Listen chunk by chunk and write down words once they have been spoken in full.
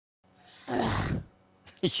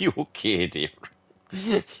You okay, dear?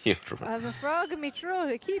 You I have a frog in my throat.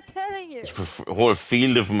 I keep telling you. a whole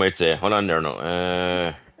field of them, I'd say. Hold on there now.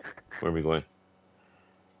 Where are we going?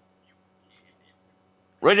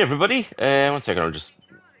 Right, everybody. One second. I'll just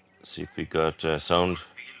see if we got sound.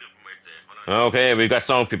 Okay, we've got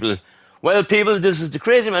sound, people. Well, people, this is the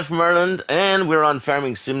Crazy Man from Ireland, and we're on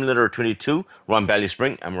Farming Simulator 22. We're on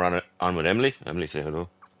Ballyspring, and we're on with Emily. Emily, say hello.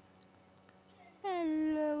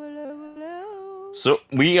 Hello, hello, hello. So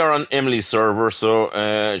we are on Emily's server,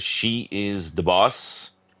 so she is the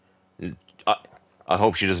boss. I, I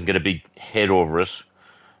hope she doesn't get a big head over it.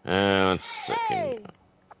 One second. Hey!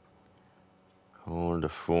 Hold the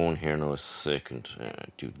phone here now a second.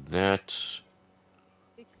 Do that.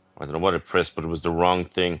 Fix- I don't know what I pressed, but it was the wrong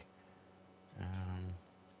thing. Um,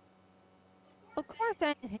 Of course,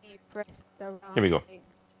 anything you press the Here wrong we go. thing.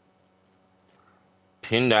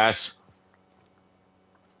 Pin that.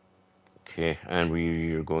 Okay, and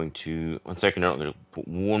we're going to... One second now, I'm going to put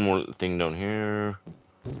one more little thing down here.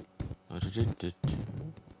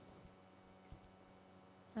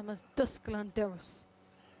 I must duskel on Doris.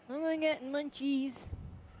 I'm gonna get munchies.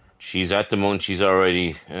 She's at the munchies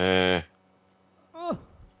already. Oh,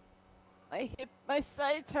 my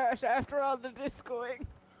sides hurt after all the discoing.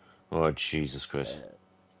 Oh, Jesus Christ.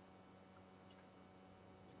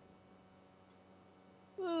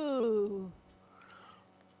 Ooh.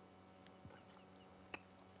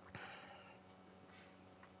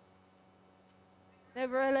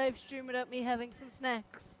 Never a live stream without me having some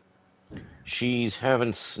snacks. She's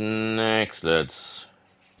having snacks, lads.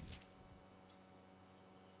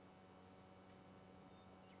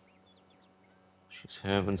 She's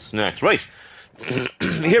having snacks. Right. Oh,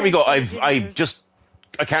 Here we thanks go. for the gingers.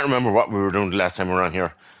 I can't remember what we were doing the last time we were on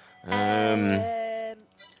here.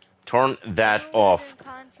 Turn that Doing we're off. doing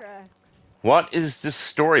contracts. What is this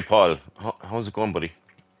story, Paul? How's it going, buddy?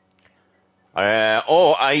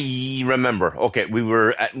 I remember. Okay, we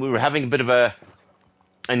were having a bit of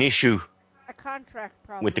an issue A contract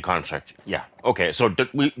with the problem. contract. Yeah. Okay, so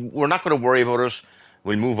we're not going to worry about it.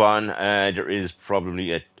 We'll move on. There is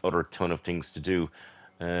probably a other ton of things to do.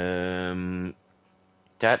 That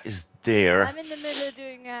is there. I'm in the middle of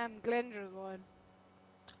doing Glendra's one.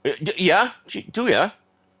 Yeah, do ya?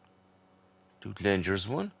 Do Lenger's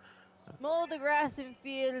one. Mow the grass in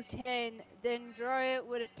field 10, then dry it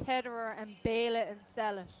with a tetherer and bale it and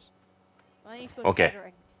sell it. Money for Okay,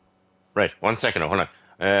 tethering. right. 1 second. Hold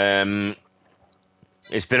on.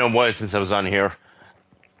 It's been a while since I was on here.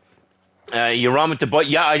 You're on with the but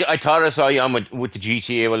yeah, I thought I saw you on with the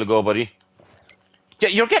GTA a while ago, buddy. Yeah,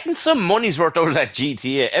 you're getting some money's worth out of that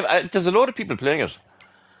GTA. There's a lot of people playing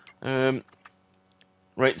it.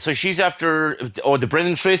 Right, so she's after the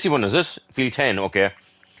Brendan Tracy one, is it? Field 10, okay.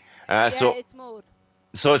 Yeah, So it's mowed.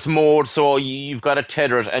 it's mowed, so you've got to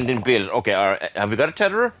tether it and then build it. Okay, all right. Have you got a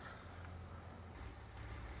tetherer?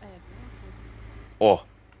 I have no clue. Oh,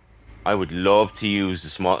 I would love to use the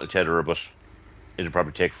small tetherer, but it'll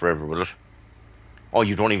probably take forever, will it? Oh,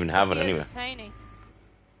 you don't even The have it field anyway. is tiny.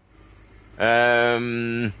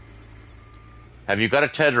 Um, have you got a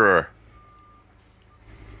tetherer?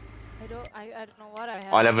 I don't know what I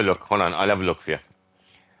have. I'll have a look. Hold on, I'll have a look for you.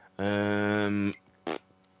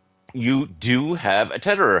 You do have a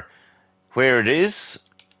tetherer. Where it is,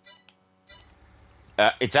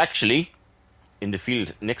 it's actually in the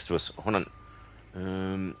field next to us. Hold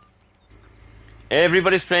on.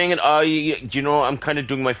 Everybody's playing it. You know, I'm kind of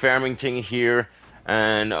doing my farming thing here,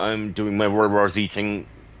 and I'm doing my World War Z thing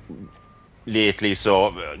lately.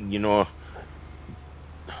 So, you know,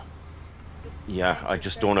 yeah, I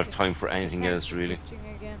just don't have time for anything else really.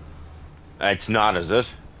 Again. It's not, is it?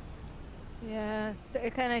 Yeah,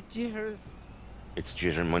 it kind of jitters. It's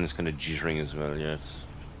jittering. Mine is kind of jittering as well. Yes.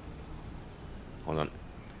 Hold on.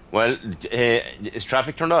 Well, is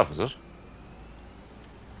traffic turned off? Is it?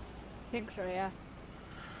 I think so, yeah.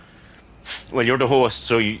 Well, you're the host,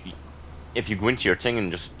 so if you go into your thing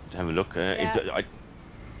and just have a look, Yeah.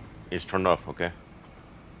 it's turned off. Okay.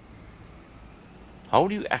 How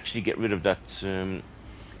do you actually get rid of that?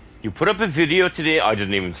 You put up a video today. I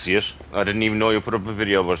didn't even see it. I didn't even know you put up a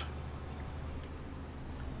video, but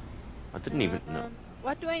I didn't even know.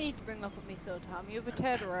 What do I need to bring up with me, so Tom? You have a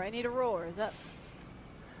tetherer. I need a rower. Is that?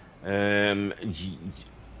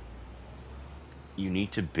 You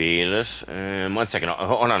need to bail it. 1 second.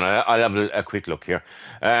 Hold on. I'll have a quick look here.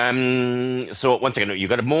 So 1 second. You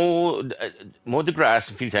got to mow the grass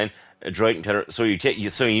in field 10, dry it and tether. So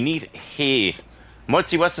you need hay.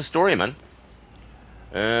 Mutzi, what's the story, man?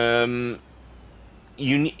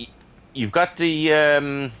 You've got the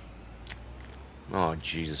oh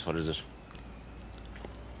Jesus, what is it?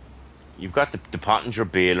 You've got the pottinger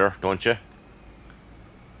baler, don't you?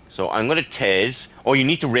 So I'm gonna Tez. Oh, you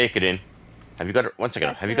need to rake it in. Have you got it? 1 second.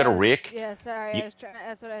 That's Have you what got a I was, rake? yeah, sorry, You, I was trying.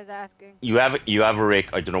 That's what I was asking. you have a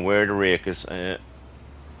rake. I don't know where the rake is.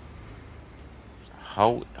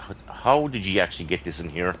 How did you actually get this in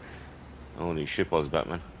here? Holy shitballs,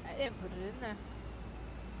 Batman. I didn't put it in there.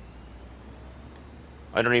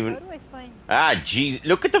 I don't even. How do I find? Ah, jeez.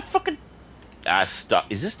 Look at the fucking. Ah, stop.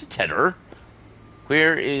 Is this the tether?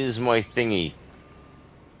 Where is my thingy?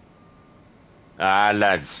 Ah,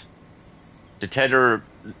 lads. The tether.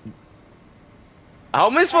 How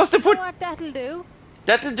am I supposed to You know put. what that'll do?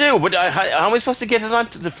 That'll do, but how am I supposed to get it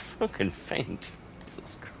onto the fucking fendt?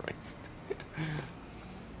 Jesus Christ.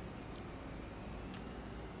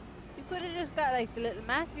 You could have just got like the little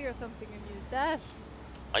Massey or something and used that.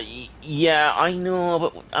 Yeah, I know,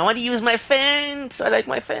 but I want to use my fence. I like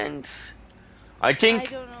my fence. I think I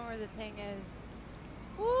don't know where the thing is.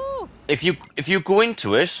 Woo! if you go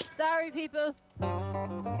into it. Sorry, people.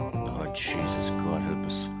 Oh Jesus, God help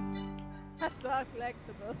us. That's not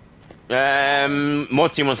collectible.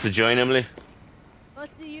 Motzi wants to join, Emily.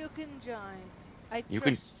 Mutzi, you can join. I You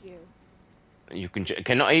trust you. You can.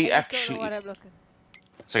 Can I I just actually? don't know what I'm looking.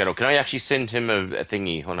 Second, can I actually send him a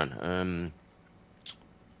thingy? Hold on.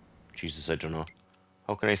 Jesus, I don't know.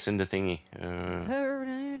 How can I send a thingy?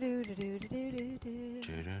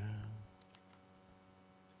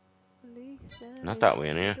 Not that way,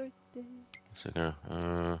 anyway. Second.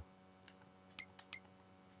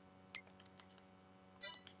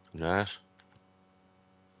 That.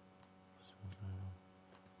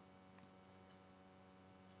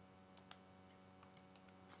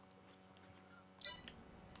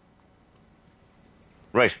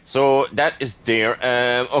 Right, so that is there.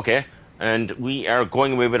 Okay, and we are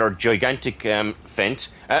going away with our gigantic fence.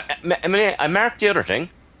 Emily, I marked the other thing.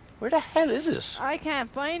 Where the hell is it? I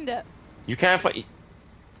can't find it. You can't find.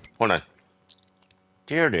 Hold on.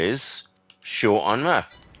 There it is. Show on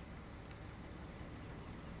map.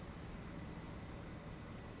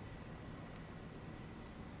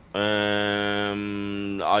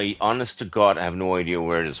 I honest to God, I have no idea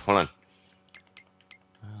where it is. Hold on.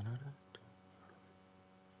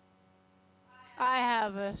 I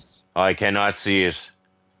have it. I cannot see it.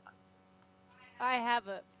 I have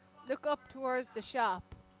it. Look up towards the shop.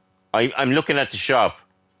 I'm looking at the shop.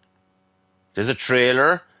 There's a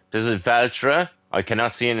trailer. There's a Valtra. I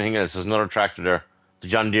cannot see anything else. There's another tractor there. The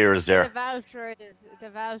John Deere is there. The Valtra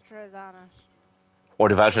is on it. Or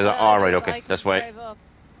the Valtra is on. Oh, right, okay. That's why. Drive up.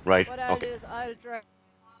 Right, What I'll okay. do is I'll drive.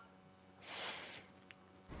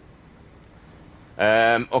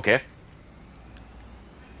 Okay.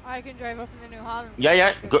 I can drive up in the New Holland.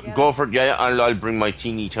 Yeah. Go for it. Yeah, I'll bring my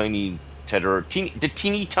teeny tiny tetherer. The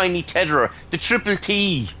teeny tiny tetherer. The triple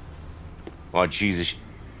T. Oh, Jesus.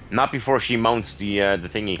 Not before she mounts the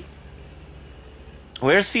thingy.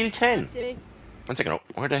 Where's field 10? 1 second.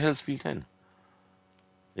 Where the hell's field 10?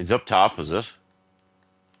 It's up top, is it?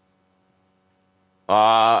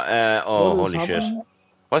 Oh, holy shit.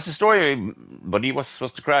 What's the story, buddy? What's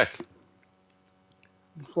the crack?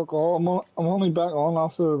 Fuck all. I'm only back on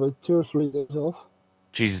after about 2 or 3 days off.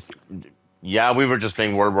 Jeez. Yeah, we were just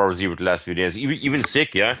playing World War Z with the last few days. You've been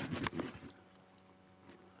sick, yeah?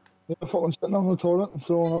 Yeah, fucking sitting on the toilet and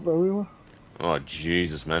throwing up everywhere. Oh,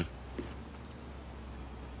 Jesus, man.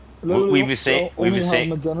 Literally, We've been saying. having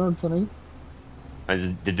my dinner tonight.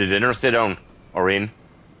 And did the dinner stay down or in?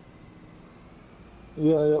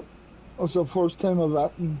 Yeah. That's the first time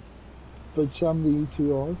I've eaten about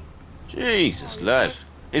 72 hours. Jesus, lad.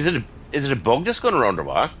 Is it a bug that's going around or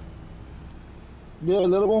what? Yeah, a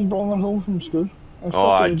little one brought it home from school.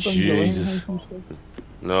 Oh, Jesus.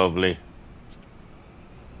 Lovely.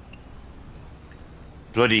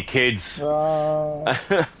 Bloody kids. I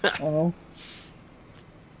know.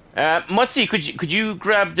 Mutzi, could you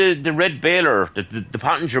grab the red baler, the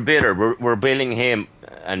pottinger baler? We're baling hay,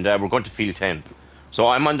 and we're going to field 10. So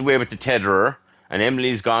I'm on the way with the tetherer, and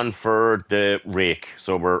Emily's gone for the rake.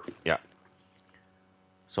 So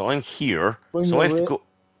So I'm here. So I have to go.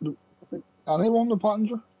 Anyone the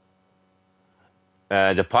pottinger?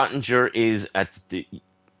 The pottinger is at the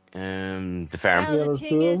farm. Now the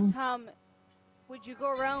thing is, Tom, would you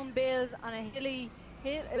go around bales on a hill?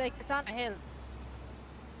 Like it's on a hill.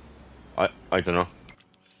 I don't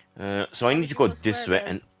know. So I need to go this way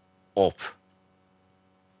and up.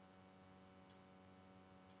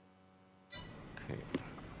 Okay.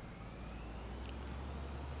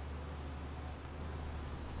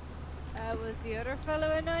 Was the other fellow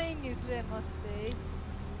annoying you today, must be?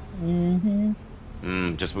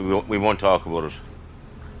 Just we won't talk about it.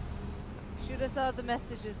 Should have saw the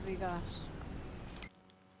messages we got.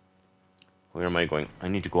 Where am I going? I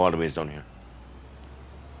need to go all the ways down here.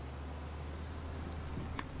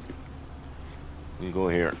 We'll go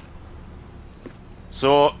here.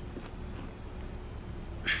 So,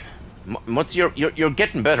 what's you're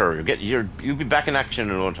getting better. You'll be back in action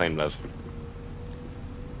in no time, lad.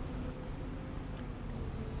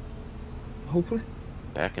 Hopefully.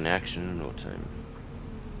 Back in action in no time.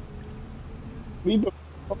 We been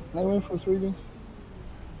anyway for 3 days.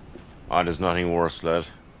 Oh, there's nothing worse, lad.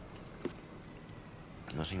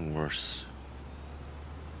 Nothing worse.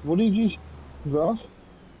 What did you grass?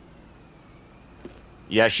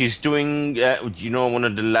 Yeah, she's doing. You know, one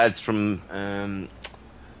of the lads from. I'm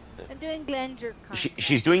doing Glenger's contract.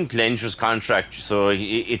 She's doing Glenger's contract, so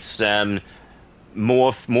it's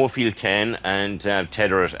mow field 10 and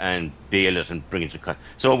tether it and bale it and bring it to.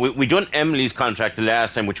 So we done Emily's contract the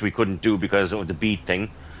last time, which we couldn't do because of the beat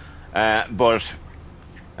thing. But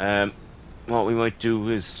what we might do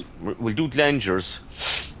is we'll do Glenger's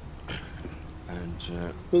and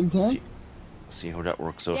see how that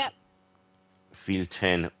works out. Yep. Field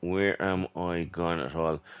 10. Where am I gone at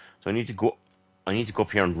all? So I need to go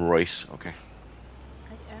up here and right. Okay.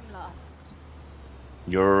 I am lost.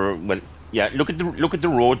 Yeah. Look at the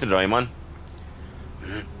road that I'm on.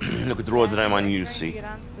 Look at the road that I'm on. You'll see. Get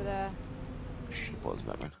onto the... Shit balls,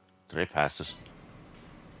 Batman. Did I pass it?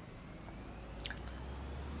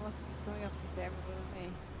 What's this coming up to say with me?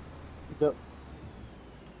 Yep.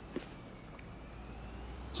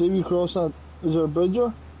 See, we cross that. Is there a bridge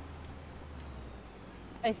there?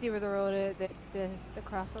 I see where the road is, the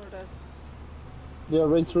crossover is. Yeah,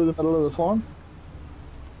 right through the middle of the farm.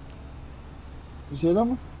 You see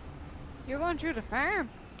them? You're going through the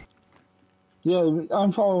farm. Yeah,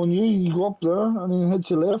 I'm following you. You go up there and then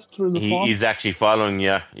hit your left through the farm. He's actually following.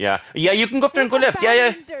 Yeah. You can go up there and go left.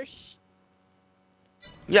 Yeah.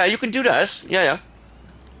 Yeah, you can do that. Yeah.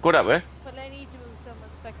 Go that way. But I need to move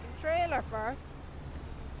someone's fucking trailer first.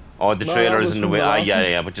 Oh, the trailer is in the way. Yeah.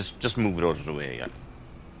 Yeah. But just move it out of the way. Yeah.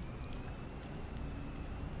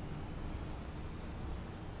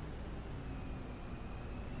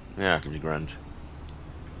 Yeah, it'll be grand.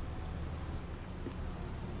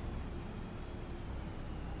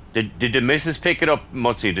 Did the missus pick it up,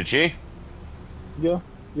 Mutzi, did she? Yeah.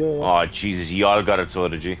 Oh, Jesus, you all got it, so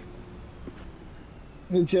did you?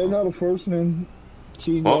 Yeah, not a first and then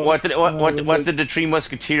she got What did the Three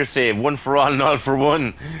Musketeers say? One for all and all for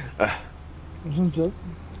one. Isn't it?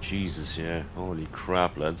 Jesus, yeah. Holy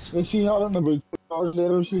crap, lads. And she had it in about 2 hours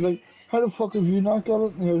later. She's like, how the fuck have you not got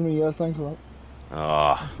it? And here's me, yeah, thanks for that. Oh,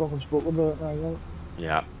 I fucking spoke about it and I got it.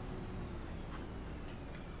 yeah.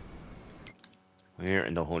 Where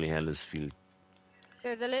in the holy hell is field?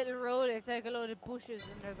 There's a little road, it's like a load of bushes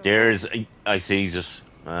and there's a I sees it.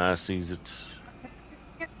 I sees it.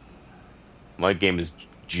 My game is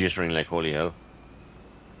jittering like holy hell.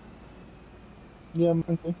 Yeah,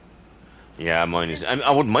 mine too. Yeah, mine is.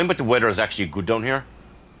 I wouldn't mind, but the weather is actually good down here.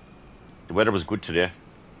 The weather was good today.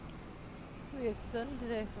 We have sun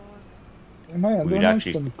today for once. Man, We'd don't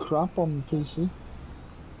actually- some crap on the PC.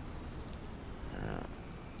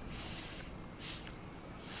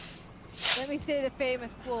 Let me say the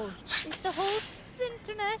famous quote. It's the host's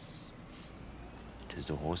internet. It is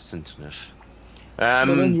the host's internet. But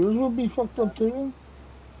then yours would be fucked up too.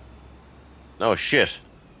 Oh shit.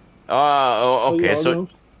 Okay. yeah, So,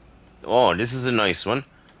 this is a nice one.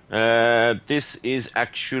 This is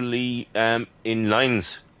actually in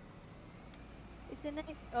lines. It's a nice...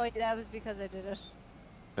 Oh, that was because I did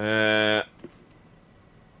it.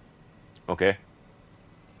 Okay.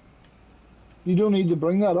 You don't need to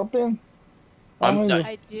bring that up then.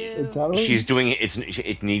 I do. She's doing it. It's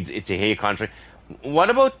a hay contract. What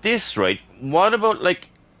about this, right? What about like?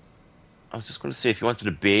 I was just going to say if you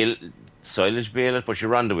wanted to silage bale it, but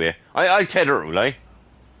you're on the way. I'll tether it, will I?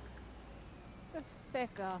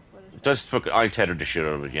 Feck off with it. Just fuck it. I'll tether the shit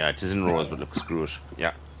out of it. Yeah, it is in rows, but look, screw it.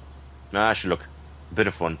 Yeah. Nah, should look. A bit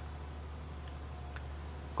of fun.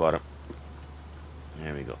 Got it.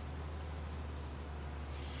 There we go.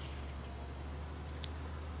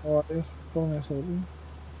 Oh, yes.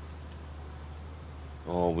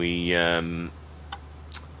 Oh, we've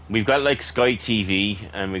got like Sky TV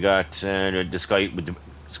and we got the Sky with the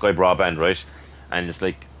Sky broadband, right? And it's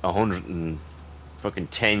like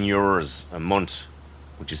 110 euros a month,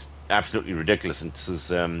 which is absolutely ridiculous. And this is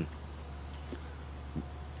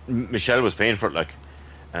Michelle was paying for it, like,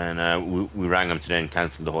 and we rang him today and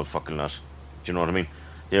cancelled the whole fucking lot. Do you know what I mean?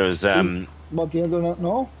 There was But the internet,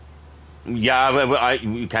 no. Yeah,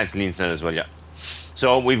 we cancelled the internet as well. Yeah.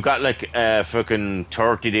 So we've got like fucking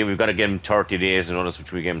 30 days. We've got to give him 30 days notice,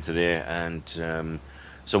 which we gave him today. And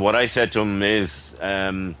so what I said to him is,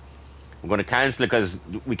 we're going to cancel it because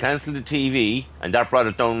we cancelled the TV, and that brought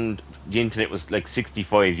it down. The internet was like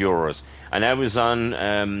 €65, and I was on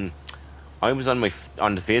on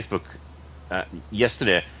the Facebook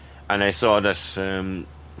yesterday, and I saw that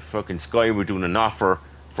fucking Sky were doing an offer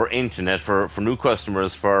for internet for new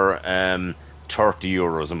customers for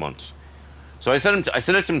 €30 a month. So I said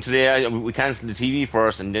it to him today. We cancelled the TV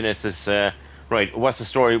first, and then I says, right, what's the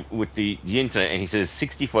story with the internet? And he says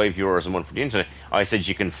 €65 a month for the internet. I said,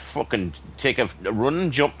 you can fucking take a run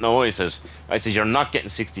and jump now. I said, you're not getting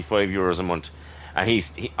 €65 a month. And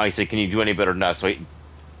I said, can you do any better than that? So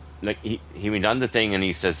he went on the thing, and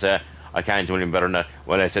he says, I can't do any better than that.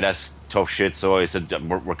 Well, I said, that's tough shit. So I said,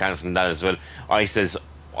 we're cancelling that as well. I says,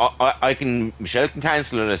 Michelle can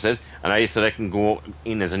cancel it, I said, and I said I can go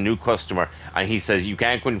in as a new customer. And he says, you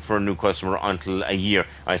can't go in for a new customer until a year.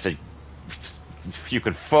 I said, you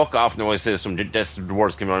can fuck off now. I says, that's the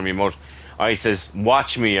words coming out of my mouth. I says,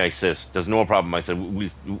 watch me. I says, there's no problem. I said,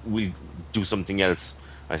 we'll do something else.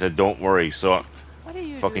 I said, don't worry. So What are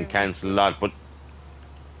you fucking doing? cancel a lot, but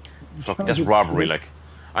fuck, that's robbery. Like,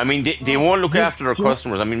 I mean, they won't look after their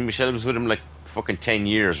customers. I mean, Michelle was with him like fucking 10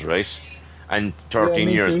 years, right? And 13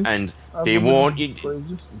 me years, too. and I've they been won't. with them for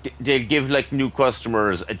ages. They'll give like new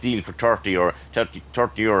customers a deal for 30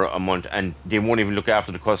 euro a month, and they won't even look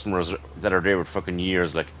after the customers that are there with fucking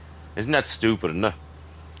years. Like, isn't that stupid? Isn't it?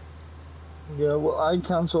 Yeah, well, I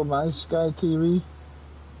cancelled my Sky TV,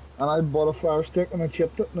 and I bought a Fire Stick and I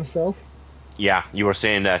chipped it myself. Yeah, you were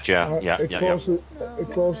saying that. Yeah, And yeah, it yeah, costs yeah.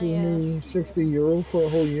 it costs me €60 for a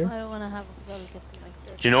whole year. I don't want to have it because I'll get them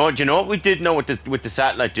like Do you know what we did know with the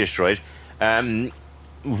satellite dish, right?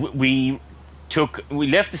 We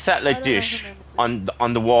left the satellite dish on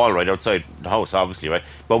the wall right outside the house, obviously, right?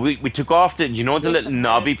 But we took off the little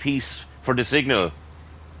knobby piece for the signal.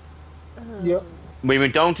 Yep. We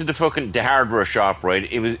went down to the hardware shop, right?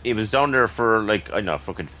 It was down there for like, I don't know,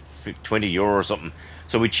 fucking €20 or something.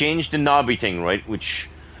 So we changed the knobby thing, right? Which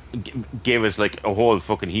gave us like a whole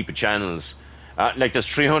fucking heap of channels. Like there's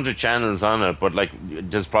 300 channels on it, but like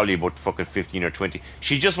there's probably about fucking 15 or 20.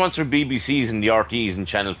 She just wants her BBCs and the RTs and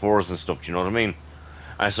Channel 4s and stuff. Do you know what I mean?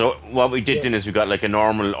 So what we did then is we got like a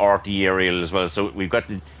normal RT aerial as well. So we've got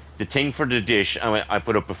the thing for the dish, and I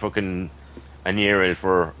put up an aerial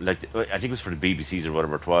for, like, I think it was for the BBCs or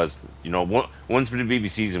whatever it was. You know, one's for the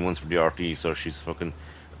BBCs and one's for the RT. So she's fucking,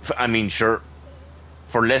 I mean, sure,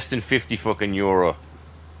 for less than 50 fucking euro,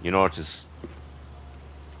 you know, it's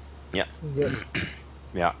yeah.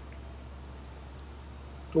 Yeah.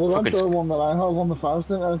 Well, Fucking that's the one that I have on the Fire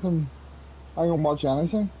Stick. I can watch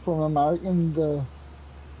anything from American to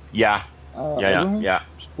Yeah. everything. Yeah.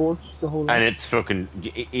 Sports, the whole And lot. it's fucking,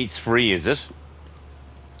 it's free, is it?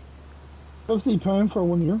 £50 for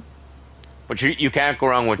 1 year. But you can't go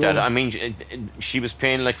wrong with that. Yeah. I mean, she was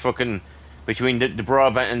paying like fucking, between the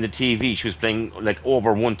broadband and the TV, she was paying like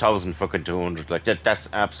over 1,000 fucking 200. Like that's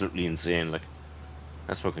absolutely insane. Like,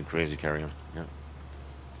 that's fucking crazy. Carry on. Yeah.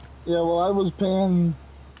 Yeah, well, I was paying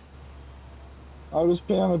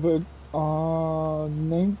about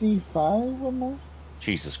 95 a month.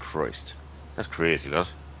 Jesus Christ, that's crazy, lad.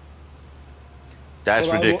 That's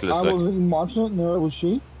But ridiculous. I Like, wasn't even watching it, neither was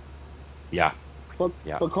she. yeah. But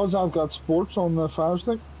Yeah. because I've got sports on the Fire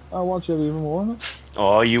Stick, I watch it even more.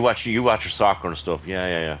 Oh, you watch your soccer and stuff.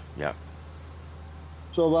 Yeah.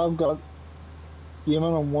 So I've got gaming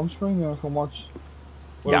on one screen, and I can watch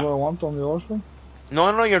whatever I want on the other screen.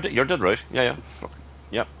 No, you're dead right. Yeah. Fuck.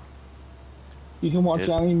 Yeah. You can watch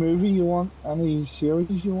Yeah. any movie you want, any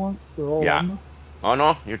series you want. They're all Yeah. on there. Oh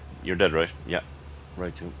no, you're dead right. Yeah.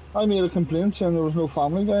 Right too. I made a complaint saying there was no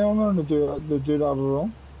Family Guy on there, and they do that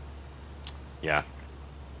wrong. Yeah.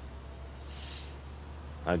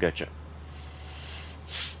 I get you.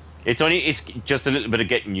 It's just a little bit of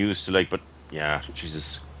getting used to, like, but yeah,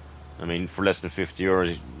 Jesus. I mean, for less than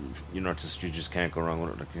 €50, you just can't go wrong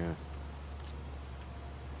with it. Like, yeah.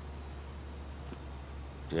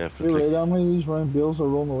 You're Definitely. right, Emily. These round bills are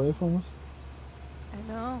rolling away from us. I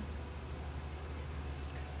know.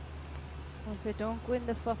 Once I don't go in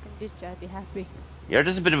the fucking ditch, I'd be happy. Yeah,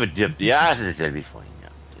 there's a bit of a dip. Yeah, they'll be fine. Yeah,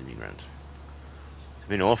 they'll be grand. There'll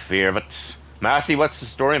be no fear. But Massey, what's the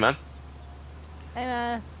story, man?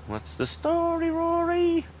 I'm What's the story,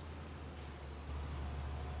 Rory?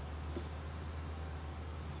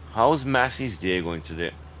 How's Massey's day going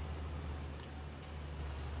today?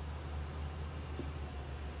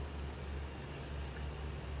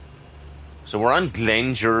 So we're on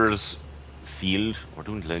Glenger's field. We're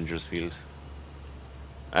doing Glenger's field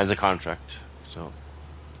as a contract. So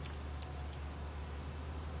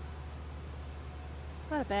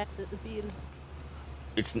not a bad little field.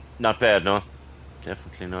 it's not bad, no.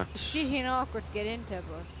 Definitely not. It's shitty and awkward to get into,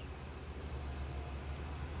 but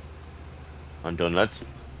I'm done, lads.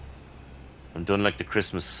 I'm done like the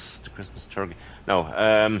Christmas turkey.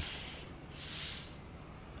 No,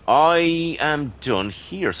 I am done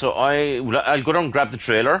here. So I'll go down and grab the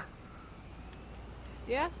trailer.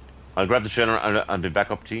 yeah. I'll grab the trailer and I'll be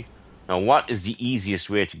back up to you. Now, what is the easiest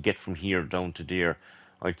way to get from here down to there?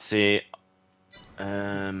 I'd say,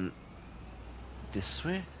 this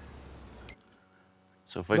way.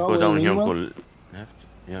 So if I That go way down we here and went? go left,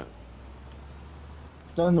 yeah,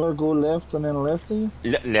 Then we'll go left and then left again.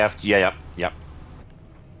 left, yeah.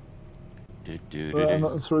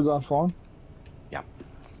 Through that farm. Yeah.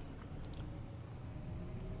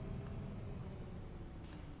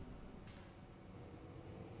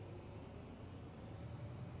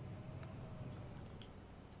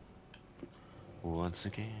 Once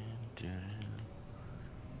again.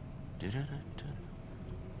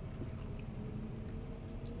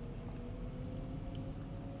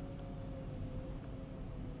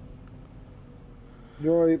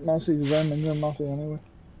 You're right, Massey's them and you're Massey anyway.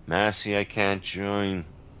 Massey, I can't join.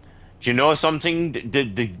 Do you know something?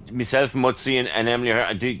 Myself, Mutzi, and Emily,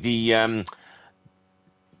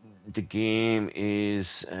 the game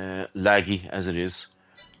is laggy as it is.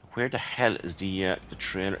 Where the hell is the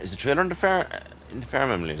trailer? Is the trailer in the farm,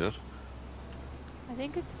 Emily? Is it? I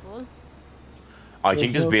think it's full. I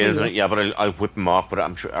think there's no bales in trailer. it. Yeah, but I'll whip them off. But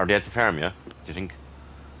I'm sure are they at the farm? Yeah. Do you think?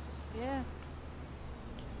 Yeah.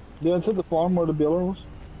 Yeah, it's at the farm where the baler was.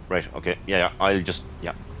 Right. Okay. Yeah. I'll just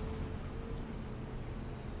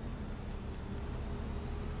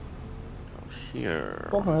here.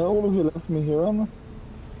 Fucking hell, what have you left me here, Emma?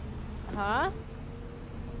 Huh?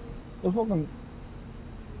 The fucking...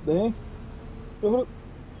 The heck? Look at it.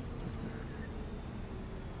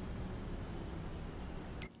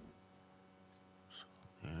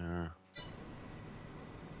 Here.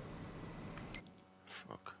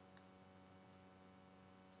 Fuck.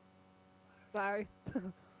 Sorry.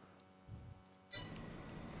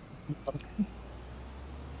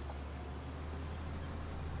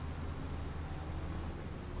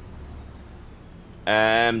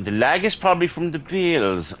 The lag is probably from the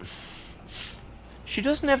bales. She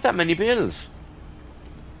doesn't have that many bales.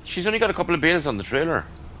 She's only got a couple of bales on the trailer.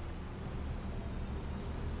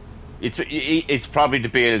 It's probably the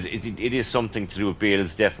bales. It is something to do with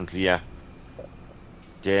bales, definitely. Yeah,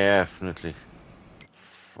 definitely.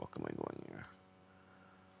 Fuck, am I going here?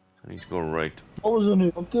 I need to go right. What was the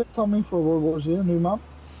new update, Tommy, for World War Z, new map?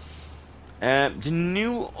 The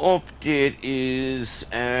new update is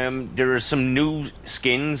there are some new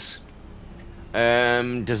skins.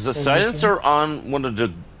 There's a silencer on one of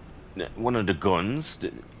the guns.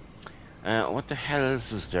 What the hell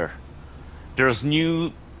else is there? There's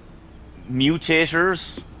new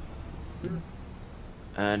mutators.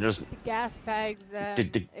 There's The gas bags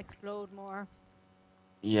the explode more.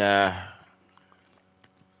 yeah.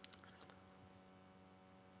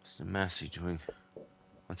 What's the Massey doing?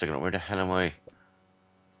 One second, where the hell am I?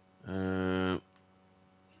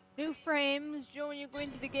 New frames, Joe, when you go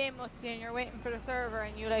into the game, Mutzi, and you're waiting for the server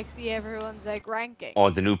and you like see everyone's like ranking. Oh,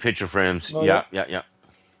 the new picture frames. Oh, Yeah.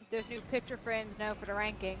 There's new picture frames now for the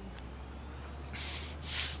rankings.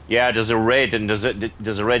 Yeah, there's a red and there's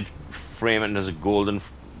a red frame and there's a golden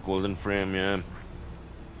frame. Yeah. And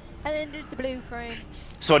then there's the blue frame.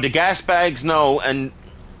 So the gas bags now, and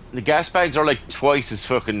the gas bags are like twice as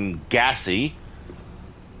fucking gassy.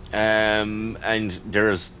 And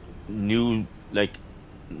there's new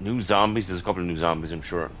zombies. There's a couple of new zombies, I'm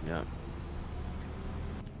sure. Yeah.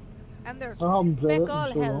 And there's I haven't played feck it all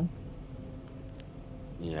in so hell. long.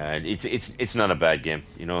 Yeah, it's not a bad game.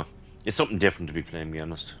 You know, it's something different to be playing. To be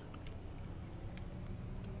honest.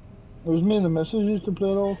 It was me and the missus used to play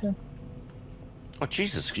it all the time. Oh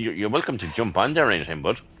Jesus, you're welcome to jump on there anytime,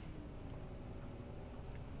 bud.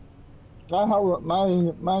 I have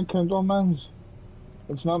my account on mine's.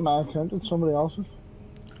 It's not my account, it's somebody else's.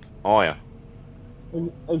 Oh yeah.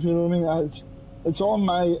 If you know what I mean, it's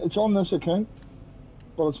on this account,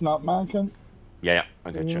 but it's not my account. Yeah,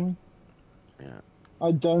 I get know what I you. mean? Yeah.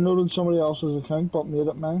 I downloaded somebody else's account, but made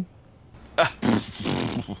it mine. I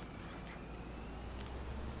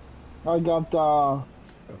got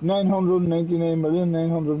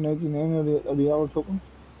 999,999 of the hour tokens.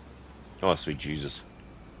 Oh sweet Jesus!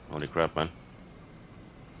 Holy crap, man!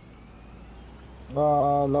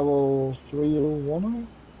 Level 301.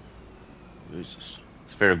 Jesus,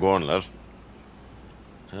 it's fair going, lad.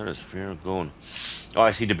 That is fair going. Oh,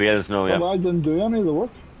 I see the bales now. Yeah. Well, I didn't do any of the work.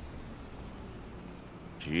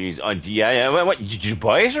 Jeez. Yeah. What? Did you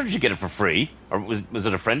buy it or did you get it for free? Or was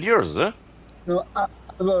it a friend of yours? Is it? No, I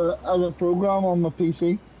have a program on my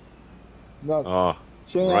PC that Oh,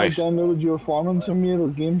 say I right. downloaded your farming simulator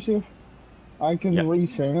game save. I can Yeah,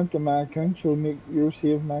 re-sign it to my account so make your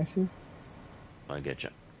save my save. I get you.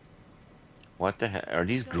 What the hell are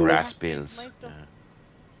these Don't be grass hacking into bales? my stuff.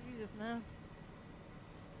 Jesus, man.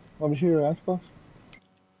 Let me see your Xbox.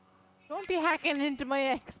 Don't be hacking into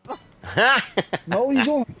my Xbox. Yeah. No, you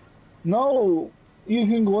don't. No, you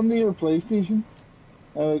can go into your PlayStation,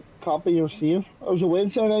 copy your save. There's a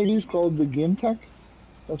website I use called the Game Tech.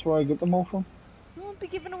 That's where I get them all from. Don't be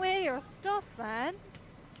giving away your stuff, man.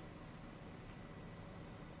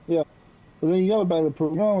 Yeah, but then you gotta buy the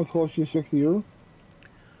program. It costs you €60.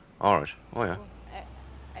 All right. Oh yeah. Oh,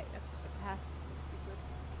 I passed the 60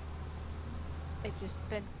 quid. I just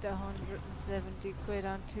spent 170 quid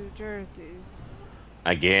on 2 jerseys.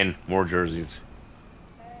 Again, more jerseys.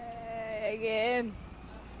 Again.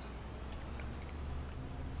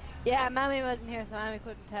 Yeah, Mammy wasn't here, so Mammy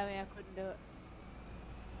couldn't tell me I couldn't do it.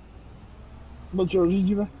 What jersey did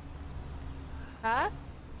you buy? Huh?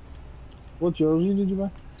 What jersey did you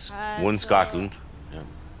buy? One So- Scotland. Yeah.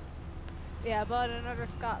 Yeah, I bought another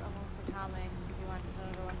Scotland one for Tommy if you wanted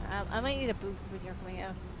another one. I might need a boost when you're coming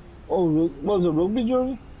out. Oh, was it rugby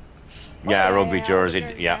jersey? Yeah, Oh, rugby all the jersey.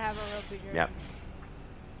 jerseys I Yeah. have a rugby jersey. Yeah.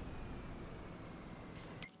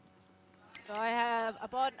 So I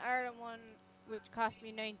bought an Ireland one which cost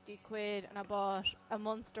me 90 quid, and I bought a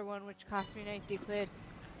Munster one which cost me 90 quid.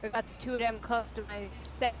 I got the two of them customized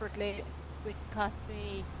separately, which cost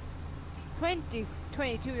me 22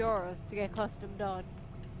 euros to get custom done.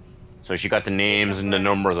 So she got the names and the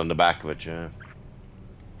numbers on the back of it. Yeah.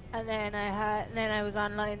 And then I was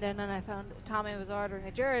online then, and I found Tommy was ordering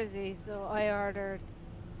a jersey, so I ordered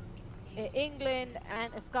an England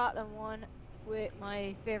and a Scotland one with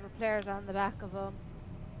my favourite players on the back of them.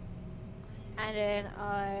 And then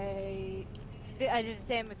I did the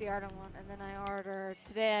same with the Ireland one, and then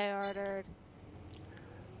today I ordered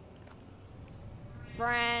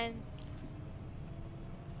France.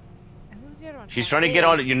 And who's the other one? She's trying to get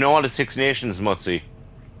all the Six Nations, Mutzi.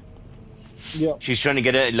 Yeah. She's trying to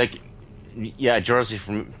get a jersey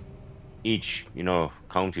from each,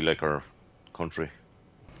 county, like, or country.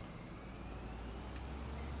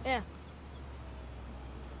 Yeah.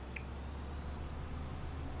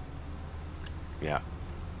 Yeah.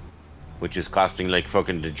 Which is costing like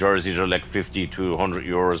fucking, the jerseys are like 50 to 100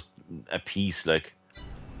 euros a piece, like.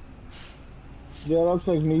 Yeah, that's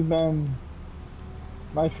like me buying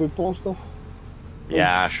my football stuff.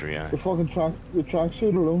 Yeah, sure, yeah. The fucking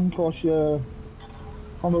tracksuit alone costs you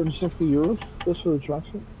 €160 just for the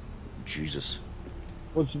tracksuit. Jesus.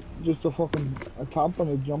 What's just a top and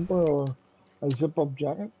a jumper or a zip-up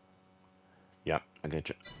jacket? Yeah, I get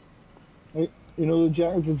you. Right? You know the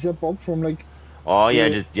jackets that zip up from like Oh yeah,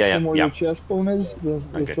 from where yeah. your chest bone is, the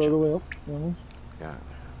get third you. way up. You know? Yeah.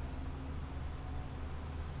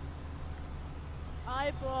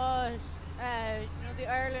 I bought, the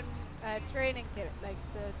Ireland training kit, like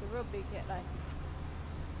the rugby kit, like.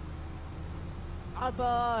 I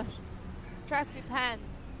bought tracksuit pants,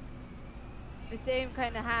 the same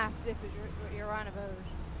kind of half zip as what you're on about.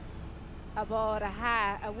 I bought a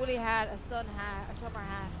hat, a woolly hat, a sun hat, a summer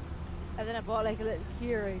hat, and then I bought like a little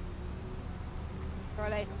keyring for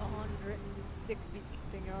like 160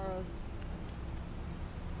 something euros.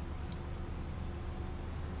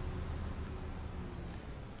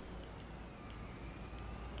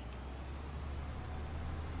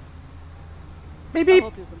 Beep, I beep.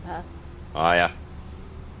 hope you can pass. Oh yeah.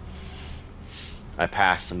 I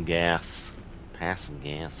passed some gas. Pass some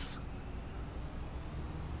gas.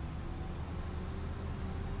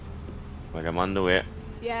 Right, I'm on the way.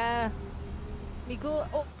 Yeah. Me go.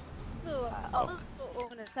 Oh, so I also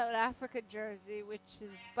own a South Africa jersey, which is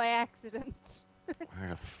by accident. Where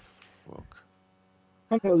the fuck?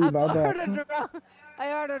 I'll tell you about that.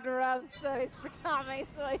 I ordered the wrong size for Tommy,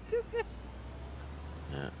 so I took it.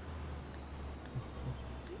 Yeah.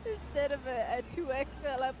 Instead of a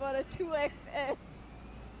 2XL, I bought a 2XS.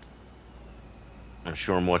 I'm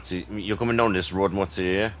sure Mutzi. You're coming down this road,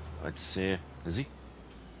 Mutzi, yeah? I'd say. Is he?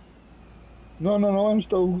 No, I'm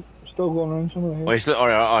still going around some of the Oh, hills. he's still.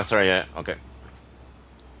 Oh, sorry, yeah. Okay.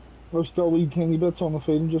 There's still wee tiny bits on the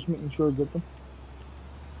field, just making sure I get them.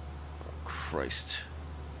 Christ.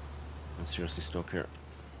 I'm seriously stuck here.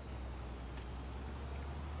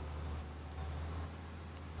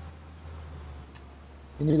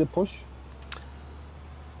 You need a push?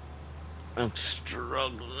 I'm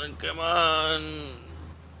struggling. Come on.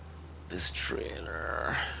 This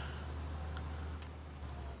trailer.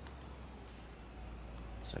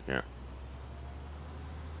 Second here.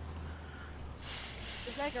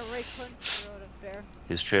 It's like a right country road up there.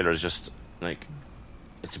 His trailer is just like,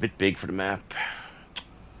 it's a bit big for the map,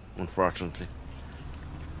 unfortunately.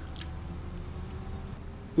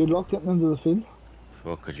 Good luck getting into the field.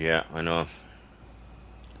 Fuck it, yeah, I know.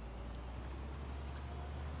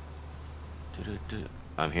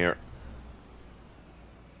 I'm here.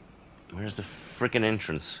 Where's the freaking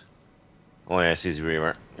entrance? Oh yeah, I see where you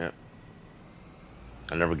are. Yeah.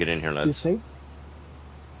 I'll never get in here, You lads. see?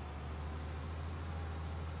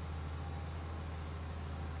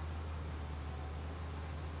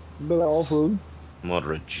 Bit of off-road.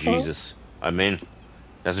 Mother of Jesus. I'm in.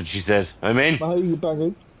 That's what she said. I'm in. How do you get back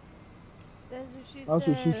out? That's what she That's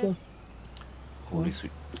what she said. said. Holy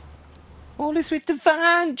sweet. Holy sweet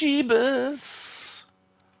divine Jeebus.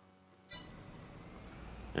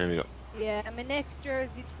 There we go. Yeah, my next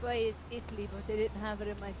jersey to buy is Italy, but they didn't have it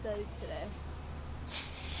in my size today.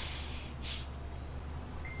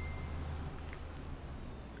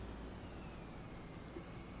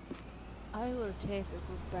 I will take a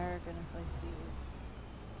good bargain if I see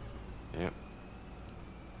it. Yep.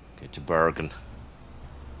 Get to bargain.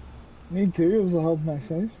 Me too, if I have my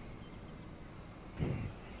size.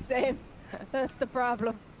 Same. That's the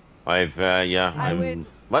problem. I've, yeah. I win.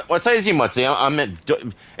 What size are you,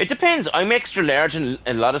 Mutzy? It depends. I'm extra large in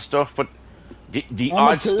a lot of stuff, but the I'm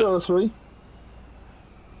odd a 2 stuff. or a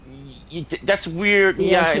 3. That's weird.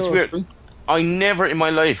 Yeah, I'm it's two or weird. 3. I never in my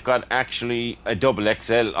life got actually a double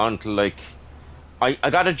XL until like I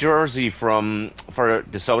got a jersey for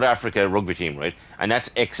the South Africa rugby team, right? And that's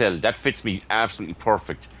XL. That fits me absolutely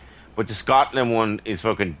perfect. But the Scotland one is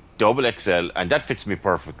fucking double XL, and that fits me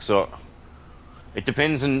perfect. So it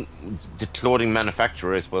depends on the clothing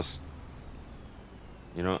manufacturer, I suppose.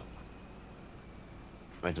 You know,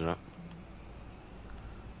 I don't know.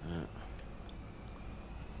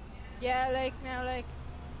 Yeah, like now, like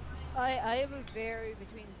I will vary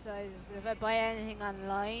between sizes, but if I buy anything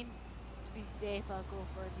online, to be safe, I'll go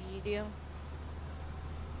for a medium.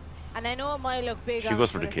 And I know it might look big. She on goes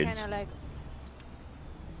me, for the but kids. Kind of like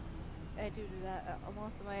I do that.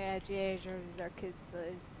 Most of my GA jerseys are kid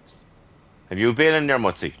sized. Have you a bail in there,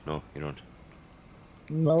 Mutzy? No, you don't.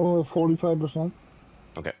 No, 45%.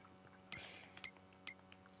 Okay.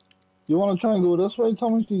 You want to try and go this way,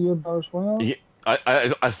 Thomas? Do you get better swing on? Yeah,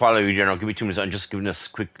 I'll follow you there now. Give me 2 minutes. I'm just giving us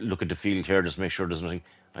a quick look at the field here, just make sure there's nothing.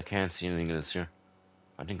 I can't see anything else here.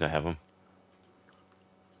 I think I have them.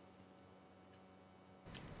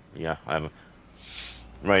 Yeah, I have them.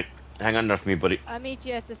 Right, hang on there for me, buddy. I'll meet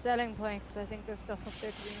you at the selling point because I think there's stuff up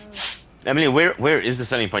there to be moved. Emily, where is the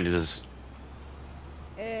selling point? Is this?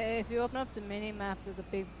 If you open up the mini map, there's a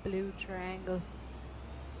big blue triangle.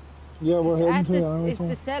 Yeah, we're heading to It's it.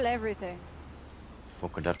 to sell everything.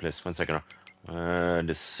 Fuck with that place. 1 second now.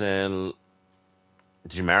 The sell.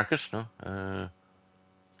 Did you mark it? No.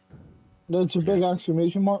 There's a big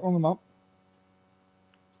exclamation mark on the map.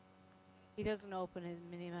 He doesn't open his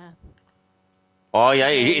mini map. Oh yeah,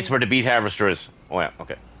 it's where the beet harvester is. Oh yeah,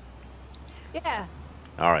 okay. Yeah,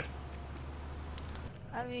 All right.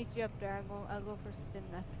 I'll meet you up there. I'll go for a spin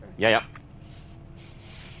that first. Yeah.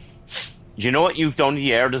 Do you know what you've done the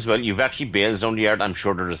yard as well? You've actually bales down the yard. I'm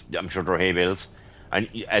sure there are hay bales, and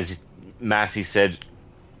as Massey said,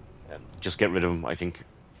 just get rid of them. I think.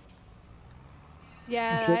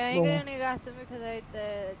 Yeah, Sure, I go on. only got them because I had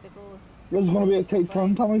the goats. This is going to be a tight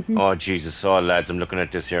turn, Tommy. For you. Oh Jesus! Oh lads, I'm looking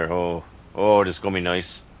at this here. Oh, this is gonna be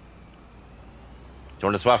nice. Do you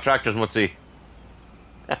want to swap tractors, Mutzy?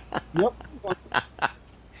 Yep.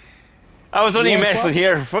 I was only Yeah, messing swap.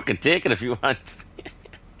 here. Fucking take it if you want.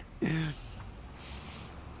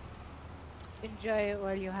 Enjoy it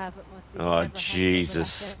while you have it, Mutzi. Oh, Never hand it over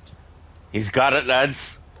Jesus. that end. He's got it,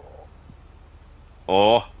 lads.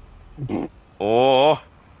 Oh,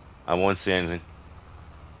 I won't say anything.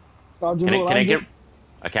 Dodging Can what I I'm get? doing.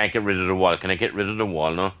 I can't get rid of the wall. Can I get rid of the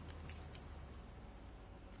wall now?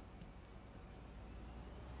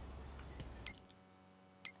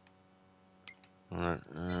 Alright,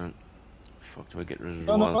 fuck, do I get rid of the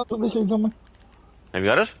No, wall? that's what they say, Tommy. Have you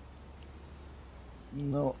got it?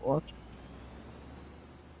 No, what?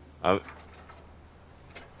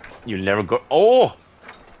 You'll never go. Oh!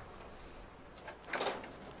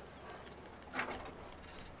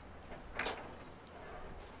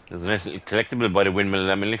 There's a nice little collectible by the windmill,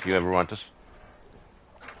 Emily, if you ever want it.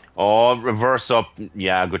 Oh, reverse up.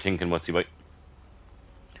 Yeah, good thinking, Mutsy, boy.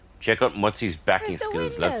 Check out Mutsy's backing Where's the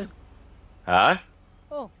skills, windmill? lads. Huh?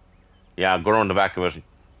 Oh, Yeah, go around the back of it.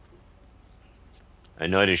 I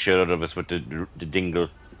know they showed out of us with the dingle.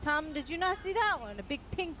 Tom, did you not see that one? A big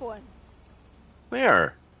pink one.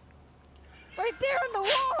 Where? Right there on the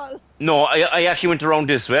wall. No, I actually went around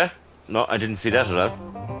this way. no, I didn't see that at all.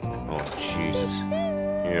 Oh, Jesus.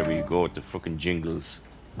 Here we go with the fucking jingles.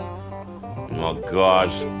 Oh, God.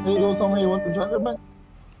 Hey, don't tell me you want the tractor back.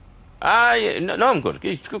 Yeah, no, I'm good.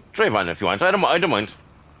 Go drive on if you want. I don't mind.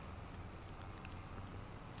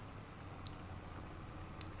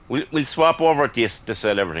 We'll swap over at this to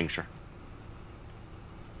sell everything, sure.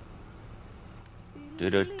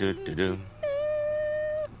 Do.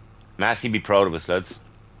 Massey be proud of us, lads.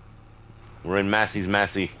 We're in Massey's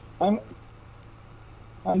Massey. I'm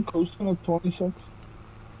coasting at 26.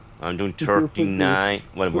 I'm doing 39.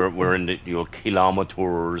 Well, we're in the old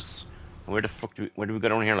kilometers. Where the fuck do we go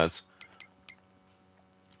down here, lads?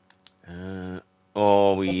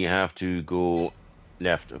 Oh, we have to go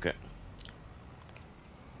left. Okay.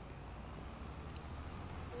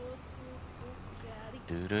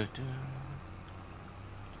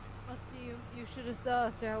 You should have saw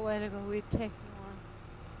us there a while ago. We'd taken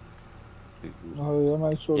one. Oh, yeah,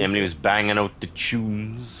 my soul. Emily was banging out the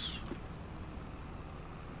tunes.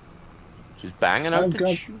 She's banging out the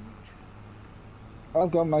tunes.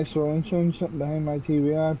 I've got my surround sound sitting behind my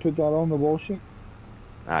TV. I put that on the wall sheet.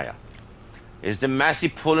 Ah, yeah. Is the Massey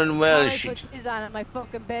pulling well? My foot is on it. My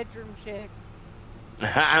fucking bedroom shakes.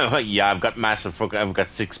 Yeah, I've got massive fucking. I've got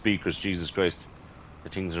 6 speakers. Jesus Christ, the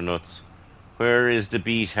things are nuts. Where is the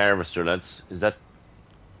beet harvester, lads? Is that?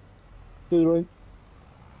 To the right.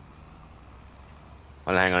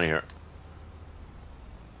 I'll hang on here.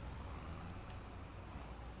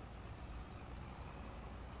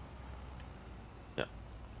 Yeah.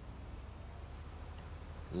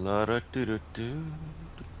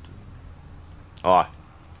 Oh.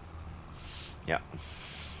 Yeah.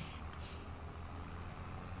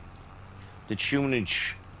 The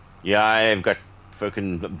tunage. Yeah, I've got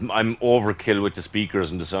fucking. I'm overkill with the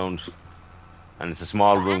speakers and the sound. And it's a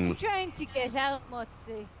small room. I'm trying to get out,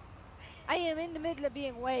 Mutzi. I am in the middle of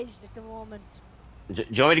being wedged at the moment. Do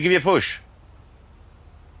you want me to give you a push?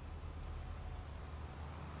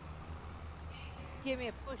 Give me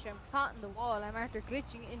a push. I'm caught in the wall. I'm after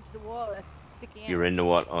glitching into the wall. That's sticking out. You're in the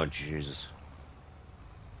wall. Oh, Jesus.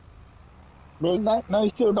 Right,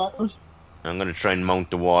 nice here, backwards. I'm going to try and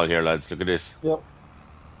mount the wall here, lads. Look at this. Yep.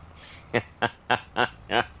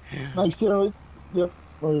 Nice here, right? Yep.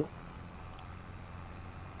 Right.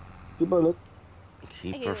 Keep her look.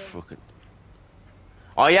 Keep her fucking.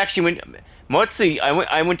 I actually went, Mutzi.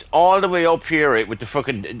 I went all the way up here, right, with the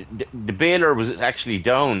fucking the baler was actually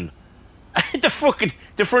down. The fucking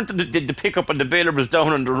the front of the pickup and the baler was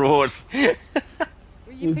down on the road. Were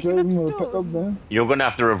you picking up stones? You're gonna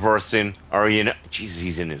have to reverse in, or you know, Jesus,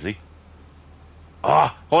 he's in, is he?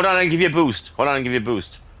 Oh, hold on, I'll give you a boost.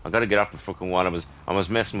 I gotta get off the fucking wall. I was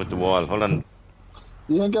messing with the wall. Hold on.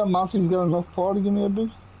 You think that Massey's got enough power to give me a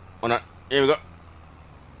boost? Hold on. Here we go.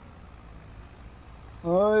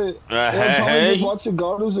 Alright. Hey. Just watch the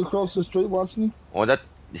gardens across the street watching you. Oh, that.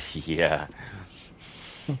 Yeah.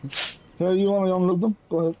 Here, you want to unload them?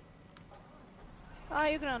 Go ahead. Oh,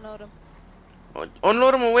 you can unload them.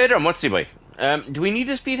 Unload them away there, Mutzi boy. Do we need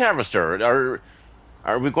a speed harvester, or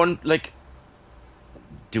are we going like?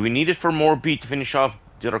 Do we need it for more beat to finish off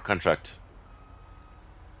the other contract?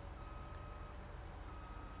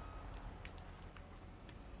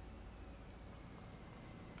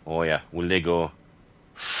 Oh yeah, will they go?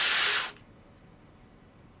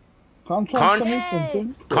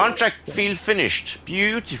 Contract field finished.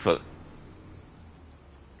 Beautiful.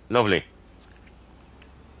 Lovely.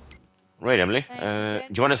 Right, Emily.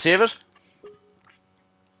 Do you want to save it?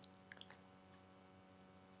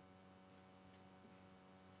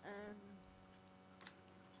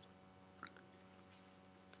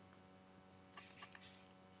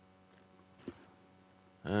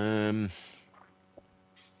 I'm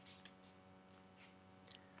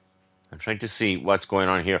trying to see what's going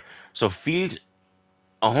on here. So field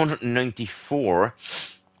 194.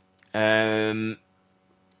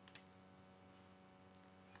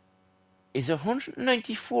 Is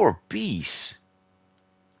 194 bees?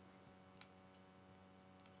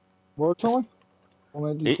 What, Tommy?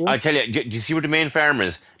 I tell you, do you see where the main farm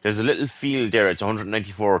is? There's a little field there. It's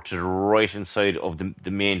 194 to the right hand side of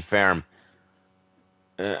the main farm.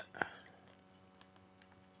 You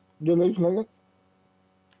like it?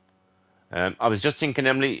 I was just thinking,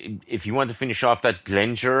 Emily, if you want to finish off that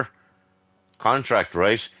Glenshire contract,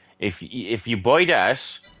 right? If you buy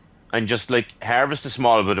that and just like harvest a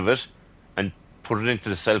small bit of it and put it into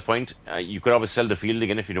the sell point, you could always sell the field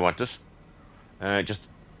again if you don't want it. Just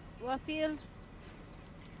what field?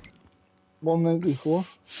 194.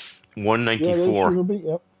 194. Yeah, sugar beet,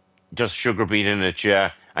 yep. Just sugar beet in it,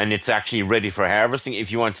 yeah. and it's actually ready for harvesting.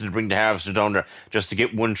 If you wanted to bring the harvester down there just to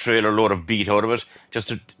get one trailer load of beet out of it, just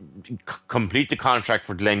to complete the contract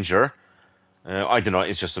for Glenshire, I don't know.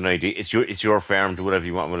 It's just an idea. It's your farm. Do whatever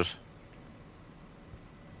you want with it.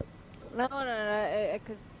 No,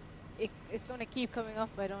 because it's going to keep coming up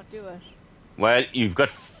if I don't do it. Well, you've got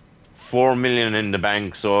 4 million in the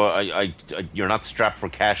bank, so you're not strapped for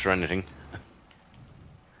cash or anything.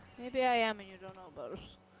 Maybe I am and you don't know about it.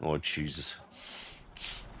 Oh Jesus!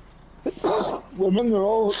 Women, they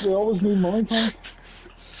always need money, Tom.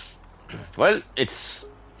 Well, it's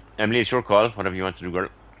Emily. It's your call. Whatever you want to do, girl.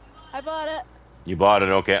 I bought it. You bought it,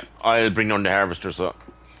 okay? I'll bring down the harvester. So,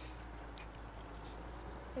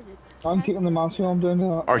 Is it I'm taking the Massey home down there.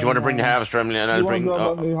 or do you want to bring the harvester, Emily, and I'll bring.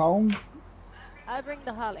 Grab that new home? I'll bring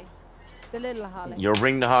the holly. The little holly. You'll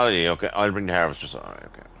bring the holiday, okay? I'll bring the harvester. So, all right,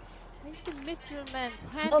 okay. Where's the Mitchell man's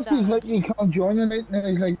hand Massey's on like, it? you can't join in it. And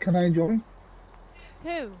he's like, can I join?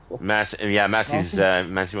 Who? Massey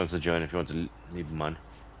wants to join. If you want to leave him on.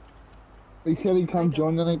 He said he can't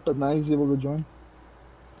join in it, but now he's able to join.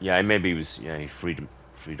 Yeah, maybe he was. Yeah, he freed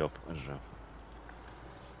up. I don't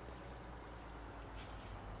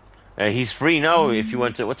know. He's free now. If you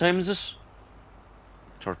want to. What time is it?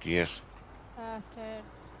 38. 10.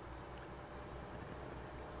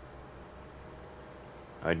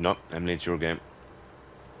 I don't know. Emily, it's your game.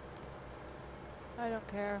 I don't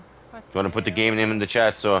care. Do you want to put the game name in the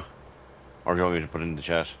chat, or do you want me to put it in the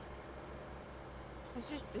chat? It's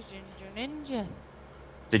just the Ginger Ninja.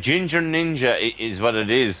 The Ginger Ninja is what it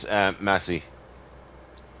is, Massey.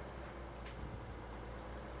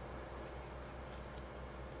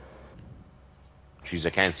 Jeez, I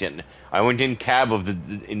can't see it. I went in cab of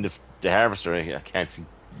the harvester. I can't see.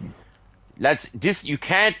 Lads, this you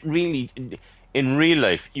can't really in real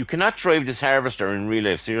life. You cannot drive this harvester in real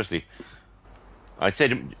life. Seriously, I'd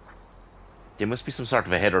say there must be some sort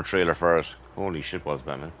of a header trailer for it. Holy shit, balls,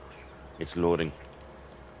 Batman! It's loading.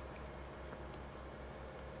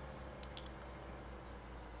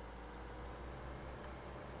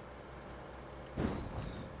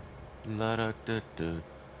 La da da da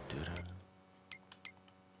da.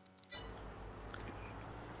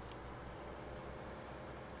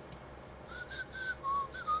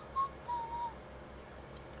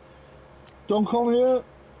 Don't come here.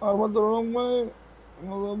 I went the wrong way.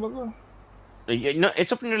 Motherfucker. No,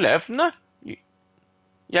 it's up on your left, no?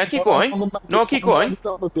 Yeah, keep going. No, keep going.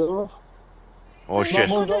 Oh shit.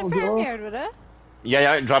 Go to the farmyard with it.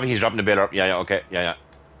 Yeah, he's dropping the baler up. Yeah, okay. Yeah.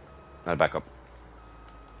 I'll back up.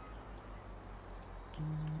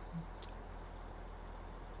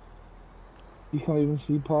 You can't even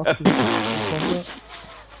see past the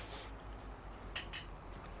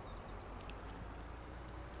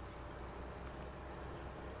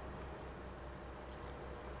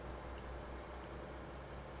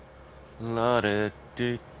La da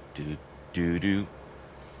do do do do.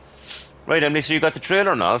 Right, Emily. So you got the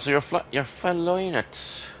trailer now. So you're flying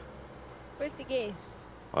it. Where's the gate?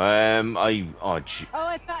 Oh,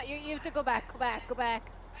 I thought you have to go back. Back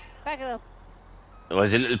it up.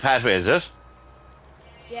 Was it a little pathway? Is it?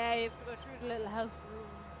 Yeah, you have to go through the little house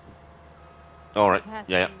rooms. All right.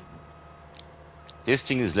 Yeah. This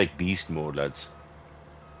thing is like beast mode, lads.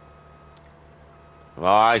 Oh,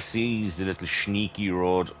 I see the little sneaky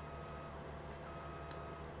road.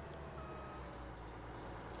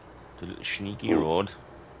 The little sneaky road.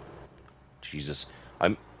 Jesus,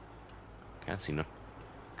 can't see nothing.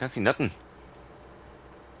 Can't see nothing.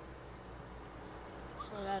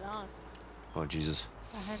 Slow that on. Oh Jesus.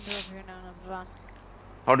 I'll hand it over here now and I'm on.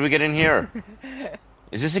 How do we get in here?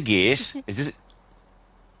 Is this a gate? Is this?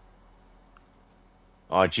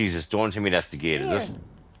 Oh Jesus! Don't tell me that's the gate, is it?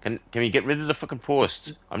 Can we get rid of the fucking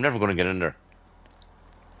posts? I'm never going to get in there.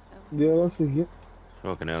 Yeah, that's the gate.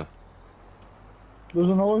 Fucking hell. There's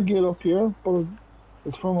another gate up here, but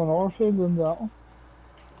it's from an orphan than that one.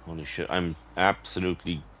 Holy shit! I'm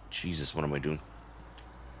absolutely Jesus. What am I doing?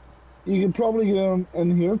 You could probably get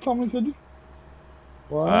in here, Tommy, could you?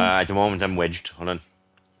 Why? At the moment, I'm wedged. Hold on.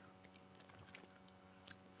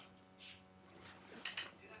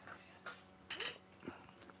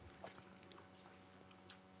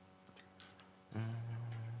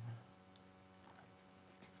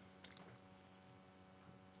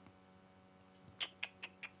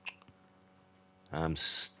 I'm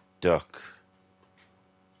stuck.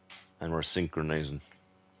 And we're synchronizing.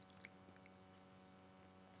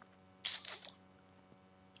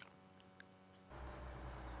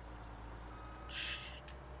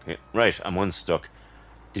 Okay, right, I'm unstuck.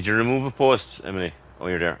 Did you remove a post, Emily? Oh,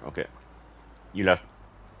 you're there. Okay. You left.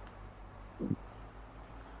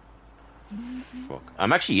 Fuck.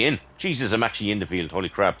 I'm actually in. Jesus, I'm actually in the field. Holy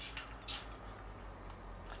crap.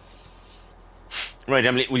 Right,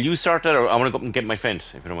 Emily, will you start that, or I want to go up and get my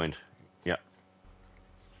fendt, if you don't mind. Yeah.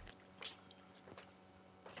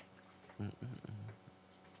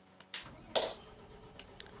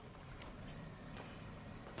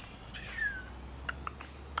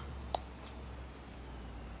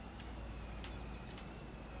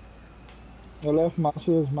 I left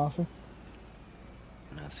Massey is Massey.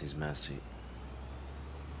 Massey's Massey.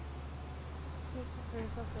 Take some for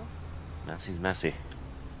yourself, though. Massey's Massey.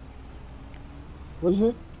 What is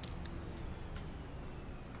it?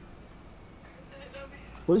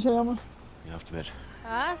 What is it, Emma? You have to bed.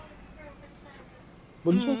 Huh?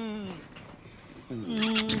 What is it? Who are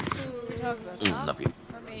you talking about, Tom? Love you.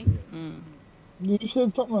 Or me? You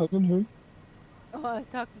said something I didn't hear. Oh, I was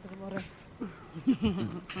talking to the mother.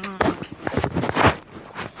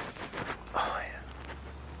 Oh, yeah.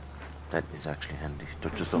 That is actually handy.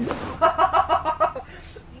 Don't just open.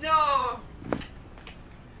 No!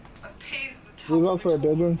 A pain in the top We of got my for a toes.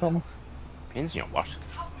 bedroom, Thomas. Pins in your what?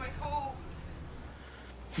 Top of my toes.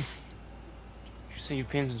 You say you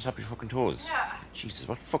have pins on the top of your fucking toes? Yeah. Jesus,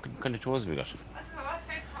 what fucking kind of toes have we got? I don't know, I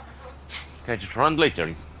pain the top of my toes. Can I just run late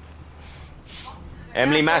there?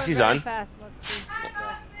 Emily, Not going Massey's very on. Fast, Mutsi.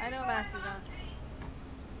 I know Massey's on.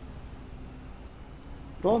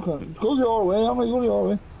 Don't go the other way, Emma. Go the other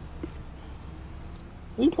way.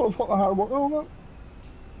 You put a fucking hard worker on that.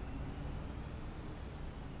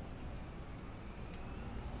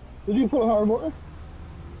 Did you put a hard worker?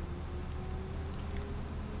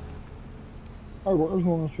 Hard worker's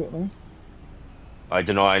going in a straight line. I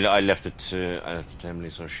don't know. I left it to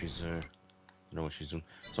Emily, so she's I know what she's doing.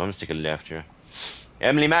 So I'm gonna stick a left here.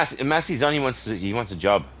 Emily, Massey's on. He wants a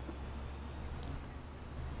job.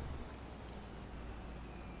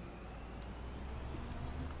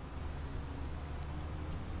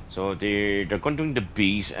 So they're going doing the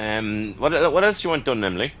beat. What else do you want done,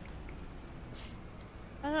 Emily?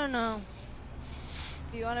 I don't know.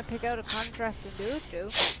 Do you want to pick out a contract and do it, too?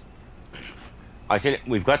 I tell you,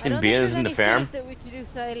 we've got I them don't think bales there's in the any farm. fields that we to do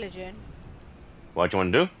silage in. What do you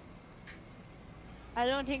want to do? I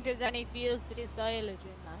don't think there's any fields to do silage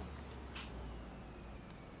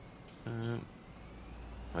in, like.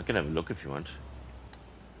 I can have a look if you want.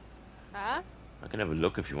 Huh? I can have a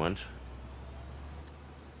look if you want.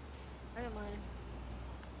 I don't mind.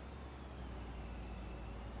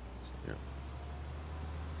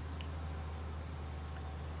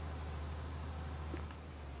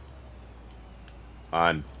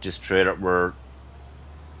 Yeah. This trailer,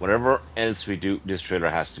 whatever else we do, this trailer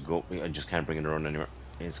has to go. I just can't bring it around anywhere.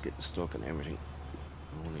 It's getting stuck and everything.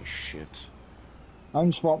 Holy shit.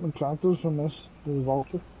 I'm swapping tractors from this to the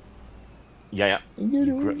Vulture. Yeah. You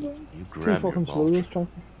You grab your fucking slow, ball. this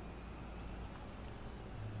tractor.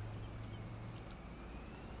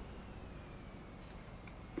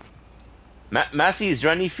 Massey, is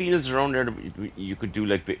there any fields around there that you could do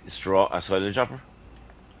like straw, a silage hopper?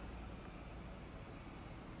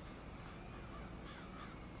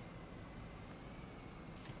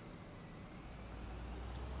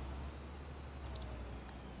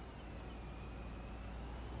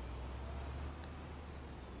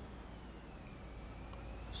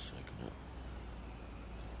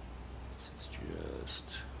 This is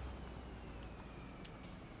just.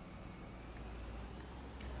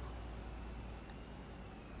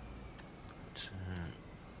 Uh,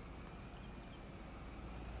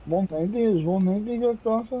 190 is 190 got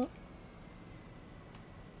across that?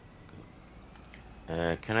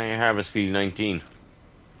 Can I harvest field 19?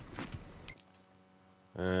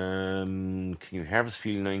 Can you harvest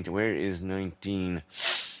field 19? Where is 19?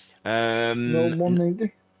 No,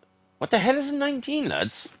 190. What the hell is 19,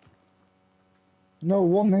 lads? No,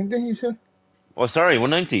 190, he said. Oh, sorry,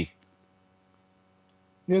 190.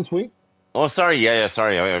 Yeah, sweet. Oh, sorry, yeah,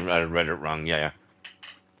 sorry, I read it wrong, yeah.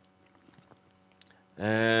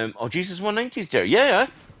 Oh, Jesus, 190's there. Yeah.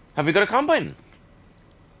 Have we got a combine?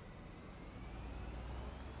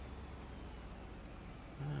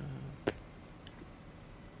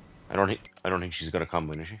 I don't think she's got a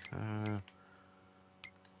combine, is she?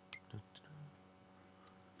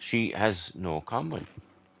 She has no combine.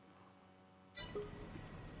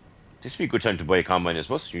 This would be a good time to buy a combine, I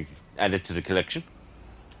suppose. You add it to the collection.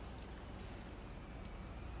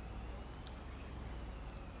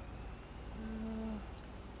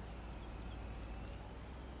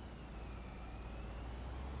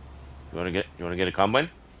 You want to get a combine?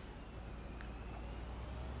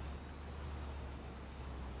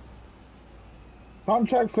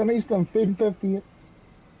 Contract finished on 58.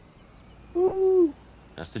 Woo!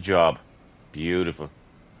 That's the job. Beautiful.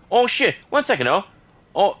 Oh shit! 1 second now.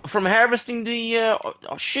 Oh, from harvesting the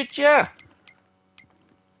oh shit! Yeah,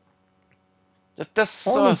 that's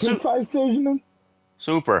Oh, we put 5,000 in.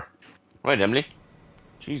 super. Right, Emily.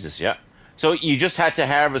 Jesus, yeah. So you just had to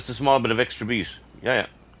harvest a small bit of extra beet. Yeah, yeah.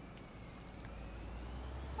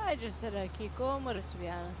 I just said I'd keep going with it, to be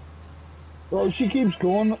honest. Well, if she keeps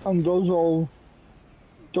going and does all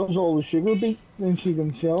the sugar beet, then she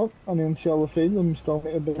can sell it and then sell the feed and still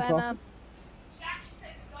make a bit of Bye, profit. Mom.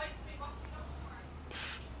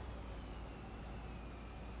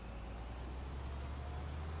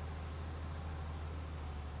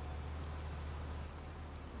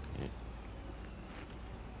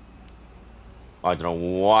 I don't know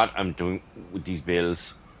what I'm doing with these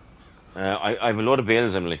bales. I have a load of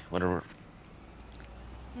bales, Emily. Whatever.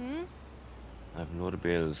 Hmm? I have a load of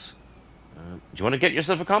bales. Do you want to get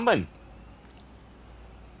yourself a combine?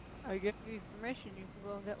 I'll give you permission. You can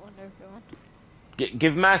go and get one there if you want.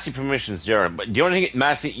 Give Massey permissions, Jared. But the only thing,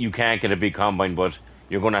 Massey, you can't get a big combine, but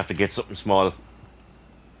you're going to have to get something small.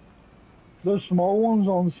 There's small ones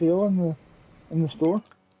on sale in the store.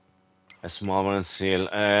 A small one on sale.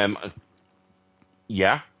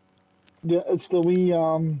 Yeah, Yeah, it's the wee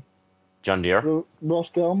John Deere. the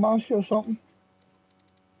Rostel mash or something.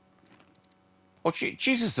 Oh,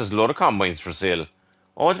 Jesus, there's a load of combines for sale.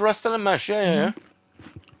 Oh, the rest of them, Mash, yeah, yeah, yeah.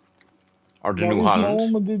 Or the That New wee small Holland.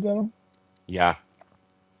 one would do that. Yeah.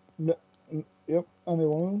 Yep, any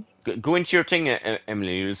one of those. Go into your thing,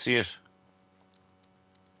 Emily, you'll see it.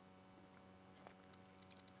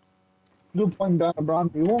 No point buying a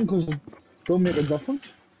brand new one because it don't make a difference.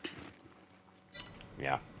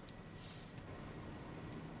 Yeah.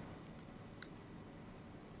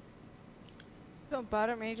 Don't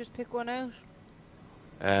bother me. Just pick one out.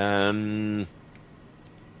 I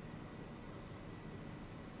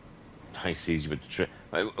see you with the trick.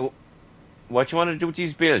 What you want to do with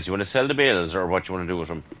these bales? You want to sell the bales, or what you want to do with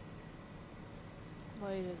them?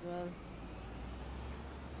 Might as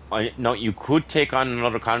well. No, you could take on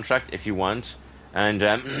another contract if you want, and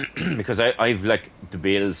because I've like the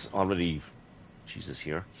bales already. Jesus,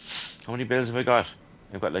 here. How many bales have I got?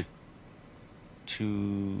 I've got like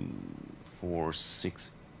 2, 4,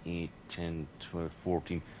 6, 8, 10, 12,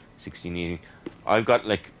 14, 16, 18. I've got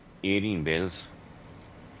like 18 bales.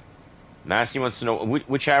 Massey wants to know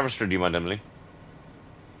which harvester do you want, Emily?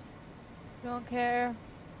 Don't care.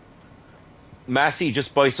 Massey,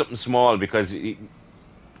 just buy something small because you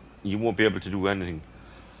won't be able to do anything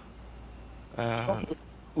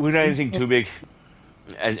with anything too big.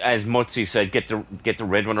 As Mutzi said, get the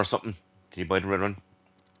red one or something. Did you buy the red one?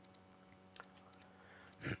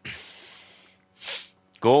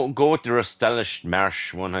 Go with the Rostelish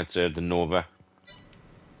Marsh one. I'd say the Nova.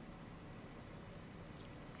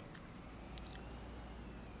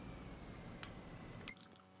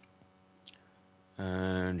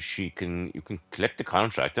 And you can collect the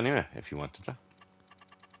contract anyway if you wanted to.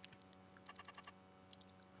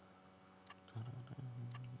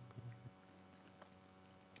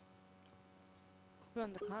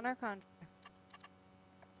 Run the Connor contract.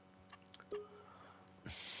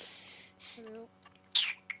 Hello.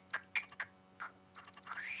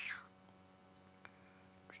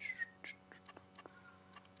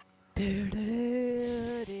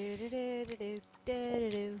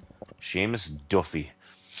 Seamus Duffy.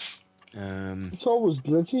 It's always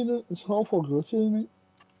glitchy. It's awful glitchy, isn't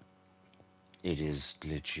it? It is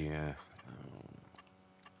glitchy.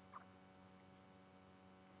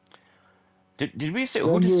 Did we say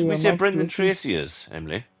who did we say Brendan Tracy is,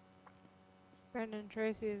 Emily? Brendan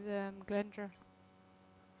Tracy's Glendra.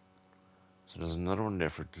 So there's another one there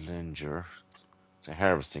for Glenger. It's a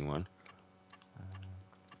harvesting one.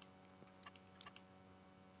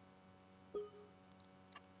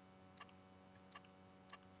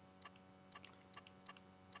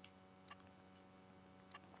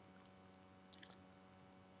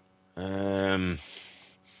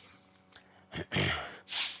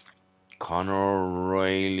 Conor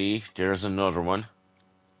O'Reilly. There's another one.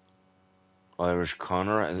 Irish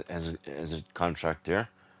Connor as a contract there.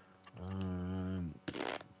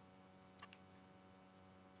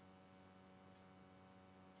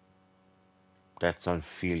 That's on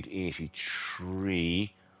field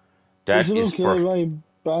 83. That is okay, for. right,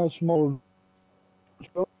 buy a small.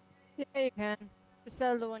 Yeah, you can. Just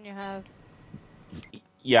sell the one you have.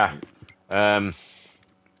 Yeah.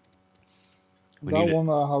 That one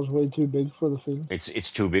has way too big for the field. It's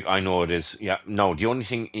too big. I know it is. Yeah. No, the only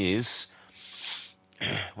thing is.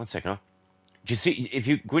 1 second. Do you see if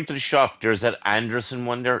you go into the shop? There's that Anderson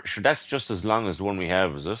one there. Sure, that's just as long as the one we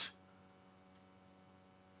have, is it?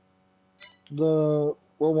 What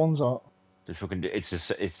one's that?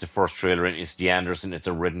 It's the first trailer in. It's the Anderson. It's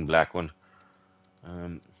a red and black one.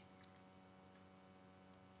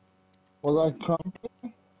 Was I come?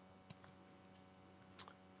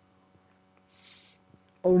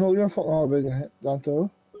 Oh no, you're fucking on about that there.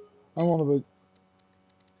 I'm on about.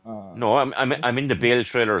 No, I'm in the bale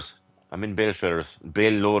trailers. I'm in bale trailers,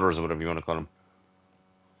 bale loaders, or whatever you want to call them.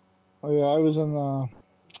 Oh yeah, I was in.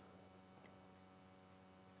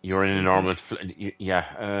 You're in a normal, yeah.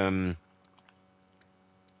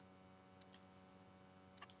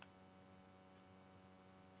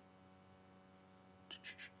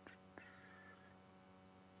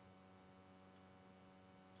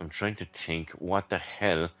 I'm trying to think. What the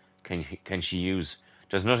hell can she use?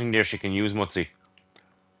 There's nothing there she can use, Mutzi.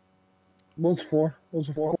 What's for? What's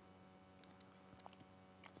it for?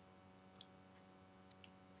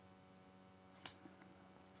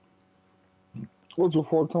 What's it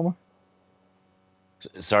for, Tommy?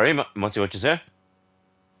 Sorry, Mutzi, what you say?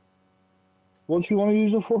 What you want to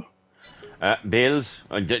use it for? Bales.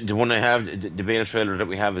 The one I have, the bale trailer that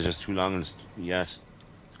we have is just too long, and yes,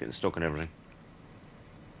 it's getting stuck in everything.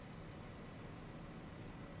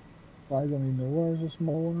 I don't even know where is a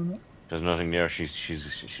small one in it. There's nothing there. She'd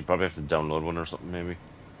probably have to download one or something, maybe.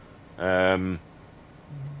 But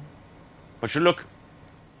sure, look.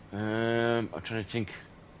 I'm trying to think.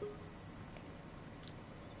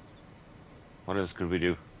 What else could we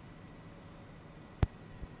do?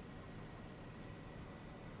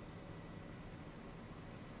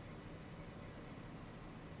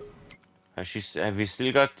 Have you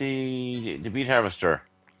still got the beet harvester?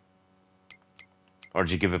 Or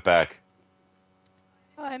did you give it back?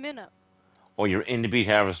 Oh, I'm in it. Oh, you're in the beet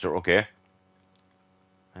harvester, okay.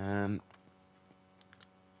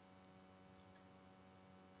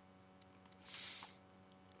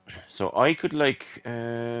 So I could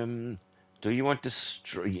do you want the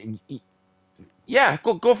straw? Yeah,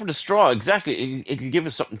 go for the straw. Exactly. It'll give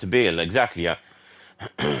us something to bale. Exactly. Yeah.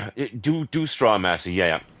 do straw, Massey. Yeah,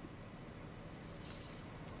 yeah.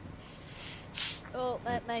 Oh,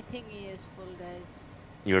 my thingy is full, guys.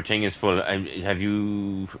 Your thing is full. Have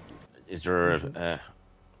you? Is there?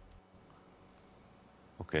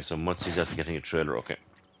 Okay, so Mutzi's after getting a trailer. Okay.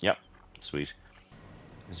 Yep. Sweet.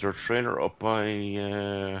 Is there a trailer up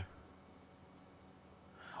by?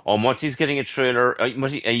 Oh, Mutzi's getting a trailer.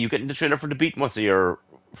 Mutzi, are you getting the trailer for the beat, Mutzi, or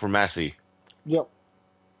for Massey? Yep.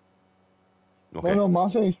 Okay. No,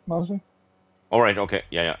 Massey. All right. Okay.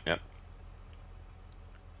 Yeah, yeah, yeah.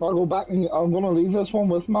 I'll go back and I'm gonna leave this one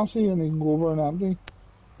with Massey and he can go over and empty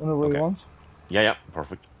whenever he Okay. wants. Yeah, yeah.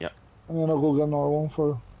 Perfect. Yeah. And then I'll go get another one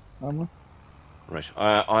for Emily. Right.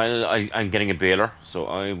 I'm getting a baler, so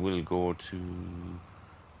I will go to.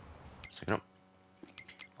 Second up.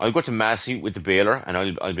 I'll go to Massey with the baler, and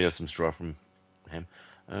I'll bale some straw from him.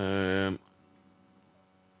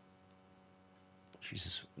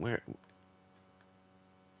 Jesus, where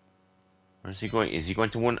is he going? Is he going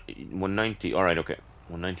to 190? All right, okay.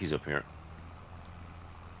 190's up here.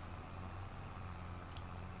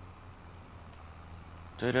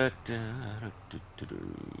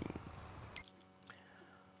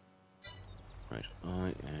 Right,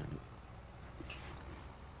 I am.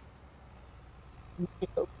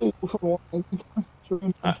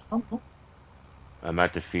 I'm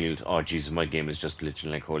at the field. Oh, Jesus, my game is just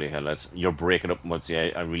glitching like holy hell. You're breaking up,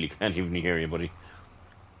 Mutzi. I really can't even hear you, buddy.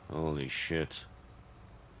 Holy shit.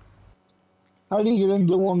 How do you get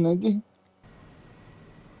into 190?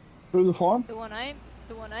 Through the farm? The one I'm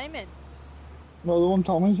in. No, the one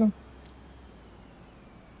Tommy's in.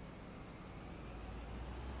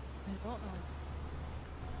 I don't know.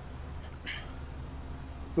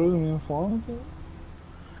 Through the main farm, I think.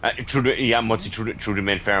 Mutzi, through the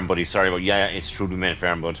main farm, buddy. Sorry, but yeah, it's through the main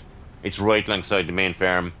farm, bud. It's right alongside the main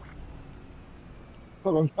farm.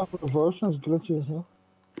 But I'm trying to reverse and it's glitchy as hell.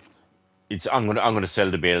 I'm gonna sell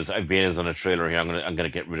the bales. I have bales on a trailer here. I'm gonna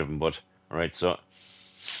get rid of them, bud. All right, so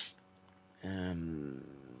where the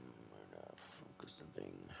fuck is the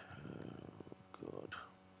thing? Oh, God.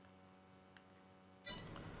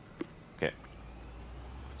 Okay.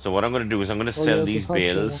 So what I'm gonna do is I'm gonna sell these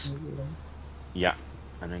bales. Yeah,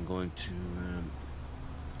 and I'm going to.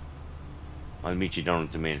 I'll meet you down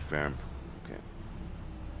at the main farm. Okay.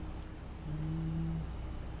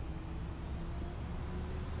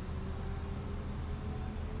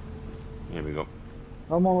 Here we go.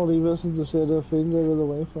 I'm gonna leave this and just say the field out of the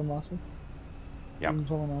way for Massey. Yeah.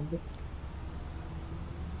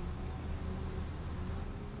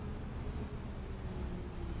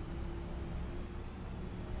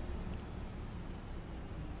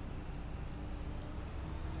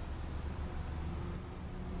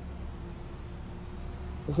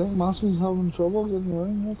 I think Massey's having trouble getting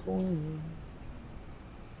around that corner.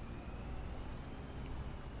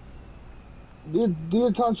 Do you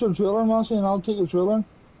attach your trailer, Massey, and I'll take your trailer?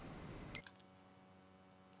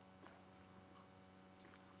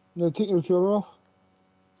 Yeah, take your trailer off.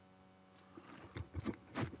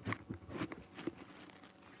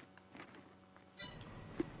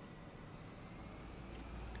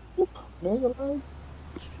 Whoop, mega lag.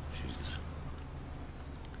 Jesus.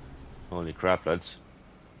 Holy crap, lads.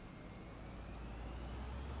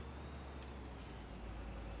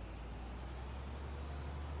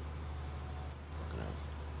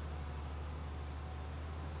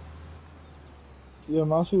 Yeah,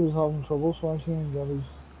 Massey was having trouble smashing and got his...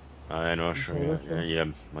 I know, sure, yeah.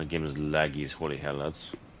 My game is laggy as holy hell,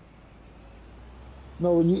 lads.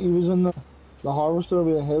 No, when he was in the harvester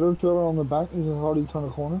with a header trailer on the back, he was hardly turn a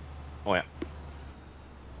corner. Oh yeah.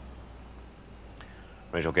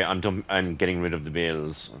 Right, okay, I'm getting rid of the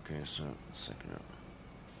bales. Okay, so a second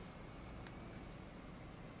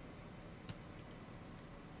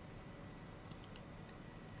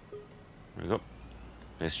here. There we go.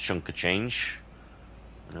 Nice chunk of change.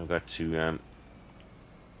 And I've got to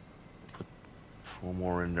put 4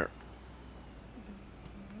 more in there.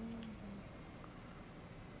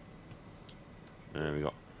 There we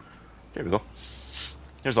go. There we go.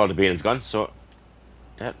 There's all the bales gone, so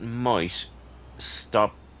that might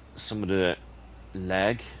stop some of the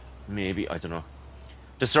lag. Maybe, I don't know.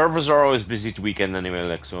 The servers are always busy at the weekend anyway,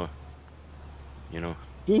 like, so, you know.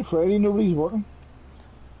 Dude, Friday, nobody's working.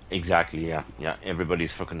 Exactly, yeah. Yeah,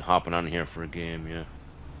 everybody's fucking hopping on here for a game, yeah.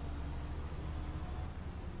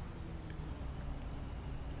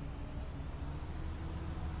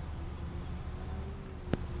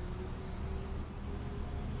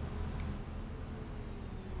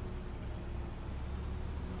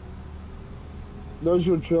 There's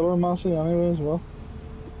your trailer, Massey, anyway, as well.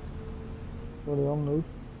 For the unload.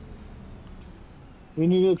 You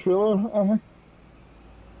need a trailer, Emma?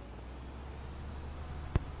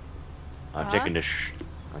 I'm taking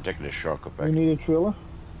the shortcut back. You need a trailer?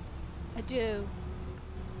 I do.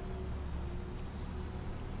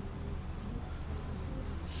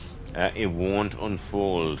 It won't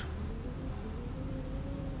unfold.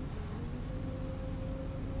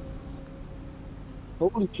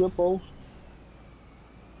 Holy shit balls.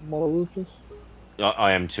 I'm all over the place.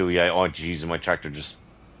 I am too, yeah. Oh, jeez, my tractor just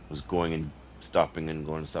was going and stopping and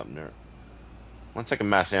going and stopping there. 1 second,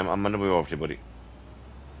 Massey, I'm on the way over to you, buddy.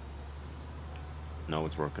 No,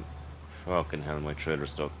 it's working. Fucking hell, my trailer's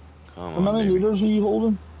stuck. Come on, How many baby. liters are you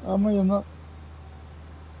holding? How many in that?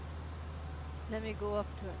 Let me go up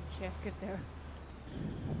to it and check it there.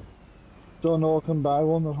 Don't know, I can buy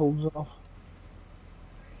one that holds enough.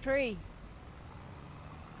 3.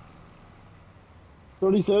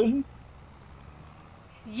 30,000?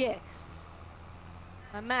 Yes.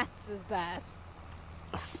 My maths is bad.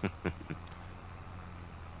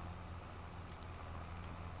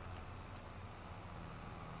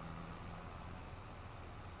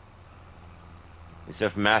 Instead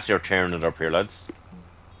of Massey, are tearing it up here, lads.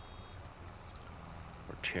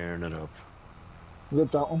 We're tearing it up.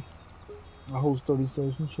 Get that one. I hold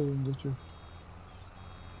 30,000 so you can get your...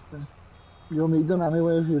 Okay. You'll need them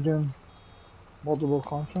anyway if you're doing multiple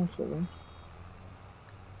contracts, I think.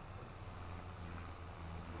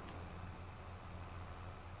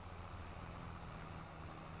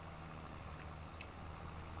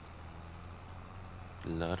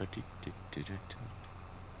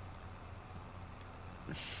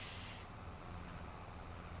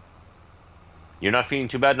 You're not feeling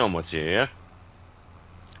too bad no much here,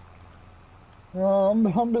 yeah?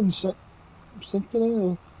 I've been sick. Sick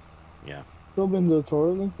today. Yeah. Still been to the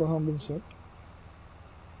toilet, but I've been sick.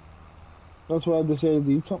 That's why I decided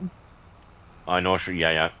to eat something. I know, sure.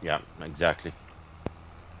 Yeah, exactly.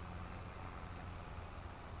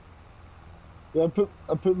 Yeah,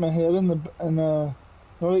 I put my head in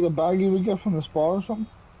like a bag you would get from the spa or something.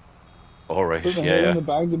 All right, Put my head in the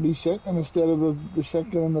bag to be sick, and instead of the sick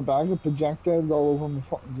getting in the bag, it projected all over my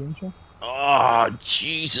fucking game chair. Oh,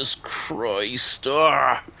 Jesus Christ.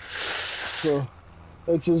 Oh. So,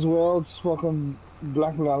 it's as well, it's fucking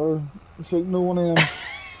black leather. It's like no one of them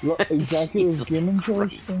executive gaming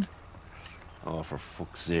chairs. So. Oh, for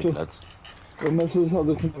fuck's sake, So, lads. the missus had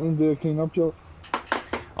to come in and do a clean-up job.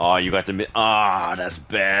 Oh, you got the... Ah, that's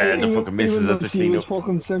bad. The fucking missus has to clean up. She was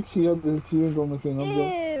fucking sick, she was on the clean-up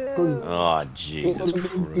job. Ew. Oh, Jesus It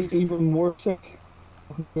would be Christ. even more sick.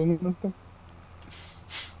 Fucking cleaning up there.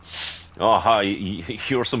 Oh, hi,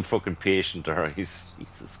 you're some fucking patient to her.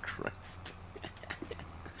 Jesus Christ.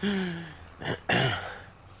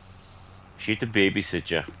 She had to babysit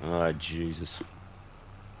you. Oh, Jesus.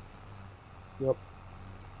 Yep.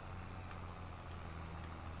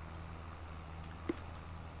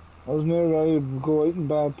 I was near ready to go out and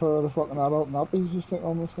buy a pair of the fucking adult nappies to stick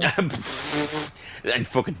on myself. And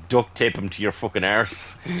fucking duct tape him to your fucking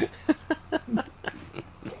arse. I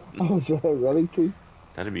was ready to.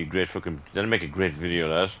 That'd be a great fucking. That'd make a great video,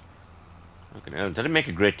 that. Fucking hell, that'd make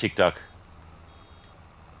a great TikTok.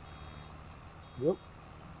 Yep.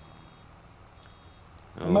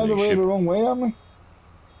 I might have Holy way shit. the wrong way, haven't I?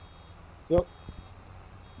 Yep.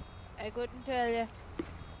 I couldn't tell you.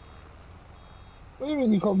 What do you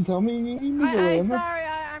mean you couldn't tell me? You moved away, I'm innit? sorry.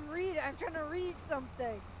 I'm reading. I'm trying to read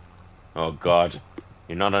something. Oh god.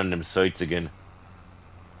 You're not on them sites again.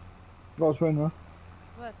 That's right now.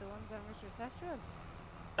 What, the ones on Mr. Sexual?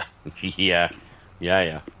 Yeah.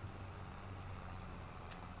 Yeah.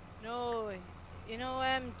 No, you know,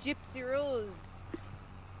 Gypsy Rose.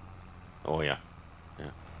 Oh yeah.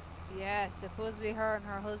 Yeah, supposedly her and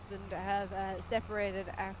her husband have separated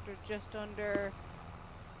after just under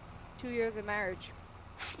 2 years of marriage.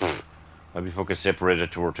 I'd be fucking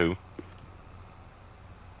separated to her too.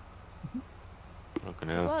 Fucking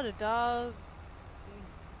They hell. bought a dog.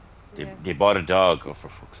 They bought a dog. Oh, for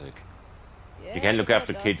fuck's sake. Yeah, You can't look they bought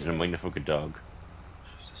after a dog kids and together. mind the fucking dog.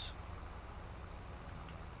 Jesus.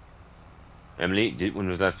 Emily, when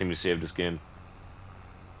was the last time you saved this game?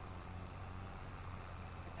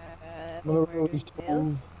 Whenever Over we the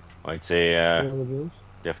hills. I'd say Yeah, it is.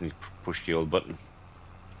 definitely push the old button.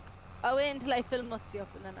 I'll wait until I fill Mutsy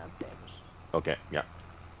up and then I'll save it. Okay, yeah.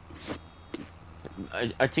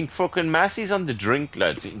 I think fucking Massey's on the drink,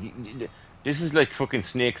 lads. This is like fucking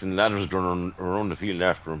snakes and ladders running around the field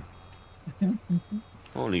after him.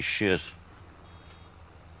 Holy shit.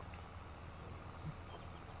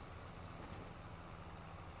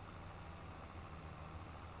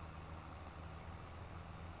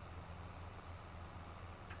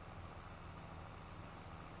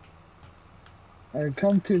 I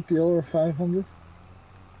can't take the other 500.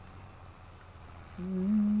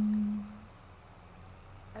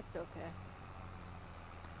 That's okay.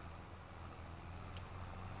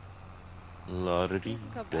 La da dee You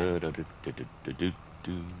can come da back. da da da da da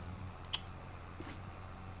do.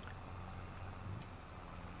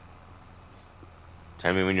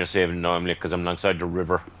 Tell me when you're saving now, Emily, because I'm alongside the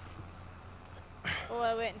river. Oh,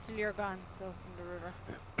 I'll wait until you're gone, so from the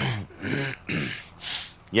river.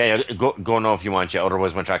 Yeah, go now if you want, yeah.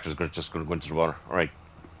 Otherwise, my tractor's just going to go into the water. All right.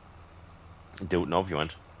 Do it now if you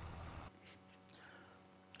want.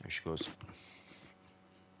 There she goes.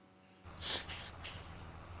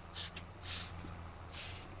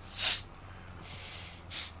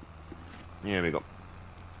 Here we go.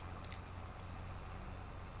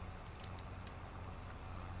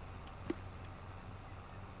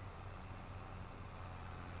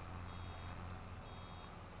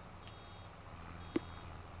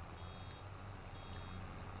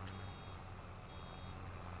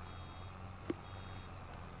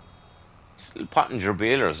 This little Pottinger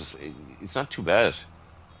balers, it's not too bad.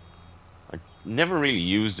 I never really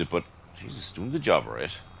used it, but Jesus, doing the job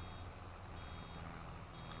right.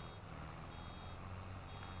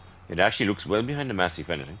 It actually looks well behind the Massey, if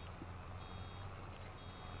anything.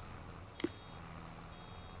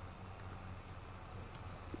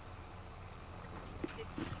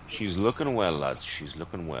 She's looking well, lads. She's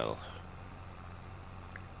looking well.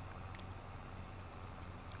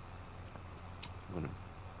 I'm gonna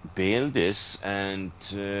bail this, and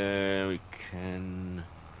we can.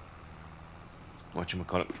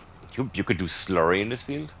 Whatchamacallit? You could do slurry in this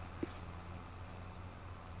field.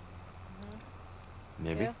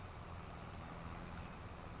 Maybe. Yeah.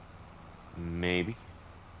 Maybe.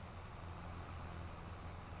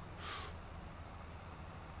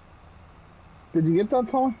 Did you get that,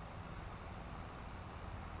 Tom?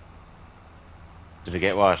 Did I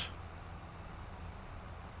get what?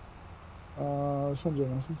 Send you a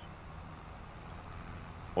message.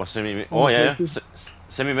 What send me? Oh, Oh yeah, thank yeah.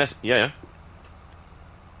 Send me a message. Yeah.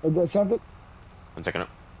 I sent it. 1 second.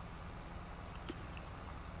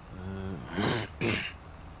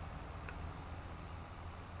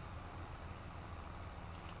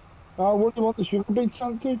 What do you want the sugar beet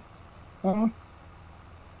sent to?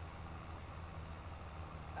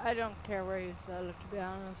 I don't care where you sell it, to be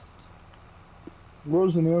honest.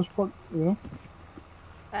 Where's the nearest part, you know?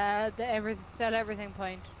 Sell everything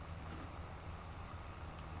point.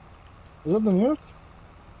 Is that the nearest?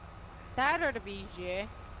 That or the BGA.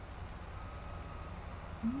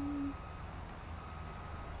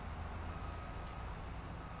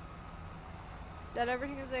 That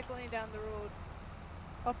everything is like going down the road,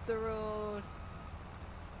 up the road.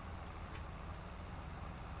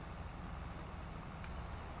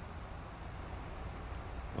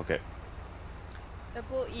 Okay. They're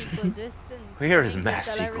both equal distance. Where I is think the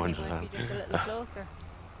sell Massey everything going might be to? just a little closer.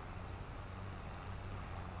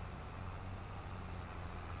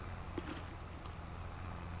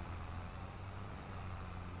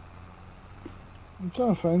 I'm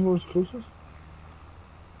trying to find where's closest.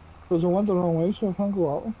 Because I went the wrong way, so I can't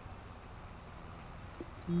go out.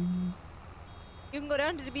 You can go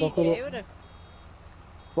down to the Bucket BJ up. with it.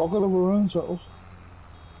 Bucket of around circles.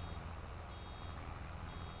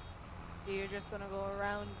 So you're just gonna go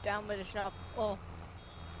around, down by the shop, up,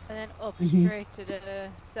 and then up Mhm. straight to the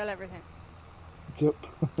sell everything. Yep.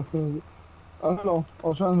 I don't know.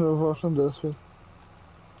 I'll try and reverse on this way.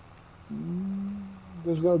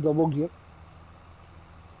 There's got a double gate.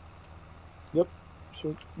 Yep.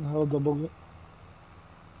 Sweet. I have a double gate.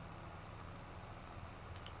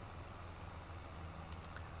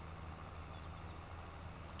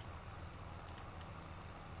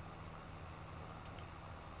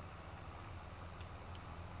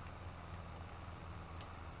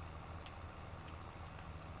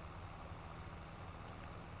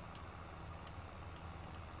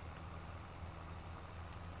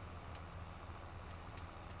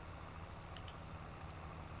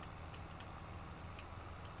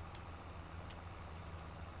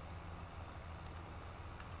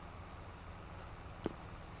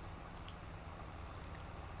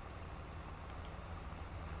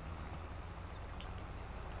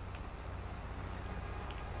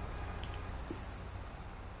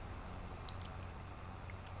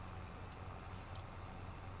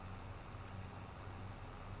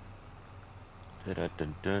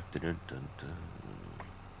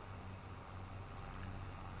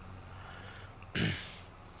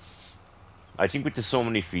 I think with the so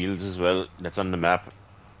many fields as well that's on the map,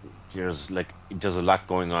 there's a lot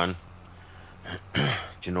going on. Do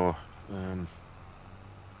you know? Um,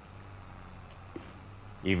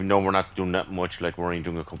 Even though we're not doing that much, like we're only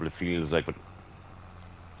doing a couple of fields, like, but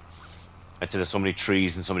I'd say there's so many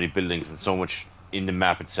trees and so many buildings and so much in the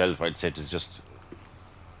map itself. I'd say it's just,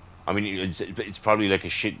 I mean, it's probably like a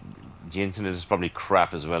shit. The internet is probably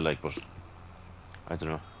crap as well, like, but I don't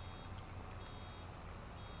know.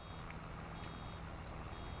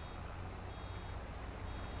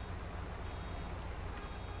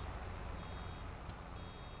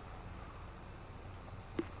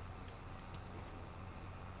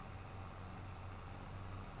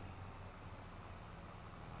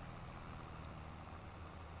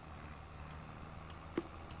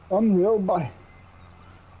 Unreal by.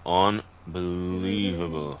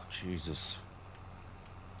 Unbelievable, Jesus,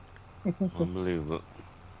 unbelievable.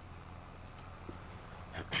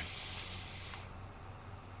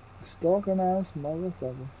 Stalking ass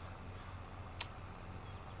motherfucker.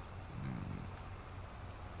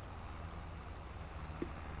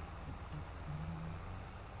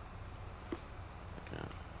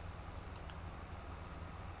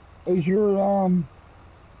 Is your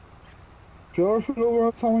trailer foot over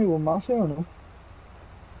at Tommy with Massey or no?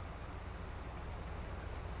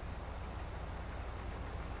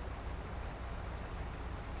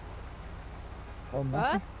 Or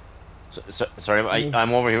Massey? What? Sorry,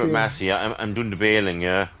 I'm over here with Massey. Yeah, I'm doing the baling.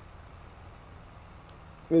 Yeah.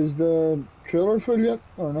 Is the trailer full yet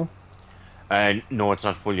or no? No, it's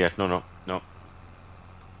not full yet. No, no, no.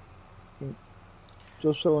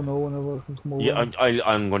 Just so I know whenever I can come over. Yeah,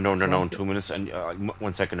 I'm going down there now in Okay. 2 minutes, and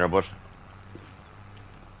 1 second there, but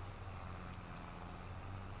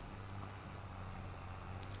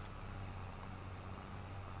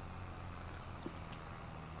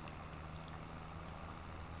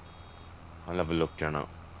I'll have a look there now.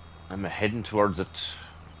 I'm heading towards it.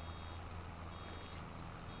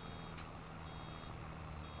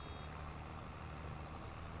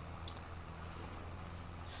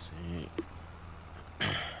 See.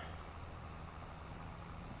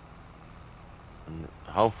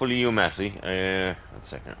 How full are you, Massey? 1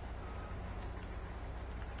 second.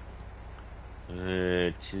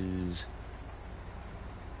 It is.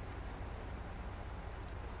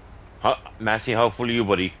 Massey, how full are you,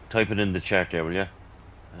 buddy? Type it in the chat there, will you?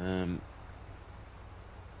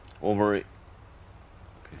 Over. Okay.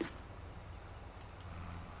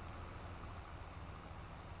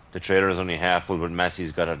 The trailer is only half full, but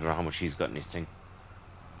Massey's got, I don't know how much he's got in his thing.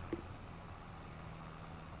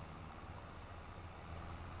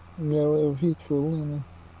 Yeah, well, if he's full, then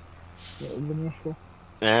it'll be more full.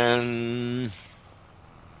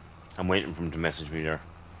 I'm waiting for him to message me there.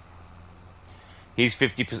 He's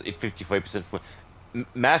 55% full.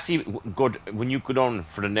 Massey, good. When you go down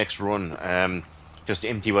for the next run, just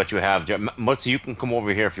empty what you have. Mutzi, you can come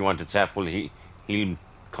over here if you want. It's half full. He'll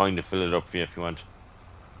kind of fill it up for you if you want.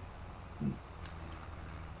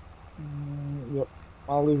 Yep.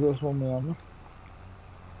 I'll leave this one behind me.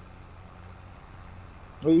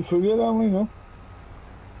 Are you through yet, Emily? No?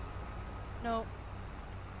 No.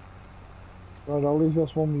 Right, I'll leave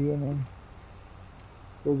this one with you and then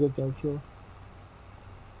go get that trailer.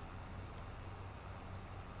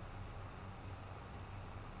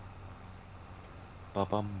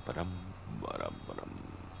 Ba-bum, ba-dum, ba-dum, ba-dum.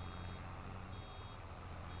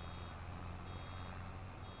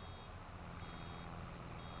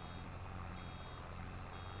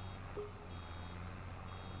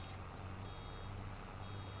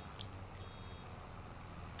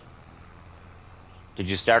 Did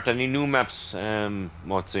you start any new maps,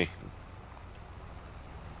 Motzi?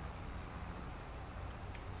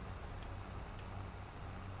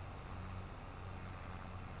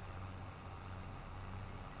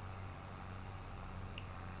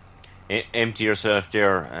 Empty yourself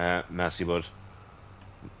there, Massey Bud.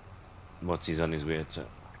 Motzi's on his way, so.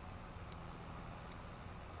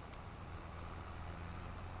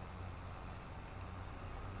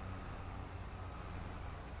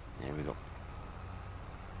 There we go.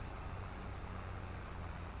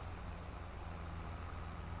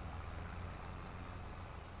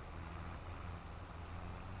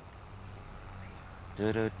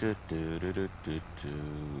 Do.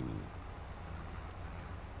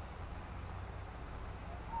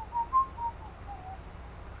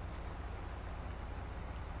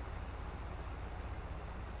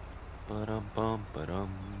 Ba-dum, bum, ba-dum.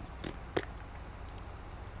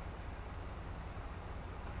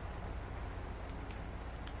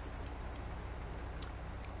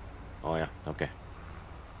 Oh yeah, okay.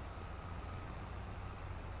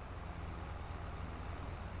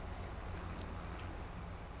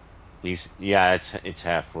 These, yeah, it's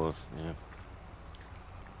half full. Yeah.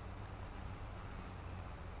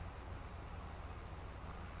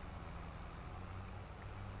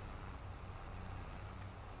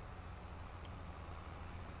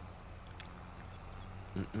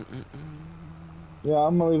 Yeah,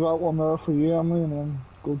 I'm gonna leave that one there for you, Emily, and then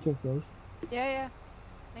go take those. Yeah, yeah.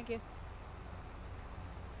 Thank you.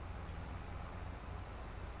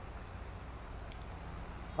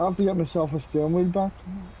 I have to get myself a steering wheel back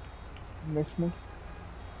next month.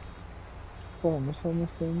 What am I missing on this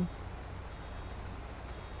steering wheel?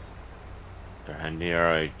 They're handy,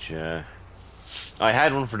 alright. I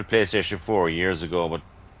had one for the PlayStation 4 years ago, but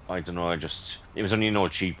I don't know. It was only an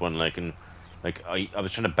old cheap one, like, and like I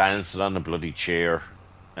was trying to balance it on a bloody chair,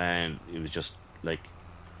 and it was just like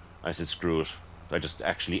I said, screw it. I just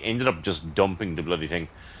actually ended up just dumping the bloody thing.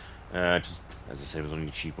 Just, as I say, it was only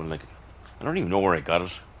a cheap one. Like, I don't even know where I got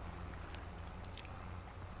it.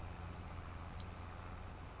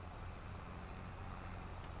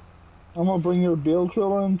 I'm gonna bring your bill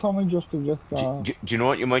trailer in, Tommy, just to get. Do you know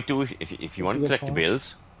what you might do if you want to collect the past.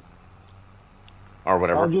 bills or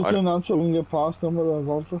whatever? I'll just do that so we can get past them with a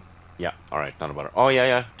voucher. Yeah, all right, not about it. Oh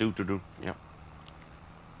yeah, do, yeah.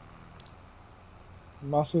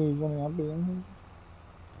 Massey is gonna be in here.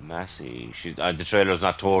 Massey, the trailer's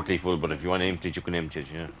not totally full, but if you want to empty it, you can empty it.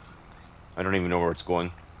 Yeah, I don't even know where it's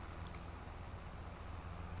going.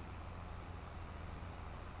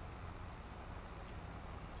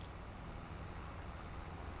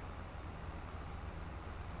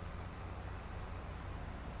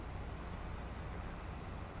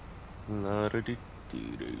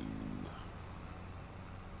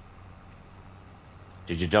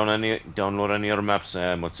 Did you download any other maps,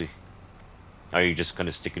 Mutzi? Are you just kind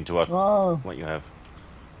of sticking to what you have?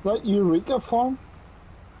 That Eureka farm?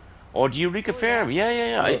 Oh, the Eureka Farm.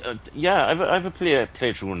 Yeah. I've a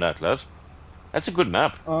playthrough on that, lad. That's a good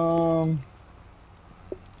map. I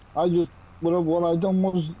just what I done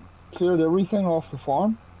was cleared everything off the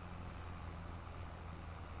farm.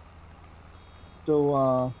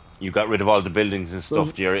 So you got rid of all the buildings and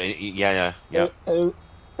stuff. Yeah.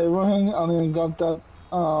 Everything, and then got that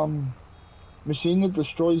machine that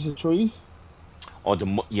destroys the trees. Oh,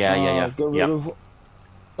 yeah. Get rid of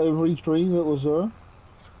every tree that was there,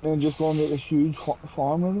 and just go and make a huge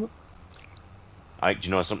farm out of it. Do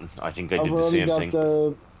you know something? I think I did the same thing.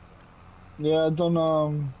 I done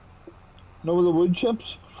know the wood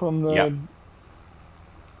chips from the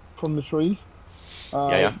trees.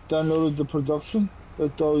 Downloaded the production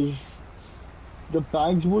that does the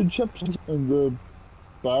bags wood chips in the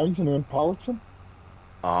bags and then pallets them.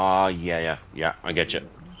 Yeah, I get you.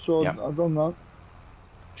 So I've done that.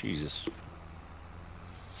 Jesus.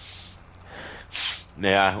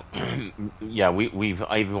 Yeah, I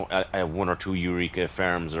have one or two Eureka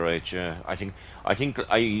farms, right? I think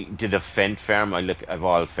I did a fendt farm. I've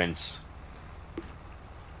all fence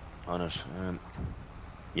on it.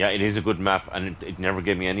 Yeah, it is a good map, and it never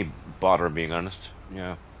gave me any bother, being honest.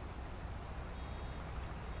 Yeah.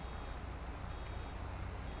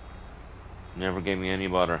 Never gave me any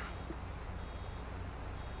bother.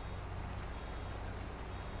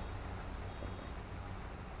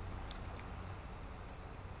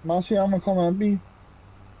 Massey, I'm gonna come at me.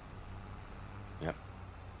 Yep.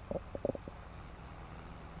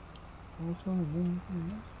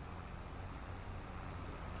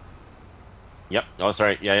 Yep. Oh,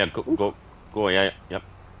 sorry. Yeah, yeah. Go. Yeah, yeah. Yep.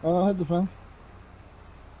 I hit the fence.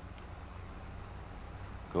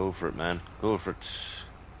 Go for it, man. Go for it.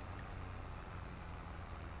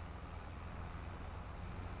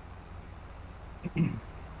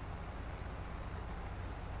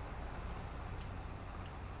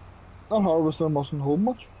 That harvester mustn't hold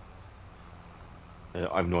much.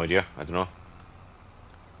 I've no idea. I don't know.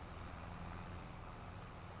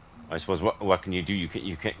 I suppose what can you do? You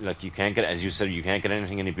can't get, as you said, you can't get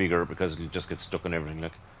anything any bigger because it'll just get stuck on everything.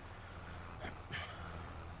 Like.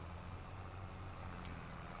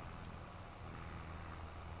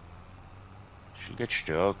 She'll get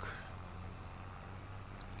stuck.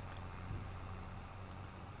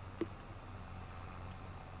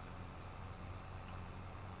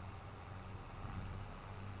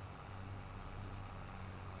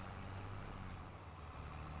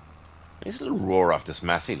 There's a little roar off this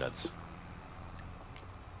Massey, lads.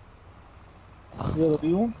 Yeah, the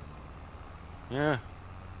big one. Yeah.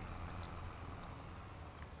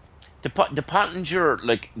 The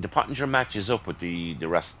Pottinger matches up with the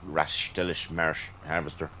Rastellish Marsh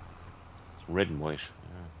Harvester. It's red and white.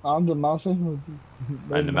 Yeah. And the Massey. And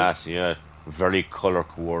the Massey, yeah. Very colour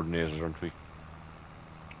coordinated, aren't we?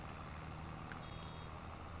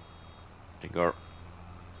 I think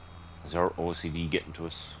is our OCD getting to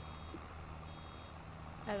us?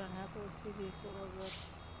 I don't have OCD, so all good.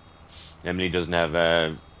 Emily doesn't have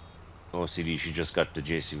OCD, she just got the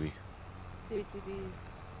JCB. JCBs.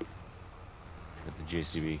 Got the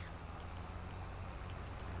JCB.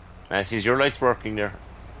 Massey, is your lights working there?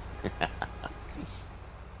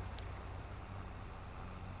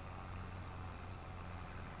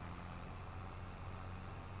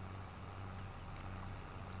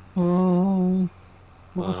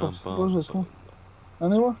 What the fuck? Where's this going?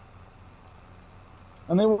 Anywhere?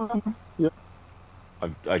 Anywhere? Yeah.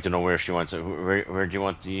 I don't know where she wants it. Where do you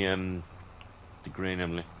want the grain,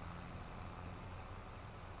 Emily?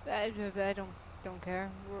 I don't care.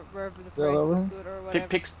 Wherever the price is good or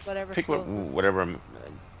whatever. Pick whatever.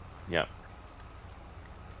 Yeah.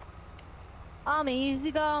 I'm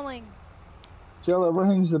easy going. Sell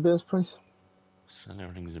everything's the best price. Sell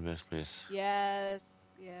everything's the best place. Yes.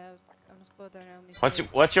 Yeah. I must go there now.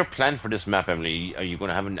 What's your plan for this map, Emily? Are you going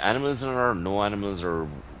to have animals in it, or no animals, or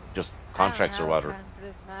just contracts, or what? I don't have a plan for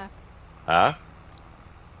this map. Huh?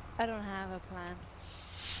 I don't have a plan.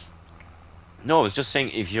 No, I was just saying,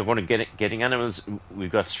 if you're going to getting animals,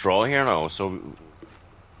 we've got straw here now, so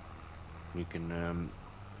you can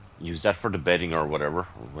use that for the bedding or whatever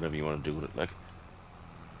you want to do with it, like.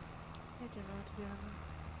 I don't know, to be honest.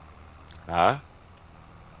 Huh?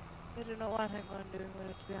 I don't know what I'm going to do with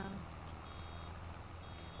it, to be honest.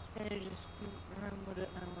 And I just run with it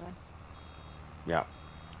now. Yeah.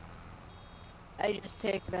 I just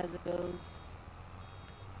take it as it goes.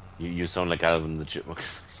 You sound like Alvin the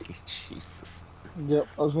Chipmunks. Jesus. Yep,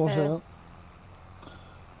 I was gonna say that.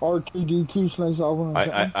 R2D2 slice Alvin.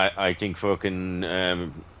 I think fucking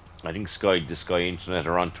I think the Sky Internet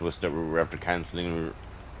are onto us that we're after cancelling.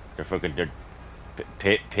 They're fucking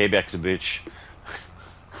payback's a bitch.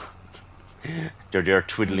 They're there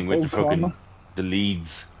twiddling with the fucking the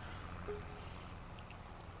leads.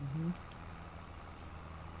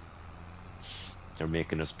 They're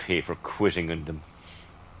making us pay for quitting on them.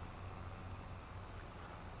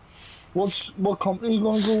 What company are you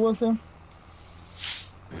going to go with then?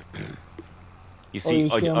 You see,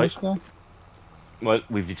 well,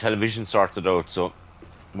 we've the television sorted out, so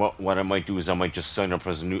what I might do is I might just sign up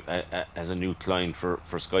as a new client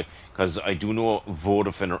for Sky, because I do know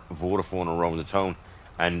Vodafone around the town,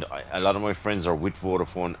 and a lot of my friends are with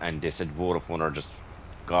Vodafone, and they said Vodafone are just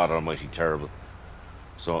God Almighty terrible.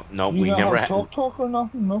 So no, we never had talk or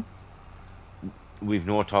nothing. No, we've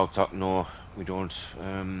no talk. No, we don't.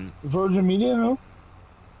 Virgin Media, no.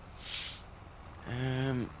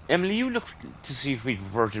 Emily, you looked to see if we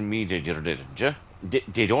Virgin Media the other day, didn't you?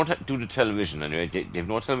 They don't do the television anyway. They've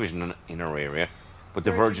no television in our area, but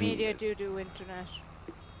the Virgin Media do internet.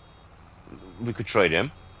 We could try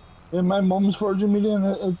them. Yeah, my mum's Virgin Media, and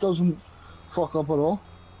it doesn't fuck up at all.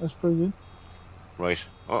 That's pretty good. Right.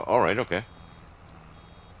 Oh, all right. Okay.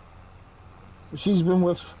 She's been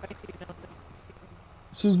with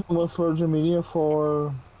She's been with Virgin Media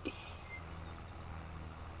for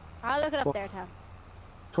I'll look it up there, Tom.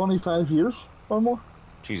 25 years or more.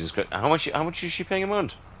 Jesus Christ. How much is she paying a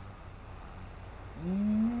month?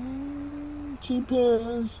 She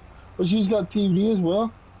pays, but she's got TV as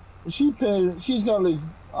well. She's got like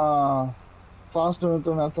faster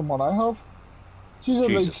internet than what I have. She's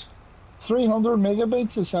at like Jesus. 300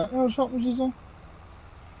 megabytes a second or something. She's on.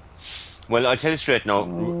 Well, I'll tell you straight now,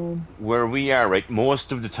 where we are, right,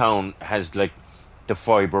 most of the town has like the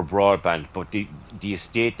fibre broadband, but the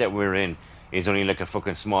estate that we're in is only like a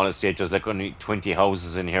fucking small estate. There's like only 20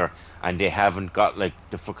 houses in here, and they haven't got like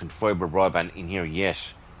the fucking fibre broadband in here yet.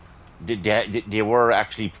 They were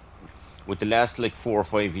actually, with the last like 4 or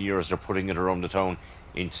 5 years, they're putting it around the town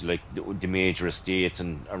into like the major estates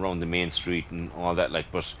and around the main street and all that. Like,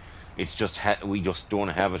 but it's just we just don't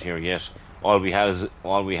have it here yet. All we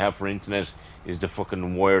have for internet is the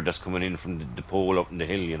fucking wire that's coming in from the pole up in the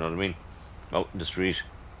hill. You know what I mean? Out in the street.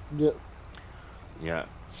 Yeah. Yeah.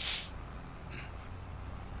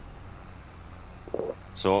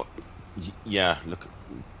 So, yeah. Look,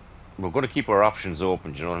 we're going to keep our options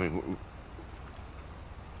open. Do you know what I mean?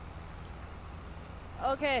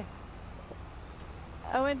 Okay.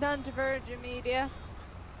 I went on to Virgin Media.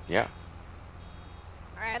 Yeah.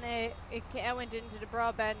 And I went into the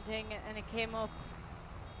broadband thing, and it came up.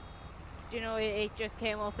 It just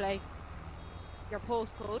came up like your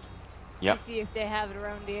postcode. Yeah. To see if they have it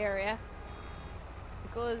around the area.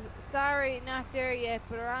 It goes, sorry, not there yet,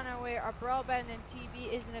 but we're on our way. Our broadband and TV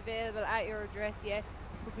isn't available at your address yet.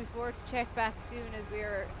 But be sure to check back soon, as we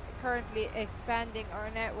are currently expanding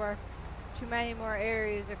our network to many more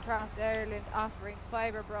areas across Ireland, offering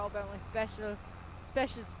fibre broadband with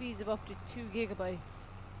special speeds of up to 2 gigabytes.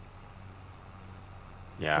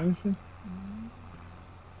 Yeah.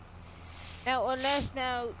 Now, unless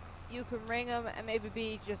now you can ring them and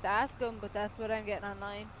maybe just ask them, but that's what I'm getting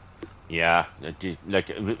online. Yeah.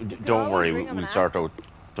 Like, don't worry, ring 'em we'll and sort ask 'em. out.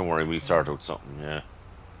 Don't worry, we'll sort out something. Yeah.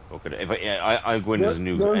 Okay. If I'll go in as a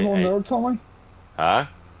new. There's one there, Tommy. Huh?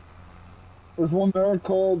 There's one there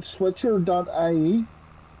called switcher.ie.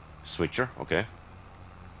 Switcher. Okay.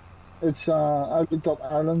 It's I looked up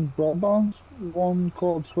Ireland broadband. One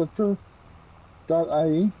called switcher.ie.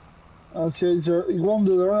 It says you go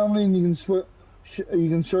into there, Emily, and you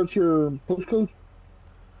can search your postcode.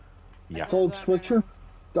 Yeah. It's called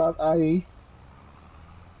switcher.ie.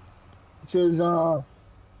 It says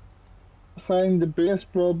find the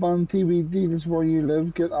best broadband TV deals where you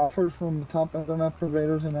live. Get offers from the top internet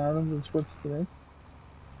providers in Ireland and switch today.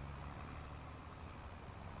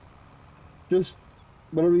 Just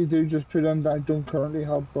whatever you do, just put in that I don't currently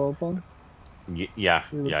have broadband. Yeah.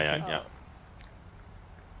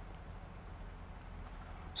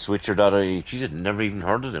 Switcher.ie. Jeez, I'd never even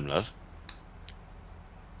heard of them, lad.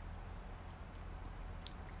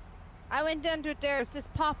 I went down to it there. It's this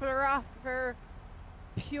popular offer,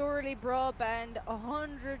 purely broadband,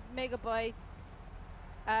 100 megabytes,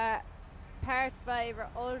 part fibre,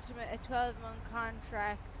 ultimate, a 12-month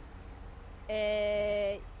contract.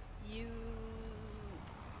 The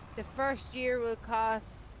first year will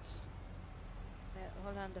cost.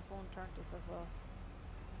 Hold on, the phone turned itself off.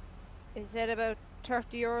 Is it about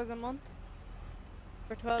 €30 a month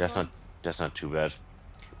for 12 months? That's not too bad.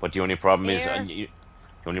 But the only problem is, Here. the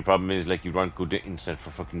only problem is like you want good internet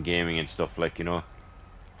for fucking gaming and stuff, like, you know.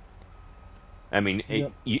 I mean,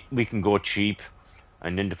 Yep. we can go cheap,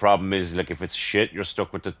 and then the problem is, like, if it's shit, you're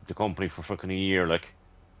stuck with the company for fucking a year, like,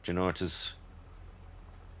 do you know, it is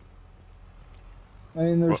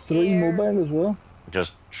And there's 3 Here. mobile as well.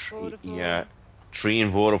 just, Vodafone. yeah, 3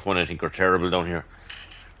 and Vodafone, I think, are terrible down here.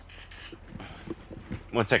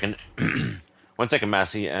 1 second. 1 second,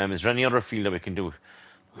 Massey. Is there any other field that we can do?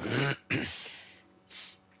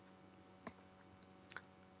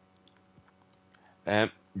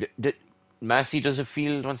 Massey does a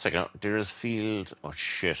field. 1 second. There is field. Oh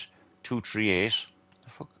shit. 238. The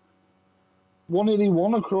fuck?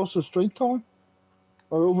 181 across the street, Tommy,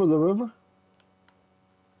 or over the river.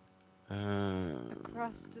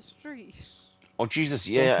 Across the street. Oh Jesus.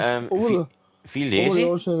 Yeah. Over Field the 80.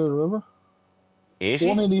 other side of the river. 80.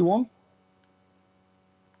 181.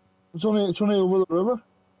 It's only over the river.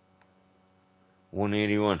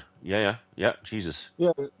 181. Yeah. Jesus.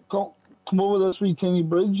 Yeah, come over this wee tiny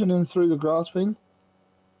bridge and then through the grass field.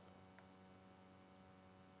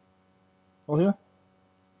 Oh yeah.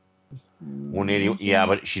 180. Yeah,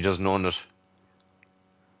 but she doesn't own it.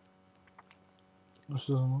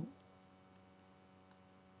 So,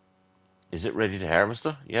 Is it ready to harvest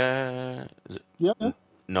though? Yeah. Is it? yeah,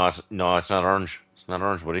 No, it's not orange. It's not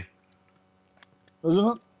orange, buddy. isn't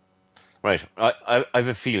it? Right. I have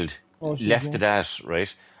a field. Oh, she's Left of going. that,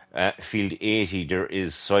 right? Field 80, there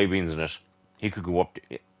is soybeans in it. He could go up.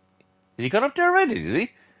 Has he gone up there already? Is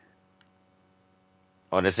he?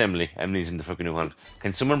 Oh, that's Emily. Emily's in the fucking New Holland.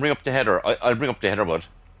 Can someone bring up the header? I'll bring up the header, bud.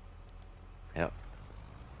 Yeah.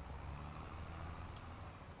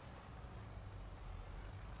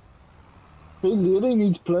 Field 80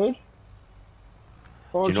 needs plowed. Do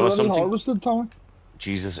Oh, you it's know already something? harvested, Tommy.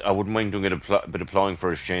 Jesus, I wouldn't mind doing a bit of plowing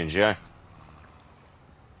for a change, yeah.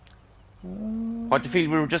 What the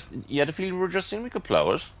field we were just... Yeah, the field we were just in, we could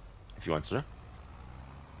plow it. If you wanted to.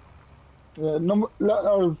 Yeah,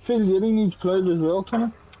 Field 80 needs plowed as well,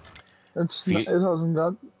 Tommy. Field, It hasn't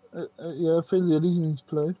got. Yeah, Field 80 needs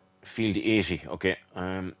plowed. field 80, okay.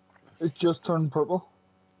 It just turned purple.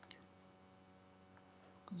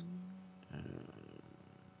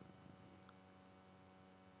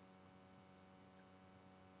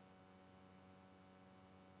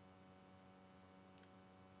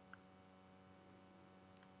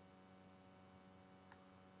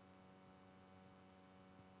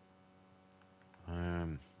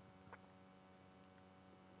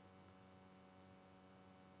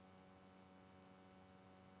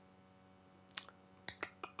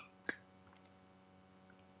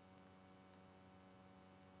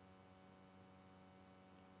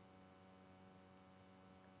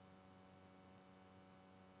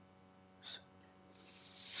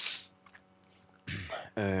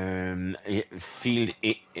 Um, field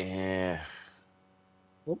 8... Yep.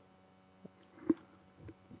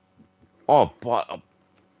 oh, but...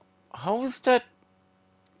 How is that...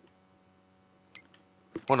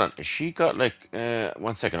 Hold on, she got like...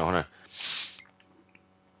 1 second, hold on.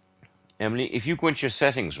 Emily, if you go into your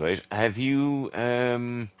settings, right, have you...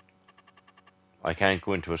 I can't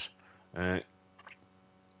go into it.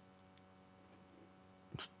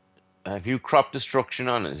 Have you crop destruction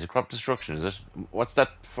on it? Is it crop destruction, is it? What's that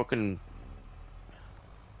fucking...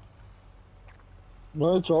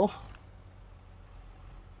 No, it's off.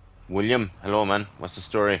 William, hello man, what's the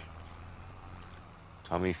story?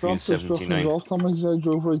 Tommy Field Crop destruction's 79. off, Tommy, 'cause I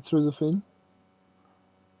drove right through the field.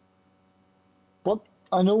 But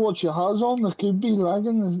I know what she has on. That could be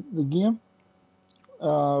lagging the game.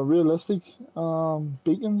 Realistic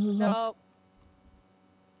beacons or something. No,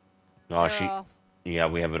 No, they're she... off. Yeah,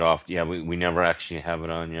 we have it off. Yeah, we never actually have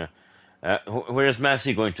it on, yeah. Where's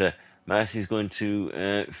Massey going to? Massey's going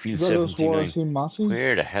to Field That is what I 79. see Massey.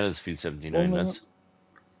 Where the hell is Field 79, One lads?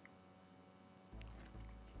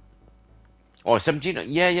 Oh, 79.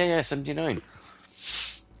 Yeah, 79.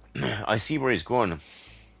 I see where he's going.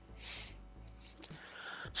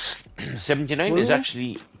 79 is Really?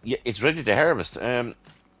 actually... Yeah, it's ready to harvest.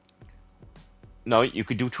 No, you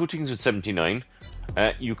could do two things with 79.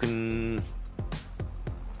 You can...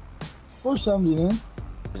 Where's 79?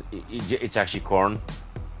 It's actually corn.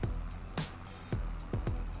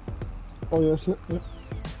 Oh, yes. Yeah.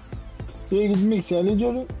 Yeah, you can make silage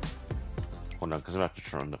out of it. Hold on, because I have to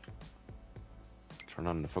turn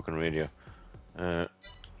on the fucking radio.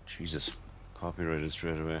 Jesus, copyrighted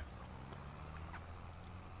straight away.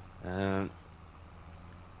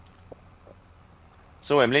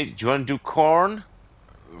 So Emily, do you want to do corn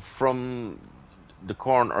from the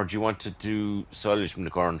corn, or do you want to do silage from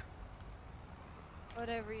the corn?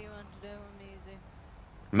 Whatever you want to do,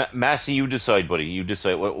 I'm easy. Massey, you decide, buddy. You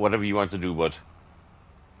decide whatever you want to do, bud.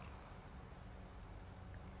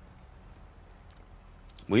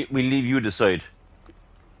 We leave you decide.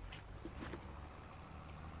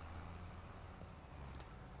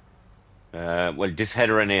 Well, this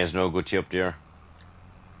header NA is no good to you up there.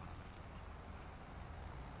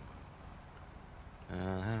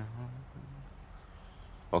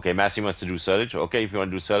 Okay, Massey wants to do silage. Okay, if you want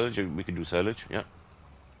to do silage, we can do silage. Yeah,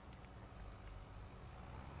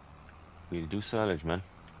 we'll do silage, man.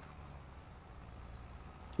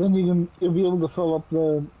 Then you'll be able to fill up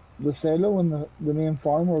the silo in the main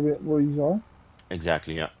farm where you are.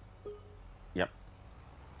 Exactly. Yeah. Yep.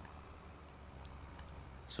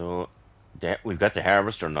 So we've got the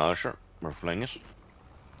harvester now, sure. We're flying it.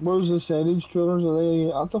 Where's the silage trailers? Are they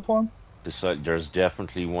at the farm? There's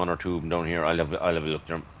definitely one or two of them down here. I'll have a look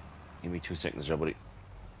there. Give me 2 seconds there, buddy.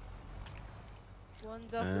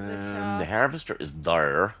 One's up in the shop. The harvester is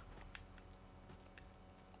there.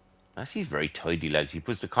 He's very tidy, lads. He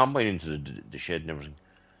puts the combine into the shed and everything.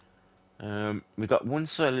 We got one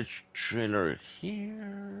silage trailer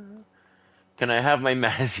here. Can I have my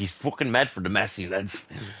Massey? He's fucking mad for the Massey, lads.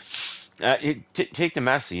 Take the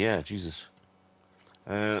Massey, yeah, Jesus.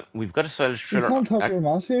 We've got a silage You trailer. can't have your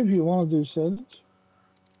Massey if you want to do silage.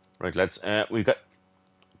 Right, lads. We've got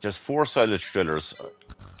just 4 silage trailers.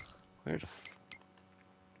 Where the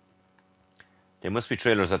There must be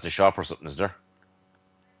trailers at the shop or something, is there?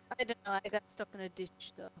 I don't know. I got stuck in a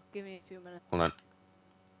ditch though. Give me a few minutes. Hold on.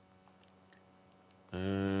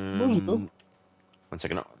 Where'd you go? 1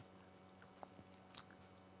 second. Do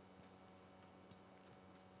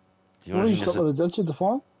you Where want are to you think stuck in the ditch at the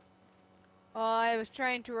farm? Oh, I was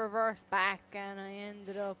trying to reverse back and I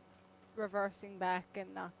ended up reversing back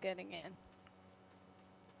and not getting in.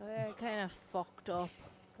 So I kind of fucked up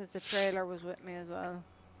because the trailer was with me as well.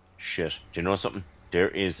 Shit. Do you know something? There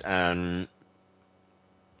is second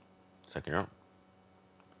here.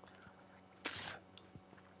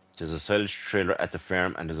 There's a silage trailer at the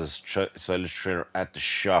farm and there's a silage trailer at the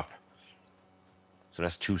shop. So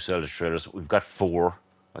that's 2 silage trailers. We've got 4.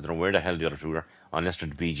 I don't know where the hell the other 2 are. Unless they're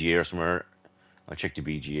the BGA or somewhere. I'll check the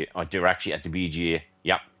BGA. Oh, they're actually at the BGA.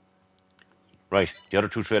 Yeah. Right. The other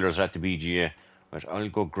 2 trailers are at the BGA. Right. I'll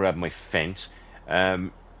go grab my fence.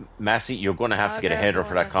 Massey, you're going to have to get a header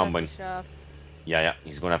for that combine. Yeah.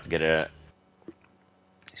 He's going to have to get a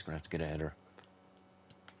header.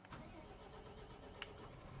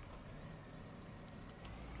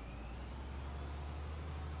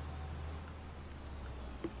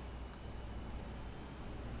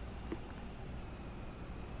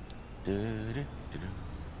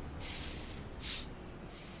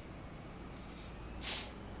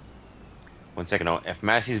 One second now. If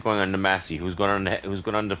Massey's going on the Massey, who's going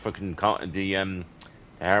on the fucking the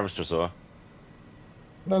harvester? So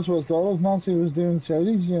That's what I thought of. Massey was doing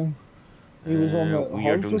silage and he was on the we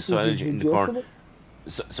are doing silage in the corner.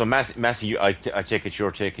 So Massey, I take it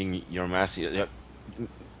you're taking your Massey.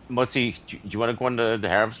 Mutsy, do you want to go on the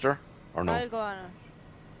harvester or no? I'll go on it.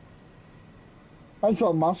 I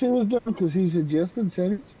thought Massey was doing because he suggested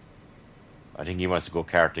silage. I think he wants to go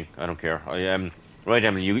karting. I don't care. Right,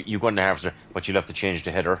 Emily, you go on the harvester, but you'll have to change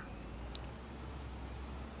the header.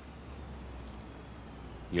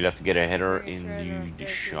 You'll have to get a header in the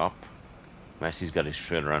shop. Massey's got his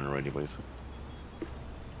trailer on already, boys.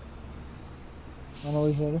 I know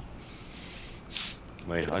he's ready.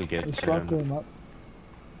 Right, I'll get He's stuck doing that.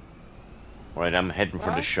 Right, I'm heading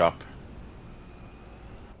for the shop.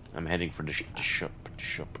 I'm heading for the shop.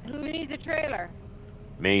 Who needs a trailer?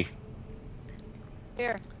 Me.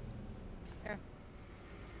 Here.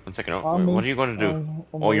 1 second. What are you going to do?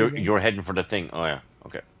 Oh, you're heading for the thing. Oh yeah.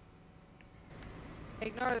 Okay.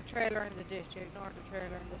 Ignore the trailer in the ditch. Ignore the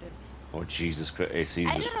trailer in the ditch. Oh Jesus Christ! I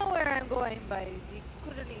don't know where I'm going, boys. You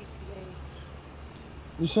could at least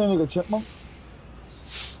wait. You sound like a chipmunk.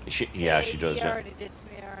 She does. He Yeah. already did to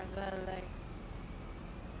me as well. Like,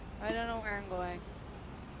 I don't know where I'm going.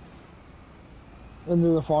 Into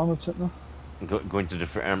the farm it's sitting there. Going to the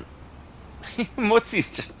farm. Mutsy's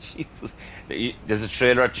Jesus. There's a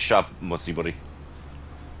trailer at the shop, Mutsy buddy.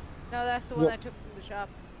 No, that's the one I took from the shop.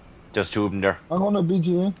 There's 2 of them there. I'm on a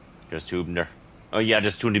BGA. There's 2 of them there. Oh yeah,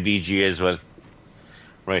 there's 2 in the BGA as well.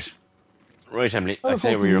 Right, Emily. I'll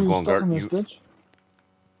tell you where you're going, girl.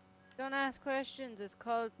 Don't ask questions. It's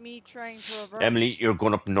called me trying to reverse. Emily, you're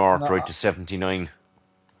going up north, right to 79.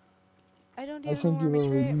 I don't I even think know you where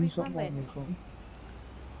were reading my something on combine your is. phone.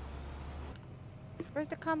 Where's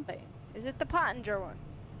the combine? Is it the Pottinger one?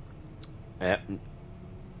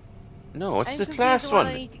 No, it's I'm the confused class the one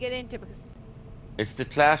one. I need to get into because It's the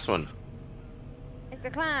class one. it's the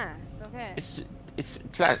class. Okay. It's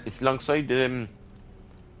class. It's alongside the.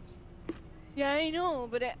 Yeah, I know,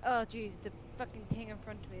 but oh jeez, the fucking thing in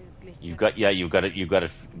front of me is glitching. You got to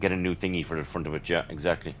get a new thingy for the front of it. Yeah,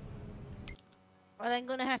 exactly. Well, I'm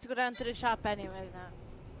gonna have to go down to the shop anyway now.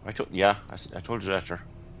 I told you that, sir.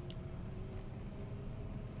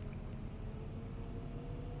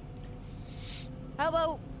 How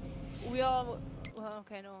about we all? Well,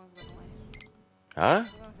 okay, no one's gonna wait. Huh? I was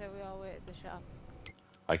gonna say we all wait at the shop.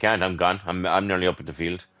 I can't. I'm gone. I'm nearly up at the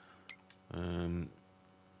field. Fuck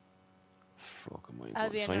am I?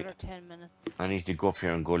 I'll be another 10 minutes. I need to go up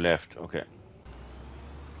here and go left. Okay.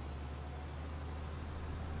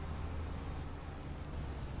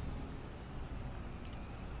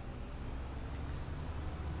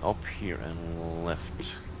 Up here and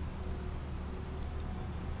left.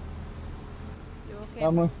 You okay?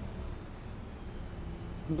 Emily,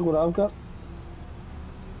 look what I've got.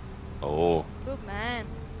 Oh. Good man.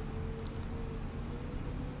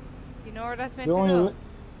 You know where that's meant You to want go? it?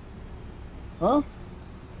 Huh?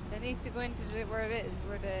 It needs to go into where it is,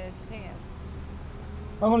 where the thing is.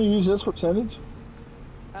 I'm gonna use this for silage.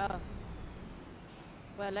 Oh.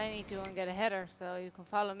 Well, I need to go and get a header, so you can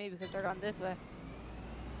follow me because they're going this way.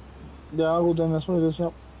 Yeah, I'll go down this way, this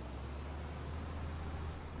shop.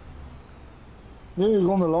 Yeah, you're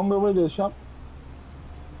going the longer way, this shop.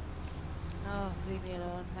 Oh, no, leave me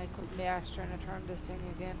alone. I couldn't be arsed trying to turn this thing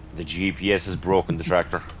again. The GPS has broken the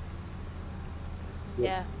tractor.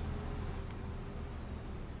 Yeah.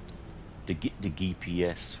 The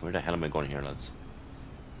GPS. Where the hell am I going here, lads?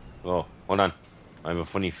 Oh, hold on. I have a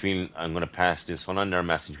funny feeling I'm going to pass this. Hold on there,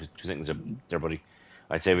 Massey. 2 seconds there, buddy.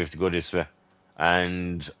 I'd say we have to go this way.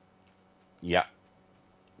 And, yeah.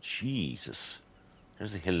 Jesus.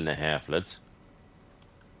 There's a hill and a half, lads.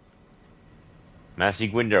 Massey,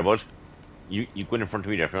 go in there, bud. You go in front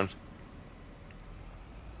of me there, if you want.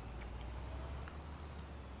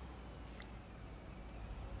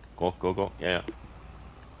 Go, go, go. Yeah, yeah.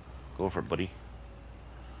 Go for it, buddy.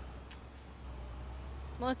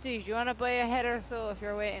 Mutsy, do you want to buy a head or so if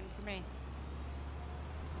you're waiting for me?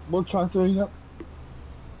 What tractor you got?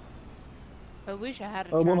 I wish I had a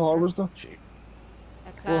What tractor. harvester? Gee. A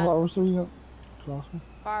What class. harvester you got? Class one.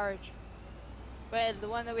 Forage. Well, the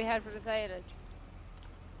one that we had for the silage.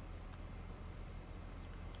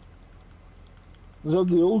 Is that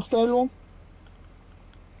the old style one?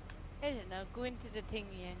 I don't know. Go into the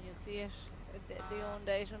thingy and you'll see it. The owned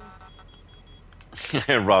items.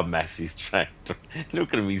 Rob Massey's tractor.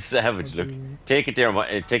 Look at him, he's savage. Look, take it there,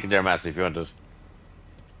 Massey, if you want it.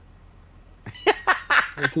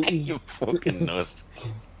 You fucking nut.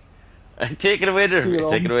 Take it away there.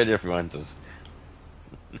 Take it away there if you want it.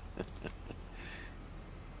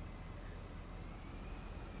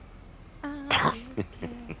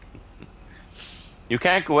 You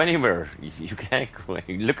can't go anywhere. You can't go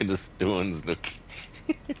anywhere. Look at the stones. Look.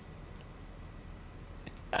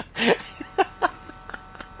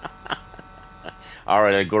 All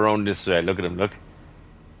right, I'll go around this way. Look at him. Look.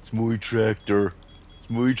 It's my tractor. It's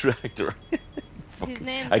my tractor. His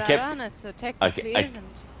name's I not kept- on it, so technically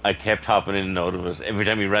isn't. I kept hopping in and out of it. Every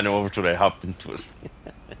time he ran over to it, I hopped into it.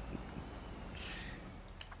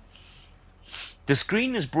 The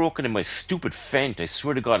screen is broken in my stupid fendt, I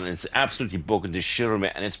swear to God, and it's absolutely broken to shit on me,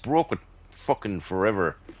 and it's broken fucking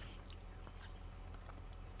forever.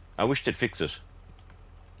 I wish they'd fix it.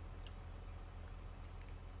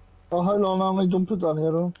 Oh, how long am I don't put that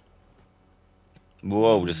head on?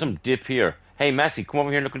 Whoa, there's some dip here. Hey, Massey, come over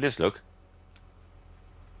here and look at this, look.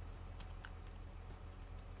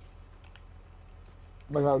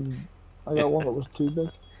 I got one that was too big.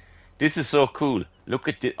 This is so cool. Look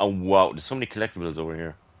at this. Oh, wow, there's so many collectibles over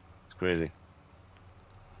here. It's crazy.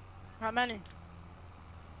 How many?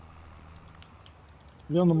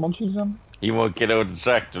 You on the munchies then? You won't get out of the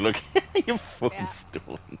tractor, look. You fucking Yeah.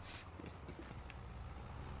 stones.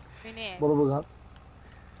 My name. What have we got?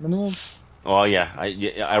 Mini? Oh, yeah,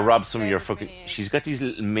 I robbed some of your Favorite fucking... mini eggs. She's got these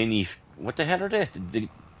little mini... What the hell are they? The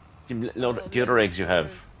Oh, the other eggs you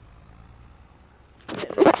have.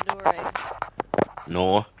 Little Endure eggs.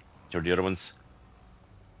 No, they're the other ones.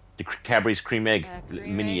 The Cadbury's cream egg,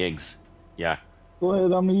 Cream mini eggs. eggs. Yeah. Go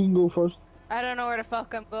ahead, Emily, you can go first. I don't know where the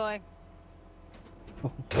fuck I'm going.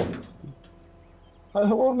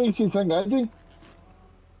 What makes you think I do?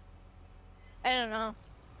 I don't know.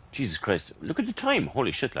 Jesus Christ! Look at the time.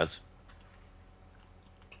 Holy shit, lads.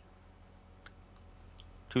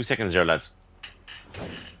 2 seconds there, lads.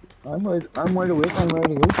 I'm wide awake, I'm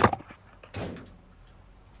ready to go.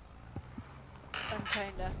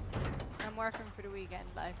 I'm working for the weekend,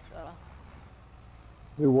 like, so.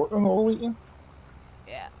 You're working all weekend?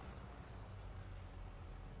 Yeah.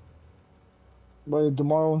 By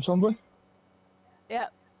tomorrow and Sunday?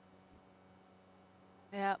 Yep.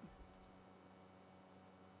 Yep.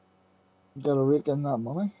 You gotta rake in that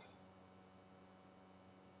money.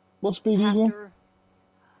 What speed are you going?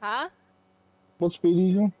 Huh? What speed are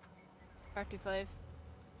you going? 35.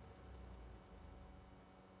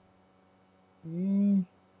 Give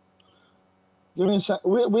me a sec.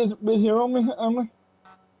 Wait here on me, Emily.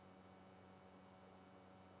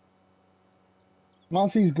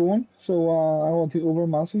 Massey's going, so I want to take over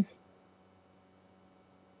Massey's.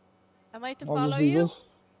 Am I to I'll follow just leave you? this.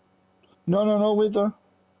 No, wait there.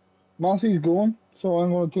 Massey's going, so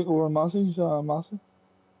I'm going to take over Massey's, Massey.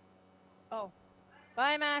 Oh.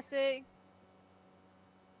 Bye, Massey.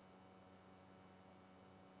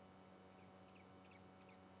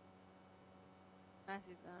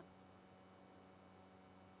 Massey's gone.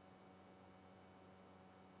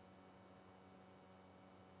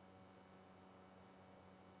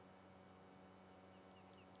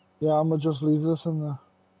 Yeah, I'm going to just leave this in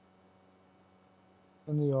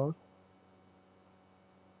the yard.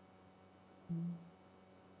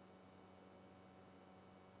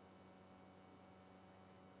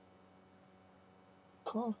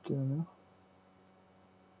 Fucking hell.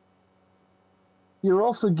 You're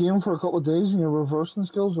off the game for a couple of days and your reversing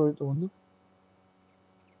skills are out the window.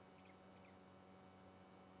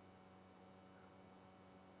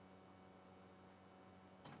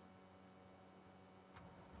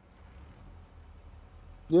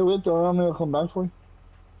 Yeah, wait there, I'm gonna come back for you.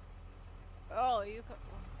 Oh, you could.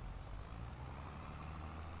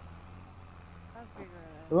 I'll figure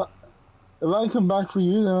it If out. I come back for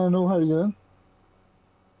you, then I know how to get in.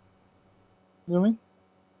 You know what I mean?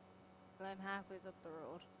 Well, I'm halfway up the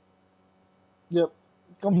road. Yep.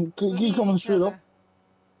 We'll Keep meet coming each straight up. other.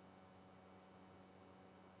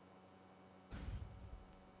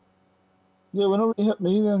 Yeah, whenever you hit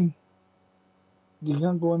me, then you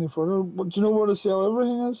can't go any further. But do you know where the sell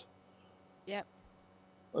everything is? Yep.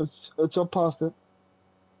 It's up past it.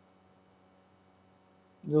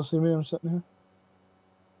 You'll see me. I'm sitting here.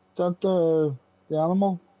 It's at the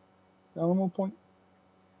animal point.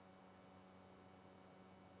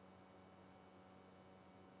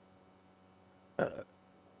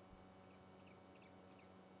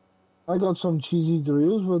 I got some cheesy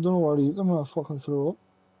Doritos, but I don't know where to eat them. I'll fucking throw up.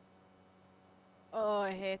 Oh,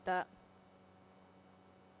 I hate that.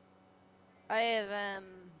 I have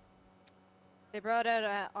They brought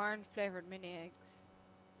out orange flavored mini eggs.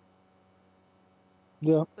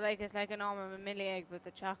 Yeah, Like it's like a normal mini egg, but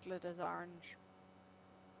the chocolate is orange.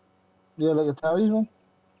 yeah, like a Terry's one.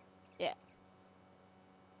 Yeah.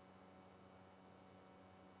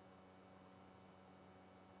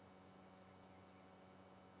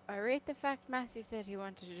 I rate the fact Massey said he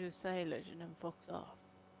wanted to do silage and then fucks off.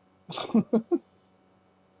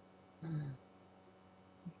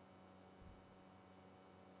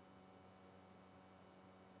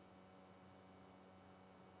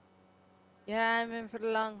 Yeah, I'm in for the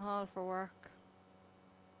long haul for work.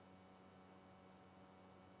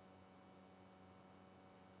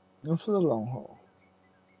 Not for the long haul.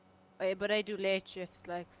 But I do late shifts,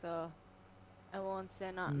 like, so I won't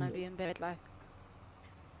say nothing. I'll be in bed, like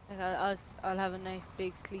I'll have a nice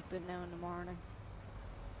big sleep in now in the morning.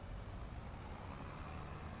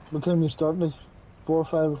 What time you start? Like 4 or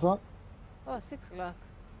 5 o'clock? Oh, 6 o'clock.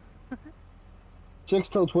 6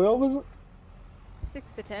 till 12, is it?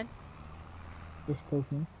 6 to 10. 6 till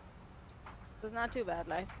 10. So it's not too bad,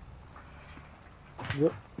 like.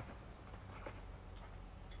 Yep.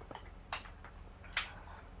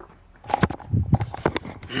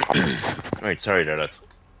 Right, sorry there, lads.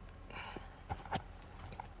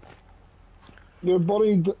 Your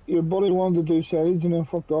buddy wanted to do silage and then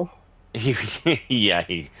fucked off. Yeah,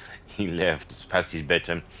 he left. It's past his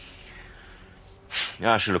bedtime.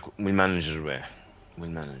 Ah, sure, look, we'll manage it away. We'll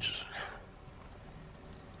manage it.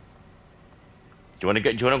 Do you want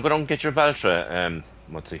to go down and get your valtra,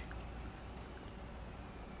 Mutzi?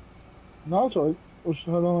 No, it's alright.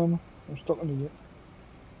 Hold on, I'm stuck in the gate.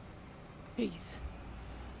 Peace.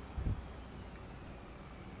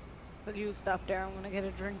 Will you stop there? I'm gonna get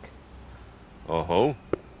a drink. Oh ho.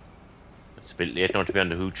 It's a bit late now to be on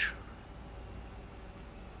the hooch.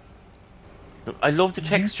 I love the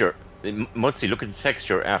texture. Mutzi, look at the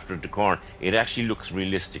texture after the corn. It actually looks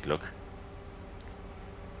realistic, look.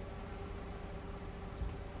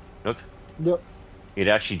 Look. Yep. It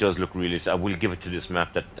actually does look realistic. I will give it to this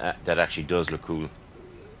map that actually does look cool.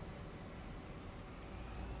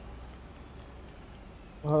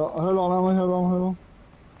 Hold on, Emily, hold on.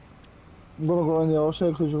 I'm gonna go around the other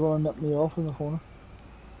side because you're gonna nip me off in the corner.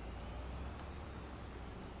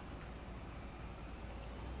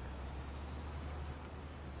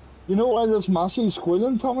 You know why this Massey's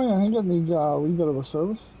squealing, Tommy? I think it needs a wee bit of a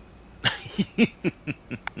service.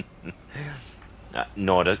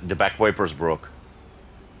 No, the back wiper's broke.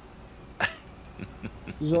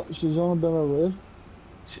 She's on a bit of a raid.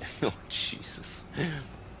 Oh, Jesus.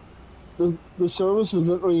 The service is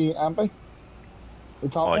literally empty. The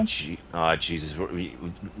top one. Oh, Jesus. We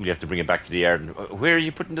have to bring it back to the yard. Where are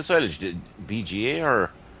you putting the silage? The BGA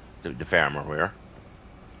or the farmer? Where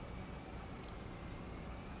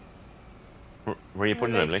are you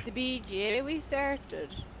putting it, Emily? The BGA we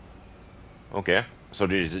started. Okay. So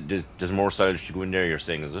there's more silage to go in there, you're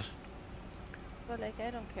saying, is it? But like, I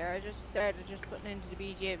don't care. I just started just putting into the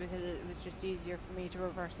BGA because it was just easier for me to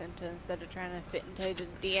reverse into instead of trying to fit into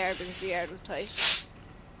the yard because the yard was tight.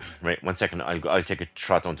 Right, 1 second. I'll take a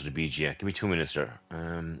trot onto the BGA. Give me 2 minutes there.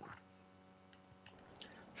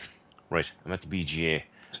 Right, I'm at the BGA.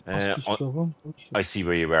 I see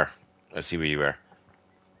where you are.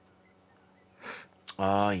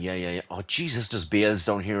 Yeah. Oh, Jesus, there's bales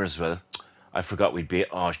down here as well. I forgot we'd be.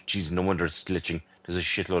 Oh, jeez, no wonder it's glitching. There's a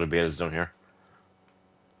shitload of bales down here.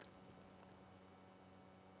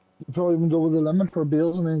 You probably went over the limit for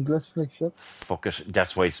bills and then glitched like shit. Fuck it.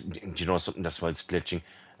 That's why it's. Do you know something? That's why it's glitching.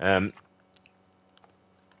 Do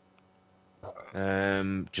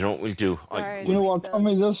you know what we'll do? You know what,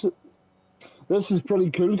 Tommy? This is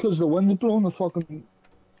pretty cool because the wind's blowing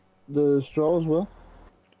the straw as well.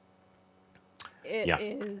 It Yeah.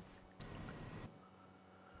 is.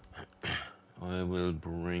 I will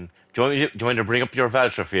bring. Do you want me to bring up your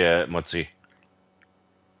valtra for you, Mutzi?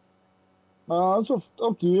 It's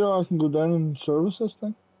up to you. I can go down and service this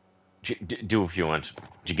thing. Do if you want.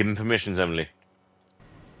 Did you give him permissions, Emily?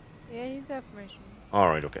 Yeah, he's got permissions. All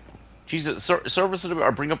right, okay. Jesus, service it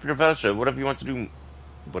or bring up your valtra, whatever you want to do,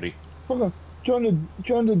 buddy. Okay. Join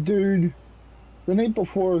the dude the night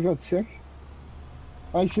before I got sick.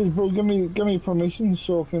 I said, bro, give me permission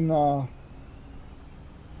so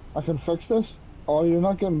I can fix this. Oh, you're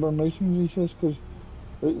not getting permissions, he says, because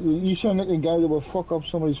you sound like a guy that will fuck up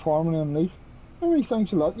somebody's farm and then leave. Maybe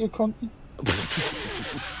thanks a lot, you cunt.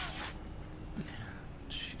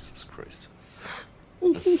 Jesus Christ.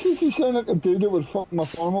 You sound like a dude that would fuck my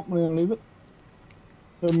farm up and then leave it.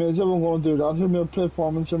 Here, mate, everyone going to do that. Here, mate, play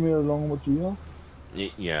farm and send me along with you have.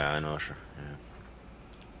 Yeah, I know, sure. Yeah.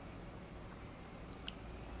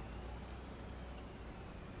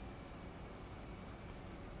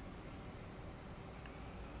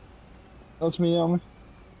 That's me, Emily.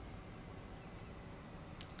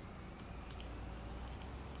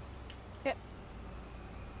 Yep.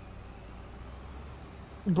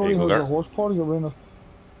 You probably There you has go, a horsepower around of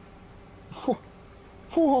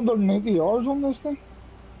 490 hours on this thing.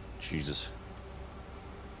 Jesus.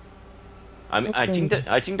 I think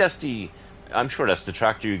that's the. I'm sure that's the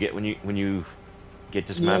tractor you get when you get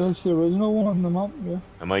this Yeah, map. that's the original one on the map, yeah.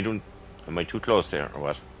 Am I too close there or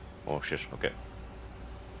what? Oh shit. Okay.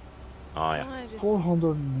 Oh yeah. I just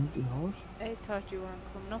 490 hours? I thought you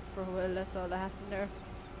weren't coming up for a while. That's all that happened there.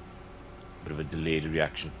 Bit of a delayed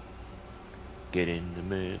reaction. Get in the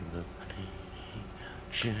middle of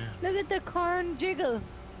action. Look at the corn jiggle.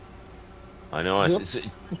 I know Yep.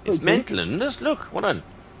 it's mental, isn't it? Look, hold on.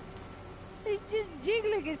 It's just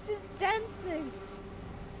jiggling. It's just dancing.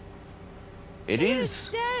 It is.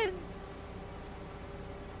 Dance.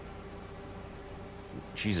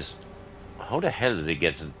 Jesus. How the hell did they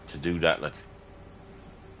get to do that? Like,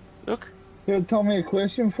 look. Here, tell me a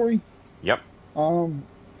question for you. Yep.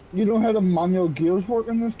 You know how the manual gears work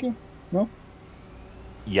in this game? No?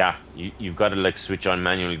 Yeah, you've got to like switch on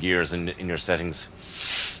manual gears in your settings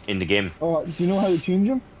in the game. Oh, do you know how to change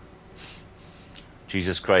them?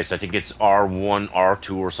 Jesus Christ, I think it's R1,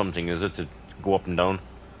 R2 or something, is it, to go up and down?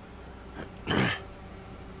 I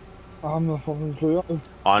have no fucking clue.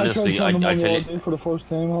 Honestly, I I tried tell turning them on all you, day for the first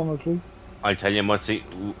time, I have no clue. I tell you, Mutzi,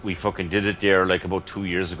 we fucking did it there like about 2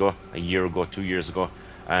 years ago, a year ago, 2 years ago,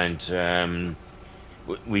 and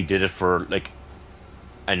we did it for like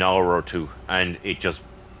an hour or two, and it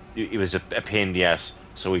was a pain in the ass.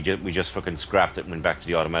 So we just fucking scrapped it and went back to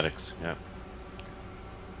the automatics. Yeah.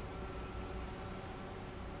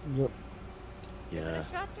 Yep. Give it Yeah. a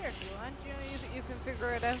shot there if you want. You know, you can figure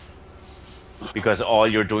it out. Because all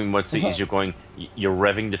you're doing, Mutzi, is you're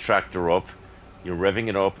revving the tractor up, you're revving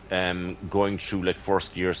it up, going through like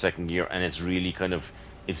first gear, second gear, and it's really kind of,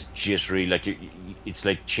 it's jittery, like it's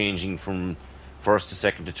like changing from first to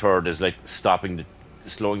second to third, is like slowing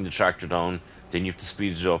the tractor down, then you have to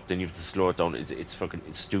speed it up, then you have to slow it down. It's fucking,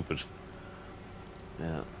 it's stupid.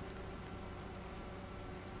 Yeah.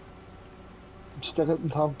 Stick it in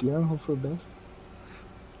top gear and hope for the best.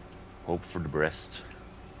 Hope for the breast.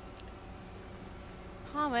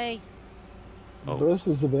 Tommy. Oh. Best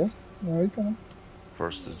is the best. Alright, then.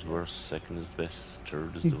 First is worst, second is best,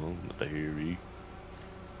 third is the one with the hairy.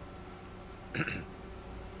 Hold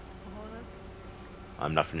on.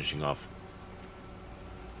 I'm not finishing off.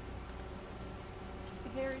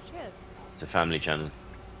 Hairy chest. It's a family channel.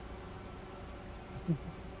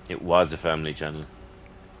 It was a family channel.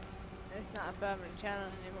 It's not a family channel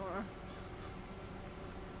anymore.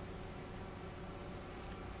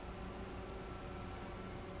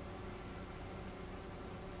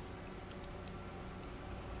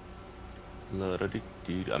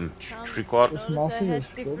 I'm Tom, three quarters. It's notice I Massey had is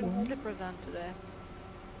different good, slippers on today.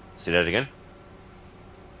 Say that again.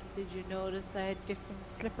 Did you notice I had different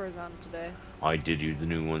slippers on today? I did you the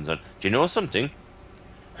new ones on. Do you know something?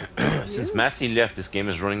 Since you? Massey left, this game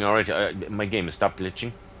is running alright. My game has stopped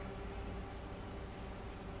glitching.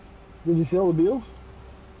 Did you sell the bills?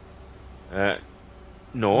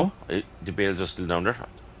 No, the bales are still down there.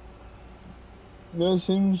 Yeah, it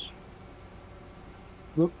seems.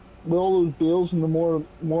 Look, with all those bills and the more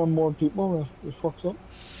and more people, it fucks up.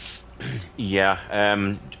 Yeah.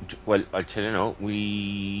 Well, I'll tell you now.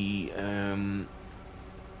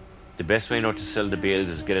 The best way not to sell the bales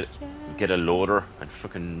is get a loader and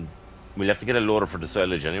fucking. We'll have to get a loader for the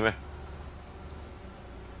silage anyway.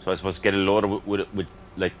 So I suppose get a loader with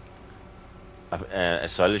like a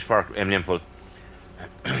silage park, M&M full.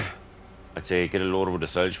 I'd say get a load with the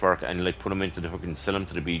silage spark and like put them into the fucking sell them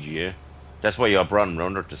to the BGA. That's why you brought them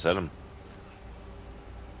round there to sell them.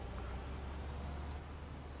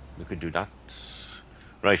 We could do that.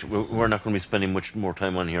 Right, we're not going to be spending much more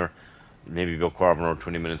time on here. Maybe about quarter of an hour,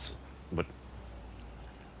 20 minutes. But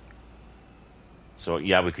so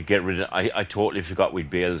yeah, we could get rid of. I totally forgot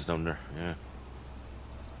we'd bales down there. Yeah.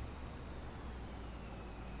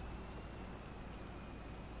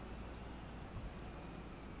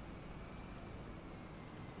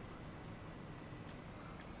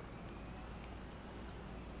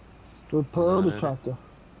 Repair the tractor.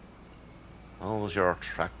 How's your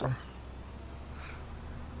tractor?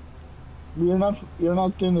 You're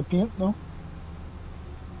not doing the paint, no?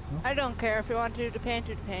 I don't care if you want to do the paint,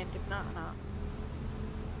 do the paint. If not, not.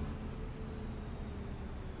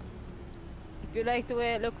 If you like the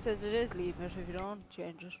way it looks as it is, leave it. If you don't,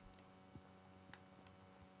 change it.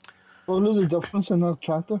 What is the difference in that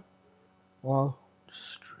tractor? Wow.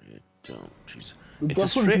 Straight down. Jeez. The It's a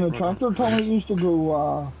difference straight in the run. tractor, Tommy, used to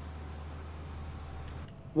go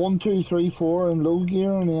 1, 2, 3, 4 in low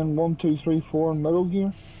gear, and then 1, 2, 3, 4 in middle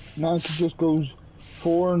gear. Now it just goes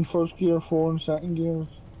 4 in first gear, 4 in second gear.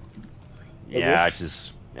 Yeah, it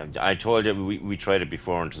is. I told you we tried it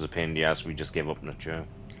before and it was a pain in the ass. We just gave up on it, yeah.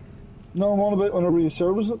 No, I'm on about whenever you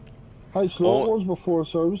service it. How slow it was before I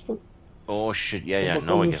serviced it. Oh shit, yeah. But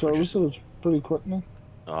No, I before you get what you're service it, it's pretty quick now.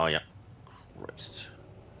 Oh yeah. Christ.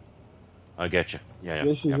 I get you. Yeah.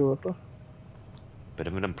 This is a ripper. Bit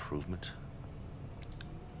of an improvement.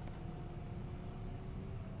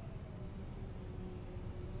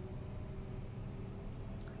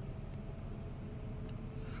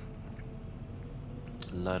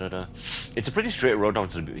 La da da. It's a pretty straight road down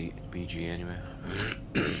to the BG anyway.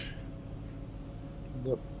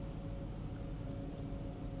 Yep.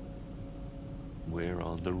 We're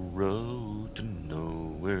on the road to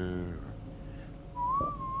nowhere.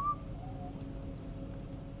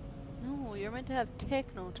 No, you're meant to have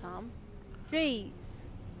techno, Tom. Jeez.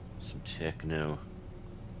 Some techno.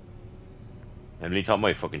 Emily thought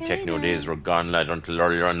my fucking techno days were gone, lad, until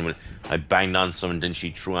earlier on when I banged on some and then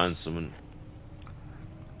she threw on some and...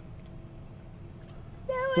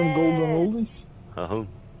 Some golden oldies. Oh.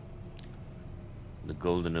 The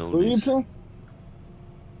golden oldies. What were you playing?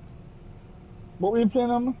 What were you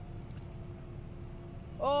playing, Emma?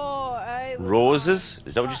 Oh, I was Roses? on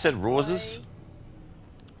Is that what you said? Roses? Spotify.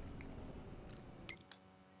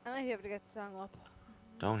 I might be able to get the song up.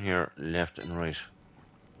 Down here, left and right.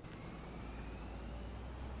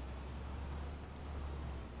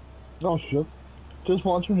 Oh shit. Just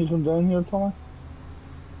watch when you come down here, Tommy.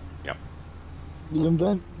 Yep. You come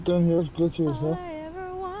down here, it's glitchy as hell. All I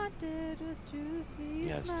ever wanted was to see you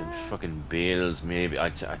Yeah, it's them smile. fucking bales, maybe.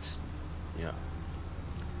 Yeah.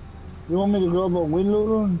 You want me to grab a wheel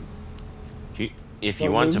loader and... If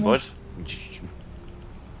you want to, bud,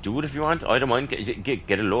 do it if you want. I don't mind.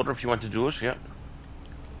 Get a loader if you want to do it, yeah.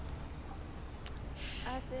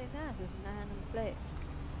 I say that with my hand on the plate.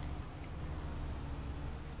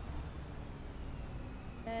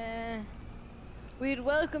 We'd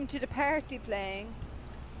welcome to the party playing.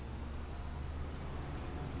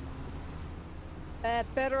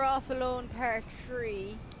 Better Off Alone Part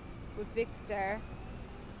 3 with Vic Star.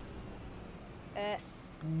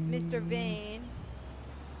 Mr. Vane.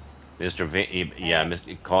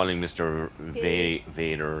 Mr. Calling Mr.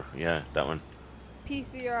 Vader, yeah, that one.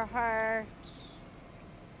 Piece of Your Heart.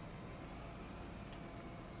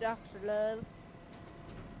 Dr. Love.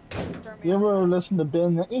 You ever listen to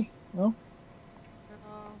Ben Nicky? No?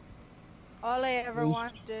 No. All I Ever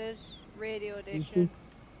Wanted, Radio Edition.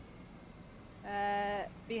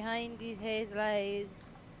 Behind These Hazel Eyes.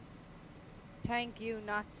 Thank You,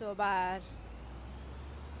 Not So Bad.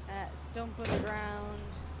 Stump on the Ground.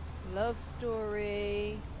 Love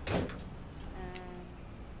Story.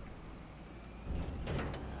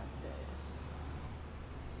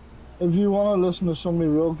 If you want to listen to somebody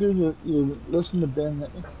real good, you listen to Ben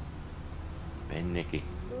Nicky. Ben Nicky.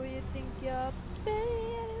 Who you think you're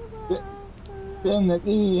Ben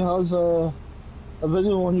Nicky has a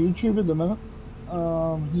video on YouTube at the minute.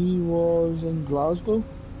 He was in Glasgow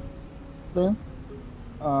then.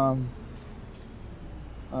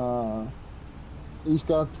 He's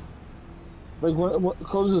got, like,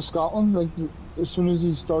 because of Scotland, like, as soon as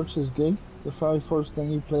he starts his gig, the very first thing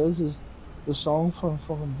he plays is the song from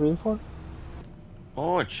fucking Braveheart.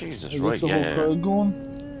 Oh, Jesus, He right, gets the whole crowd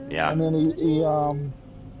going. Yeah. And then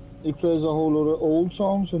he plays a whole lot of old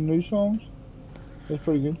songs and new songs. It's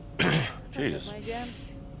pretty good. Jesus. My jam.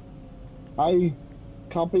 I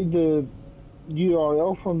copied the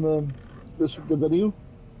URL from the video,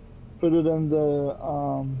 put it in the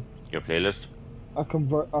Your playlist? a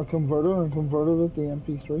converter and converted it to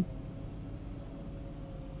MP3.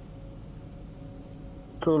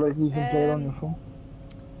 So like you can play it on your phone.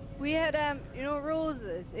 We had you know,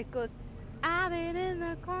 Roses. It goes, I've been in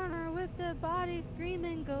the corner with the body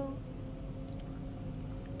screaming go.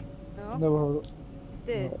 No, Never heard it. it's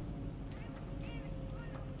this.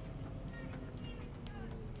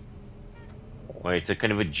 Well, it's a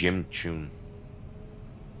kind of a gym tune.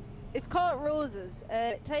 It's called Roses.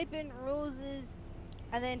 Type in Roses,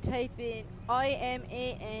 and then type in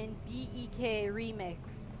IMANBEK remix,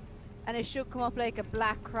 and it should come up like a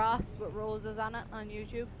black cross with roses on it on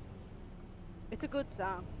YouTube. It's a good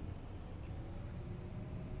song.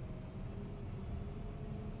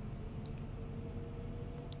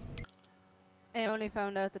 I only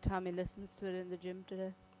found out that Tommy listens to it in the gym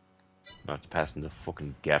today. Not passing the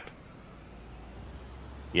fucking gap.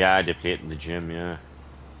 Yeah, they play it in the gym, yeah.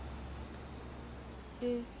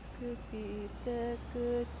 This could be the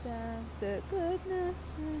good time, the goodness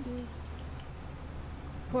and it.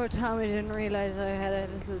 Poor Tommy didn't realize I had a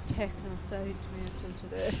little techno side to me until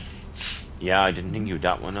today. Yeah, I didn't think you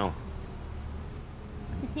that one out.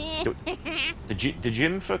 The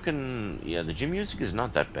gym fucking... Yeah, the gym music is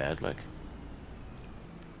not that bad, like.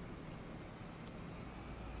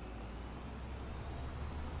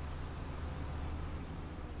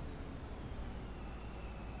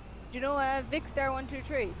 Do you know Vicstar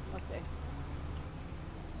 123? What's it?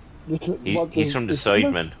 He's from the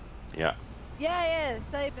Sidemen. Yeah. Yeah,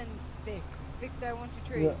 Simon's Vicstar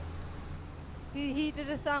 123. Yeah. He did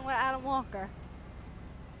a song with Adam Walker.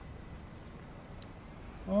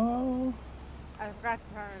 Oh. I forgot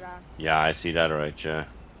to turn it on. Yeah, I see that, alright, yeah.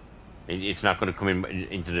 It's not going to come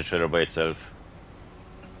into the trailer by itself.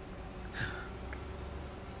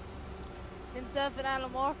 Himself and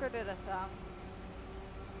Alan Walker did a song.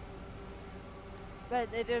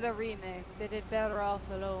 But they did a remix. They did Better Off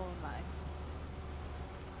Alone, like.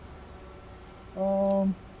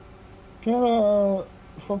 Kinda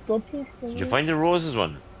fucked up here. Did you find the Roses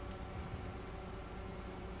one?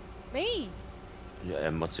 Me? Yeah,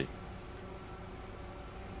 Mutsy.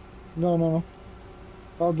 No.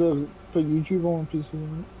 I'll do put YouTube on PC.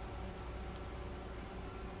 Right?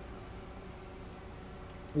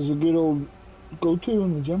 There's a good old go-to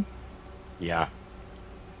in the gym. Yeah.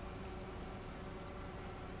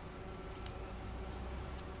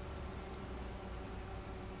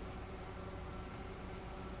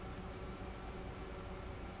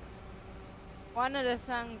 One of the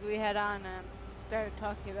songs we had on started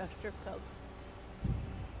talking about strip clubs.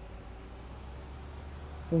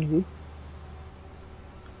 Sounds good.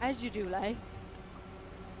 As you do, like.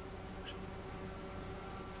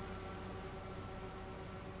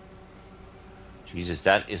 Jesus,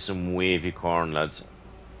 that is some wavy corn, lads.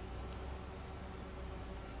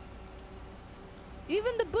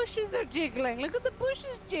 Even the bushes are jiggling. Look at the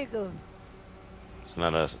bushes jiggle.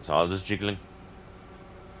 It's all just jiggling.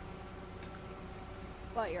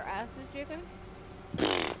 What, your ass is jiggling?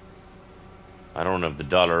 I don't have the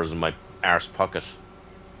dollars in my arse pocket.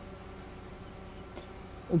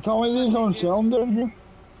 Tell me these on sale down here.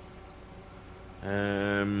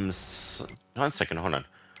 One second, hold on.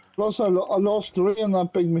 Plus, I lost 3 in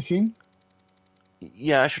that big machine.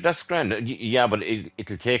 Yeah, sure, that's grand. Yeah, but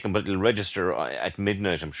it'll take them, but it'll register at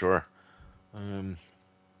midnight, I'm sure. No,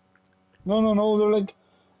 they're like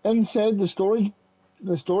inside the storage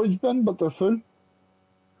bin, but they're full.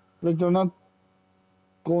 Like they're not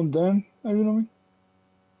going down. You know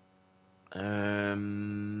what I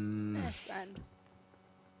mean? That's grand.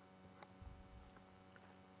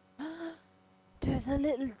 There's a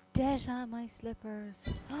little dent on my slippers.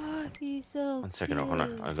 Oh, he's so 1 second, hold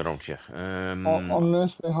on. I'll get on to you.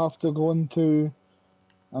 Unless they have to go into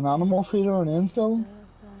an animal feeder and install.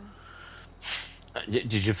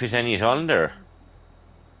 Did you fit any at all in there?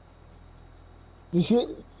 You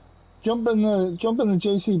see, jump in the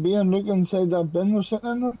JCB and look inside that bin they're sitting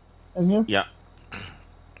in there. In here. Yeah.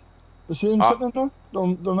 You see them sitting in there?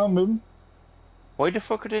 They're not moving. Why the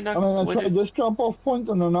fuck are they not? I mean, I tried this drop off point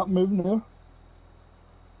and they're not moving there.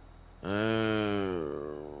 Do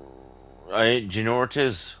you know where it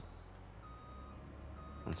is?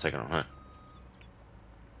 1 second, huh?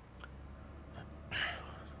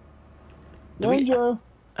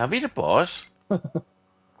 Have you the boss?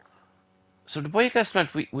 So the biogas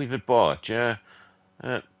plant we've bought, yeah.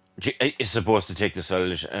 Is supposed to take the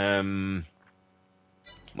silage.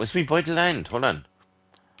 Must we buy the land? Hold on.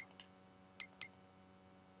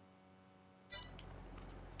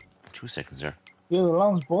 Two seconds there. Yeah, the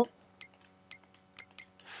land's bought.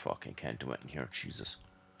 Fucking can't do it in here, Jesus.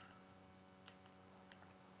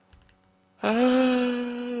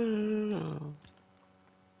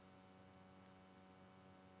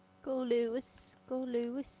 Lewis. Go,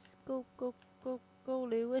 Lewis. Go, go, go, go,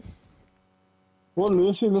 Lewis. What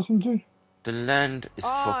Lewis you listen to? The land is Oh,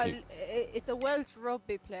 fucking. it's a Welsh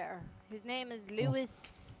rugby player. His name is Lewis.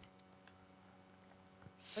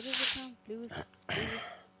 What is it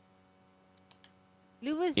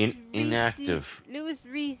now? Inactive. Lewis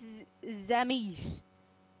Reese Zamit.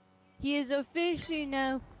 He is officially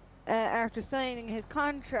now, after signing his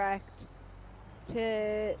contract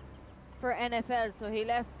for NFL. So he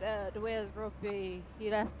left the Wales rugby. He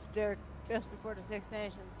left there just before the Six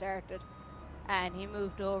Nations started, and he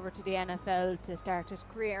moved over to the NFL to start his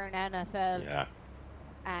career in NFL. Yeah.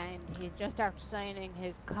 And he's just after signing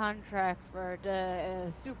his contract for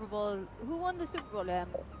the Super Bowl. Who won the Super Bowl?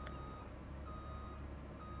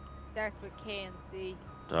 Starts with K and C.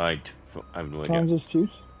 I have no idea. Kansas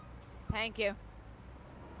Chiefs. Thank you.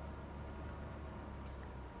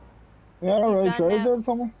 Yeah, right, gone right now. there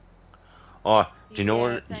somewhere. Oh, do you know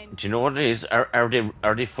Yeah, what? signed. Do you know what it is?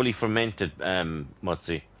 Are they fully fermented,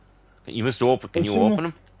 Mutzi? You must open. Can you open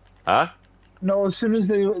them? Huh? No, as soon as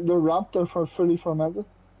they're wrapped, they're fully fermented.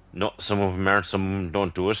 No, some of them aren't. Some of them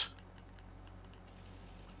don't do it.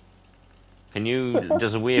 Can you?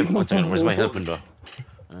 There's a way of. One second. Where's my helping though?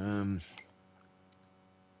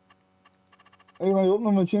 Are you going to open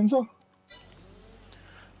them with a chainsaw?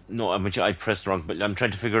 No, I pressed wrong, but I'm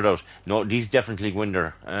trying to figure it out. No, these definitely go in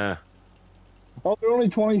there. Oh, they're only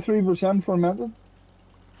 23% fermented.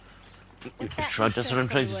 That's what I'm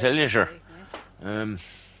trying to tell you, sure. I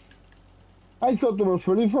thought they were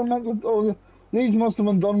fully fermented. Oh, these must have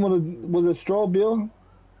been done with a straw bale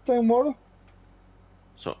down water.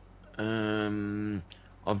 So,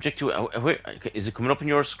 objective. Where is it coming up on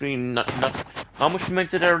your screen? Not. How much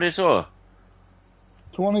fermented are they? So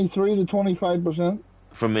 23 to 25%.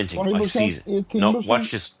 fermenting. 20%, I see. 18%. No,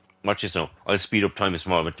 watch this. Watch this now. I'll speed up time a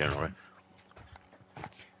small bit there, alright?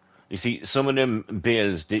 You see, some of them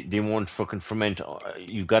bales, they won't fucking ferment.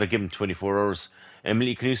 You got to give them 24 hours.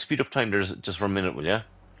 Emily, can you speed up time there just for a minute, will ya?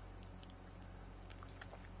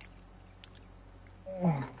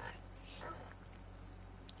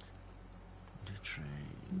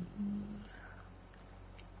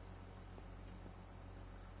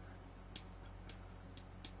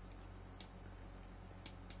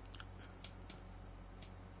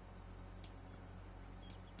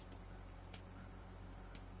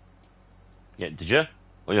 Yeah, did you?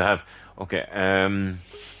 Oh, you have. Okay.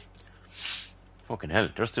 Fucking hell,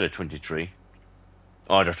 they're still at 23.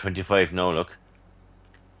 Oh, they're 25 now. Look.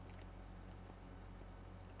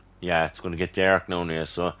 Yeah, it's going to get dark now, yeah.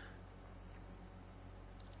 So,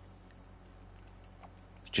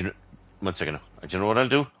 do you know, 1 second. Do you know what I'll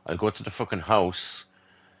do? I'll go to the fucking house.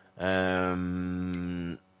 I'll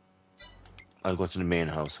go to the main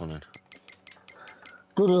house. Hold on.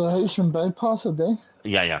 Go to the house and bypass a day.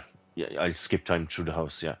 Yeah. I'll skip time through the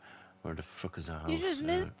house. Yeah. Where the fuck is the house? You just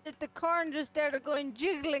missed it. The corn just started going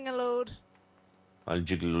jiggling a load. I'll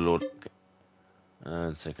jiggle a load. Okay.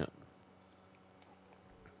 1 second.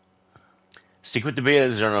 Stick with the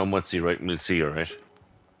bales there now, Mutzi, right? We'll see, alright?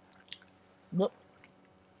 Yep.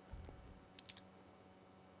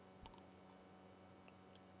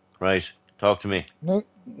 Right. Talk to me.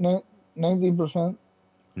 90%.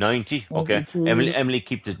 90? Okay. 92. Emily,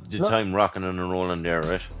 keep the time rocking and rolling there,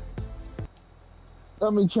 right?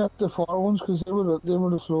 Let me check the far ones because they were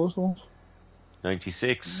the slowest ones.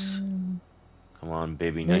 96. Come on,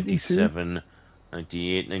 baby. 92. 97.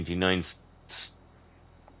 98. 99.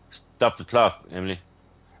 Stop the clock, Emily.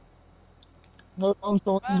 No,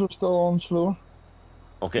 the ones are still on slower.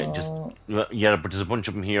 Okay, yeah, but there's a bunch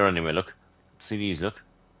of them here anyway, look. See these, look.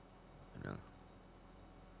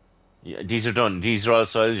 Yeah, these are done. These are all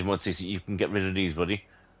silage, Mutzi, so you can get rid of these, buddy.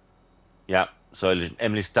 Yeah, silage.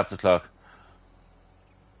 Emily, stop the clock.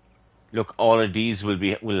 Look, all of these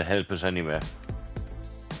will help us anyway.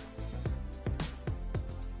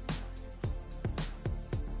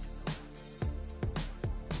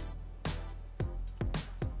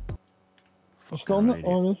 It's done it,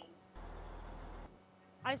 or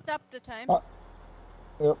I stopped the time.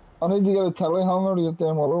 Yep. I need to get a telehandler to get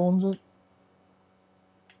them other ones out.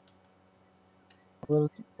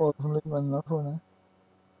 But I'm leaving enough for now.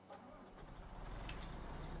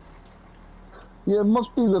 Yeah, it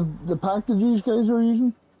must be the package these guys are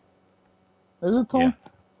using. Is it, Tom?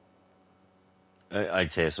 Yeah.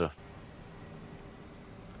 I'd say so.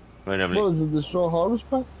 Right, Emily. What is it, the straw harvest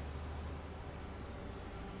pack?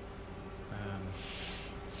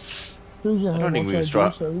 I don't think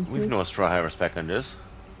we've no straw harvest pack on this.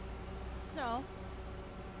 No.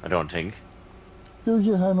 I don't think. Shows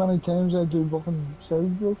you how many times I do fucking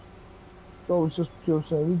silage growth. So it's just pure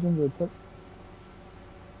silage into the pit.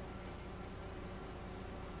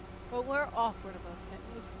 But we're awkward about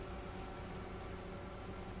things.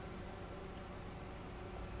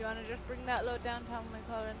 Do you want to just bring that load down, Tom, and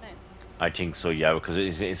call it a night? I think so, yeah, because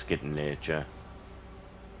it's getting late, yeah.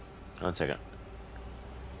 1 second.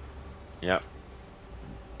 Yeah.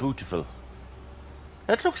 Beautiful.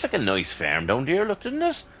 That looks like a nice farm down there, look, doesn't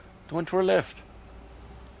it? The one to our left.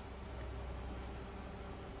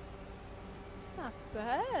 Not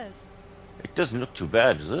bad. It doesn't look too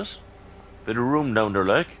bad, does it? Bit of room down there,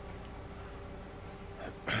 like.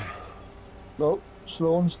 No,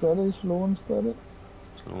 slow and steady, slow and steady.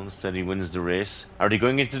 Slow and steady wins the race. Are they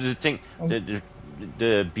going into the thing, the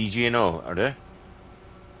BGNO, are they?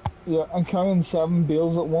 Yeah, I'm carrying 7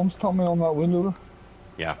 bales at once, Tommy, on that wheel loader.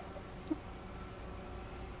 Yeah.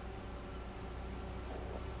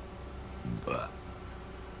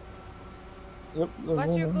 Yep. they're What's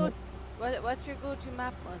going your in go? there. What's your go-to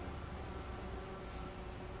map ones?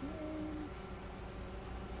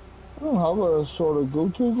 I don't have a sort of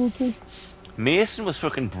go-to. Mason was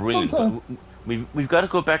fucking brilliant, but Okay. we've got to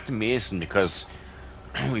go back to Mason because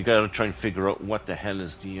we got to try and figure out what the hell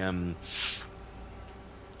is the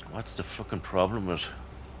what's the fucking problem with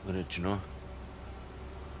it, you know?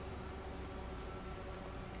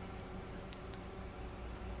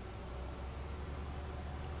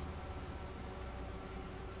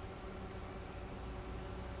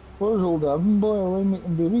 Where's old Evan boy? Are we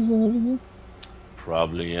making babies and everything?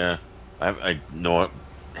 Probably, yeah. I know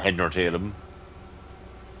head nor tail of him.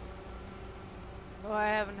 Oh, I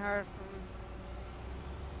haven't heard from.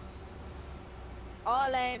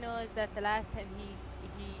 All I know is that the last time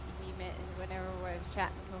he met, whenever I was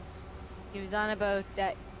chatting to him, he was on about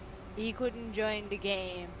that he couldn't join the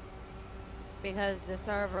game because the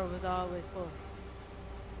server was always full.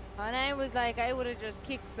 And I was like, I would have just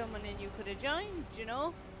kicked someone and you could have joined, you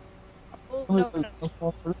know? Oh, no.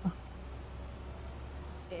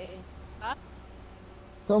 Huh?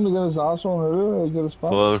 Tell him to get his ass on earlier or get his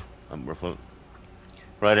spot. Full. We're full.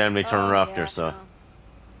 Right, Emily, turn her off yeah, there, so. no.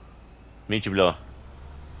 Meet you below. I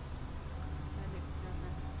didn't know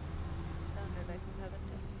that. Sounded like you haven't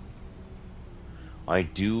done. I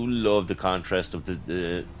do love the contrast of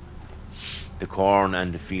the corn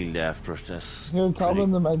and the field after it. That's Here, tell pretty-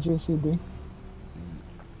 him the JCB.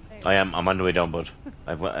 I'm on the way down, bud.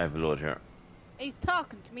 I've a load here. He's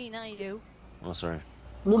talking to me, not you. Oh, sorry.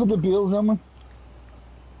 Look at the bales, Emma.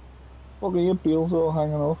 Fucking your bales are all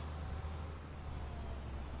hanging off.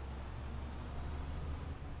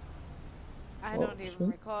 I Oh, don't even shit.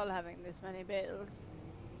 recall having this many bales.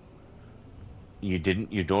 You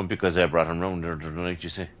didn't? You don't because I brought him round there the night, you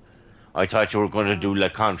see. I thought you were going to do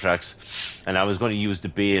like contracts, and I was going to use the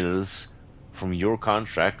bales from your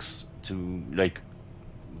contracts to like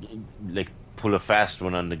pull a fast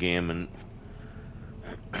one on the game and.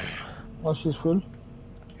 Oh, she's full.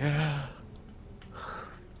 Yeah.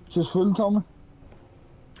 She's full, Tommy.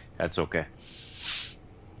 That's okay.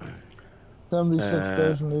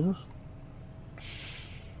 76,000 litres.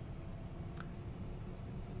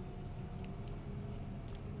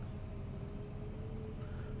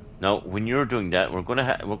 Now, when you're doing that, we're gonna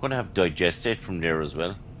have digestate from there as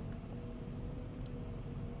well.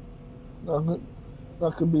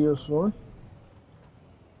 That could be your story.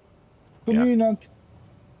 Can Yeah. you not?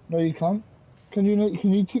 No, you can't. Can you not?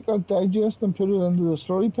 Can you take that digest and put it into the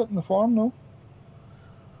slurry pit in the farm? No.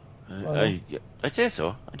 I'd say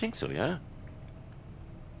so. I think so. Yeah.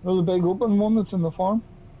 There's a big open one that's in the farm.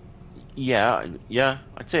 Yeah.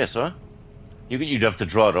 I'd say so. You'd have to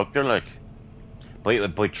draw it up there, like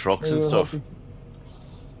by trucks and You'll stuff. have to-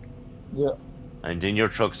 Yeah. And then your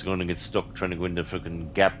truck's going to get stuck trying to go in the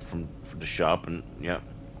fucking gap for the shop, and yeah.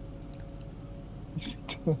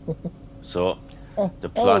 So the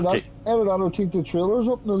plot. That'll take the trailers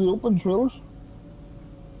up, no, the open trailers.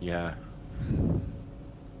 Yeah.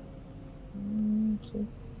 So.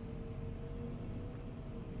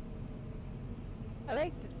 I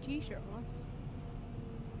liked the t-shirt once.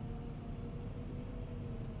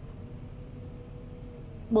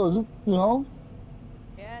 What is it? You know?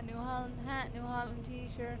 Yeah, New Holland hat, New Holland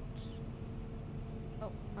t-shirt.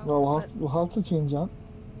 Oh, Well, we'll have to change that.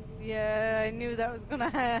 yeah, I knew that was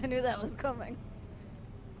I knew that was coming.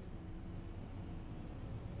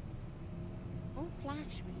 Don't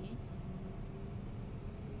flash me.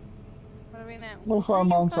 What are we now? Well, Where are you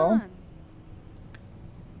Fireman Sam. gone?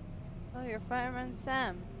 Oh, you're Fireman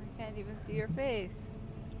Sam. I can't even see your face.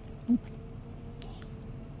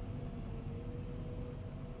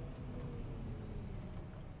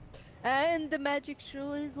 And the magic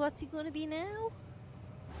show is what's he gonna be now?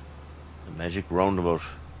 The magic roundabout.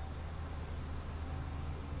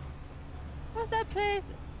 What's that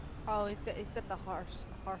place? Oh, he's got the horse.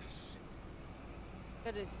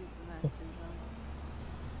 Got his Superman suit on.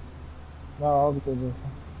 No, I'll be good.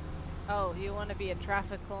 Oh, you want to be a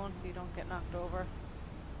traffic cone so you don't get knocked over?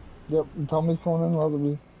 Yep, Tommy's coming in. I'll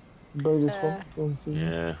be bright as fuck.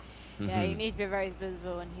 Yeah. Yeah, you need to be very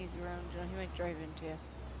visible when he's around. You know, he might drive into you.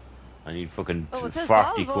 I need fucking Oh, it says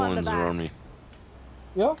 40 Volvo on the cones back. around me.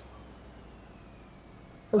 Yeah. Oh,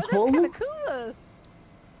 It's that's kind Volvo. of cool.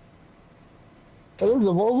 It is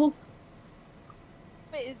a Volvo.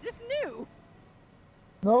 Wait, is this new?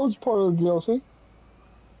 No, it's part of the DLC.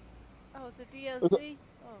 Oh, it's a DLC.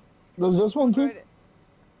 Oh, There's this one too. right.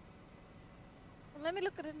 Well, let me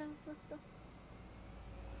look at it now.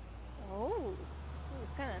 Oh,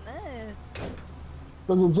 it's kind of nice.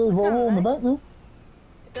 Does it say Volvo on the back now?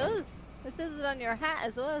 It does. It says it on your hat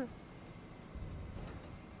as well.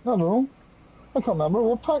 I don't know. I can't remember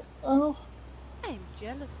what pack I have. I'm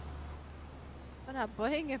jealous. I'm not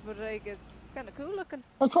buying it, but like it's kind of cool looking.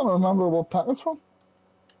 I can't remember what pack it's from.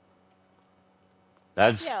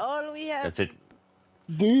 Lads, Yeah, all we have. that's it.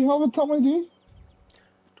 Do you have it, Tommy? Do you?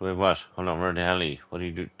 Do I have what? Hold on, where the hell are you? What are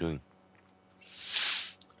you doing?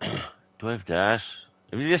 Do I have that?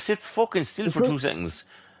 If you just sit fucking still It's for right- 2 seconds.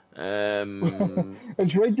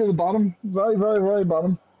 It's right to the bottom. Very, very, very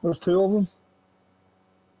bottom. There's 2 of them.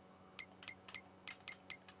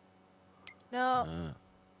 No,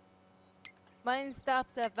 mine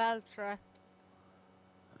stops at Valtra.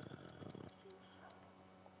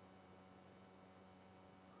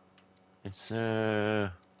 It's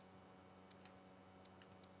Well,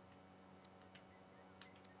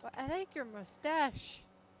 I like your mustache.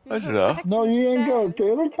 I don't know. No, you ain't got a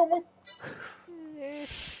tailor, Tommy.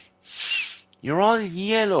 you're all Let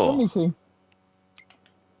yellow. me see.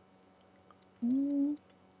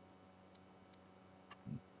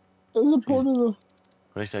 Is it part of the...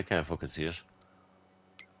 Christ, I can't fucking see it.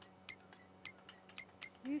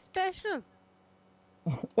 You special.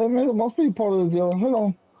 It must be part of the deal. Hang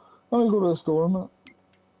on. Let me go to the store a minute.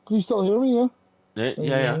 Can you still hear me, yeah?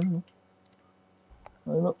 Yeah.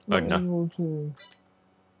 Right, let me go to...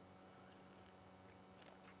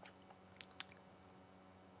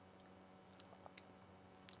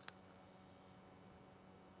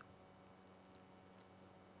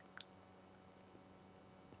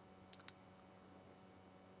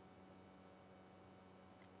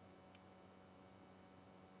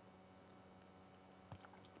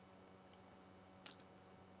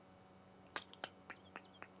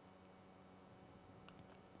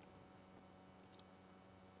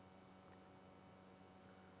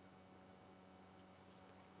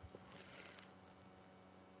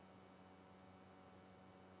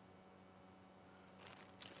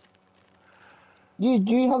 Do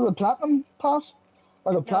you have the platinum pass?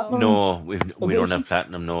 Or the platinum? No, we don't have edition?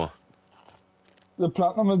 platinum. No. The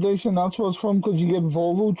platinum edition, that's what it's from, because you get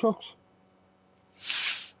Volvo trucks.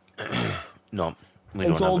 No, we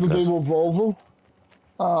It's don't all have to it. do with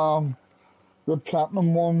Volvo. The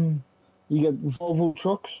platinum one, you get Volvo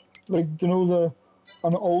trucks. Like, you know,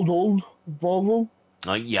 an old Volvo.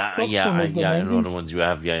 Oh yeah, Trucks yeah, from, like, the yeah. I know 90s. the ones you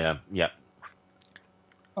have. Yeah.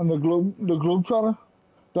 And the Globetrotter.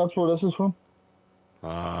 That's where this is from.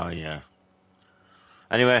 Oh yeah.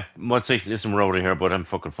 Anyway, Mutsy, listen, we're over here, but I'm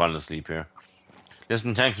fucking falling asleep here.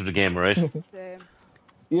 Listen, thanks for the game, right? Same.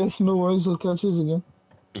 Yes, no worries, I'll catch you again.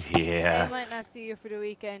 I Yeah. might not see you for the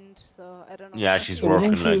weekend, so I don't know. Yeah, if she's that's- If I don't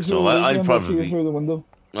working, see like, you so through the I'll weekend, I'll see probably you through the window.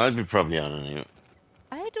 I'll be probably on anyway.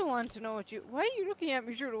 I don't want to know what you. Why are you looking at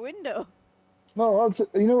me through the window? No,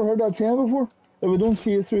 you never heard that saying before? If we don't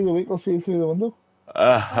see you through the week, I'll see you through the window.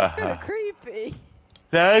 That's kind of creepy.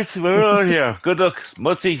 Thanks, we're on here. Good luck,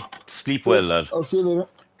 Mutsy. Sleep well, lad. I'll see you later.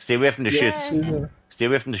 Stay away from the Yeah, shits. see you later. Stay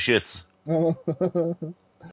away from the shits.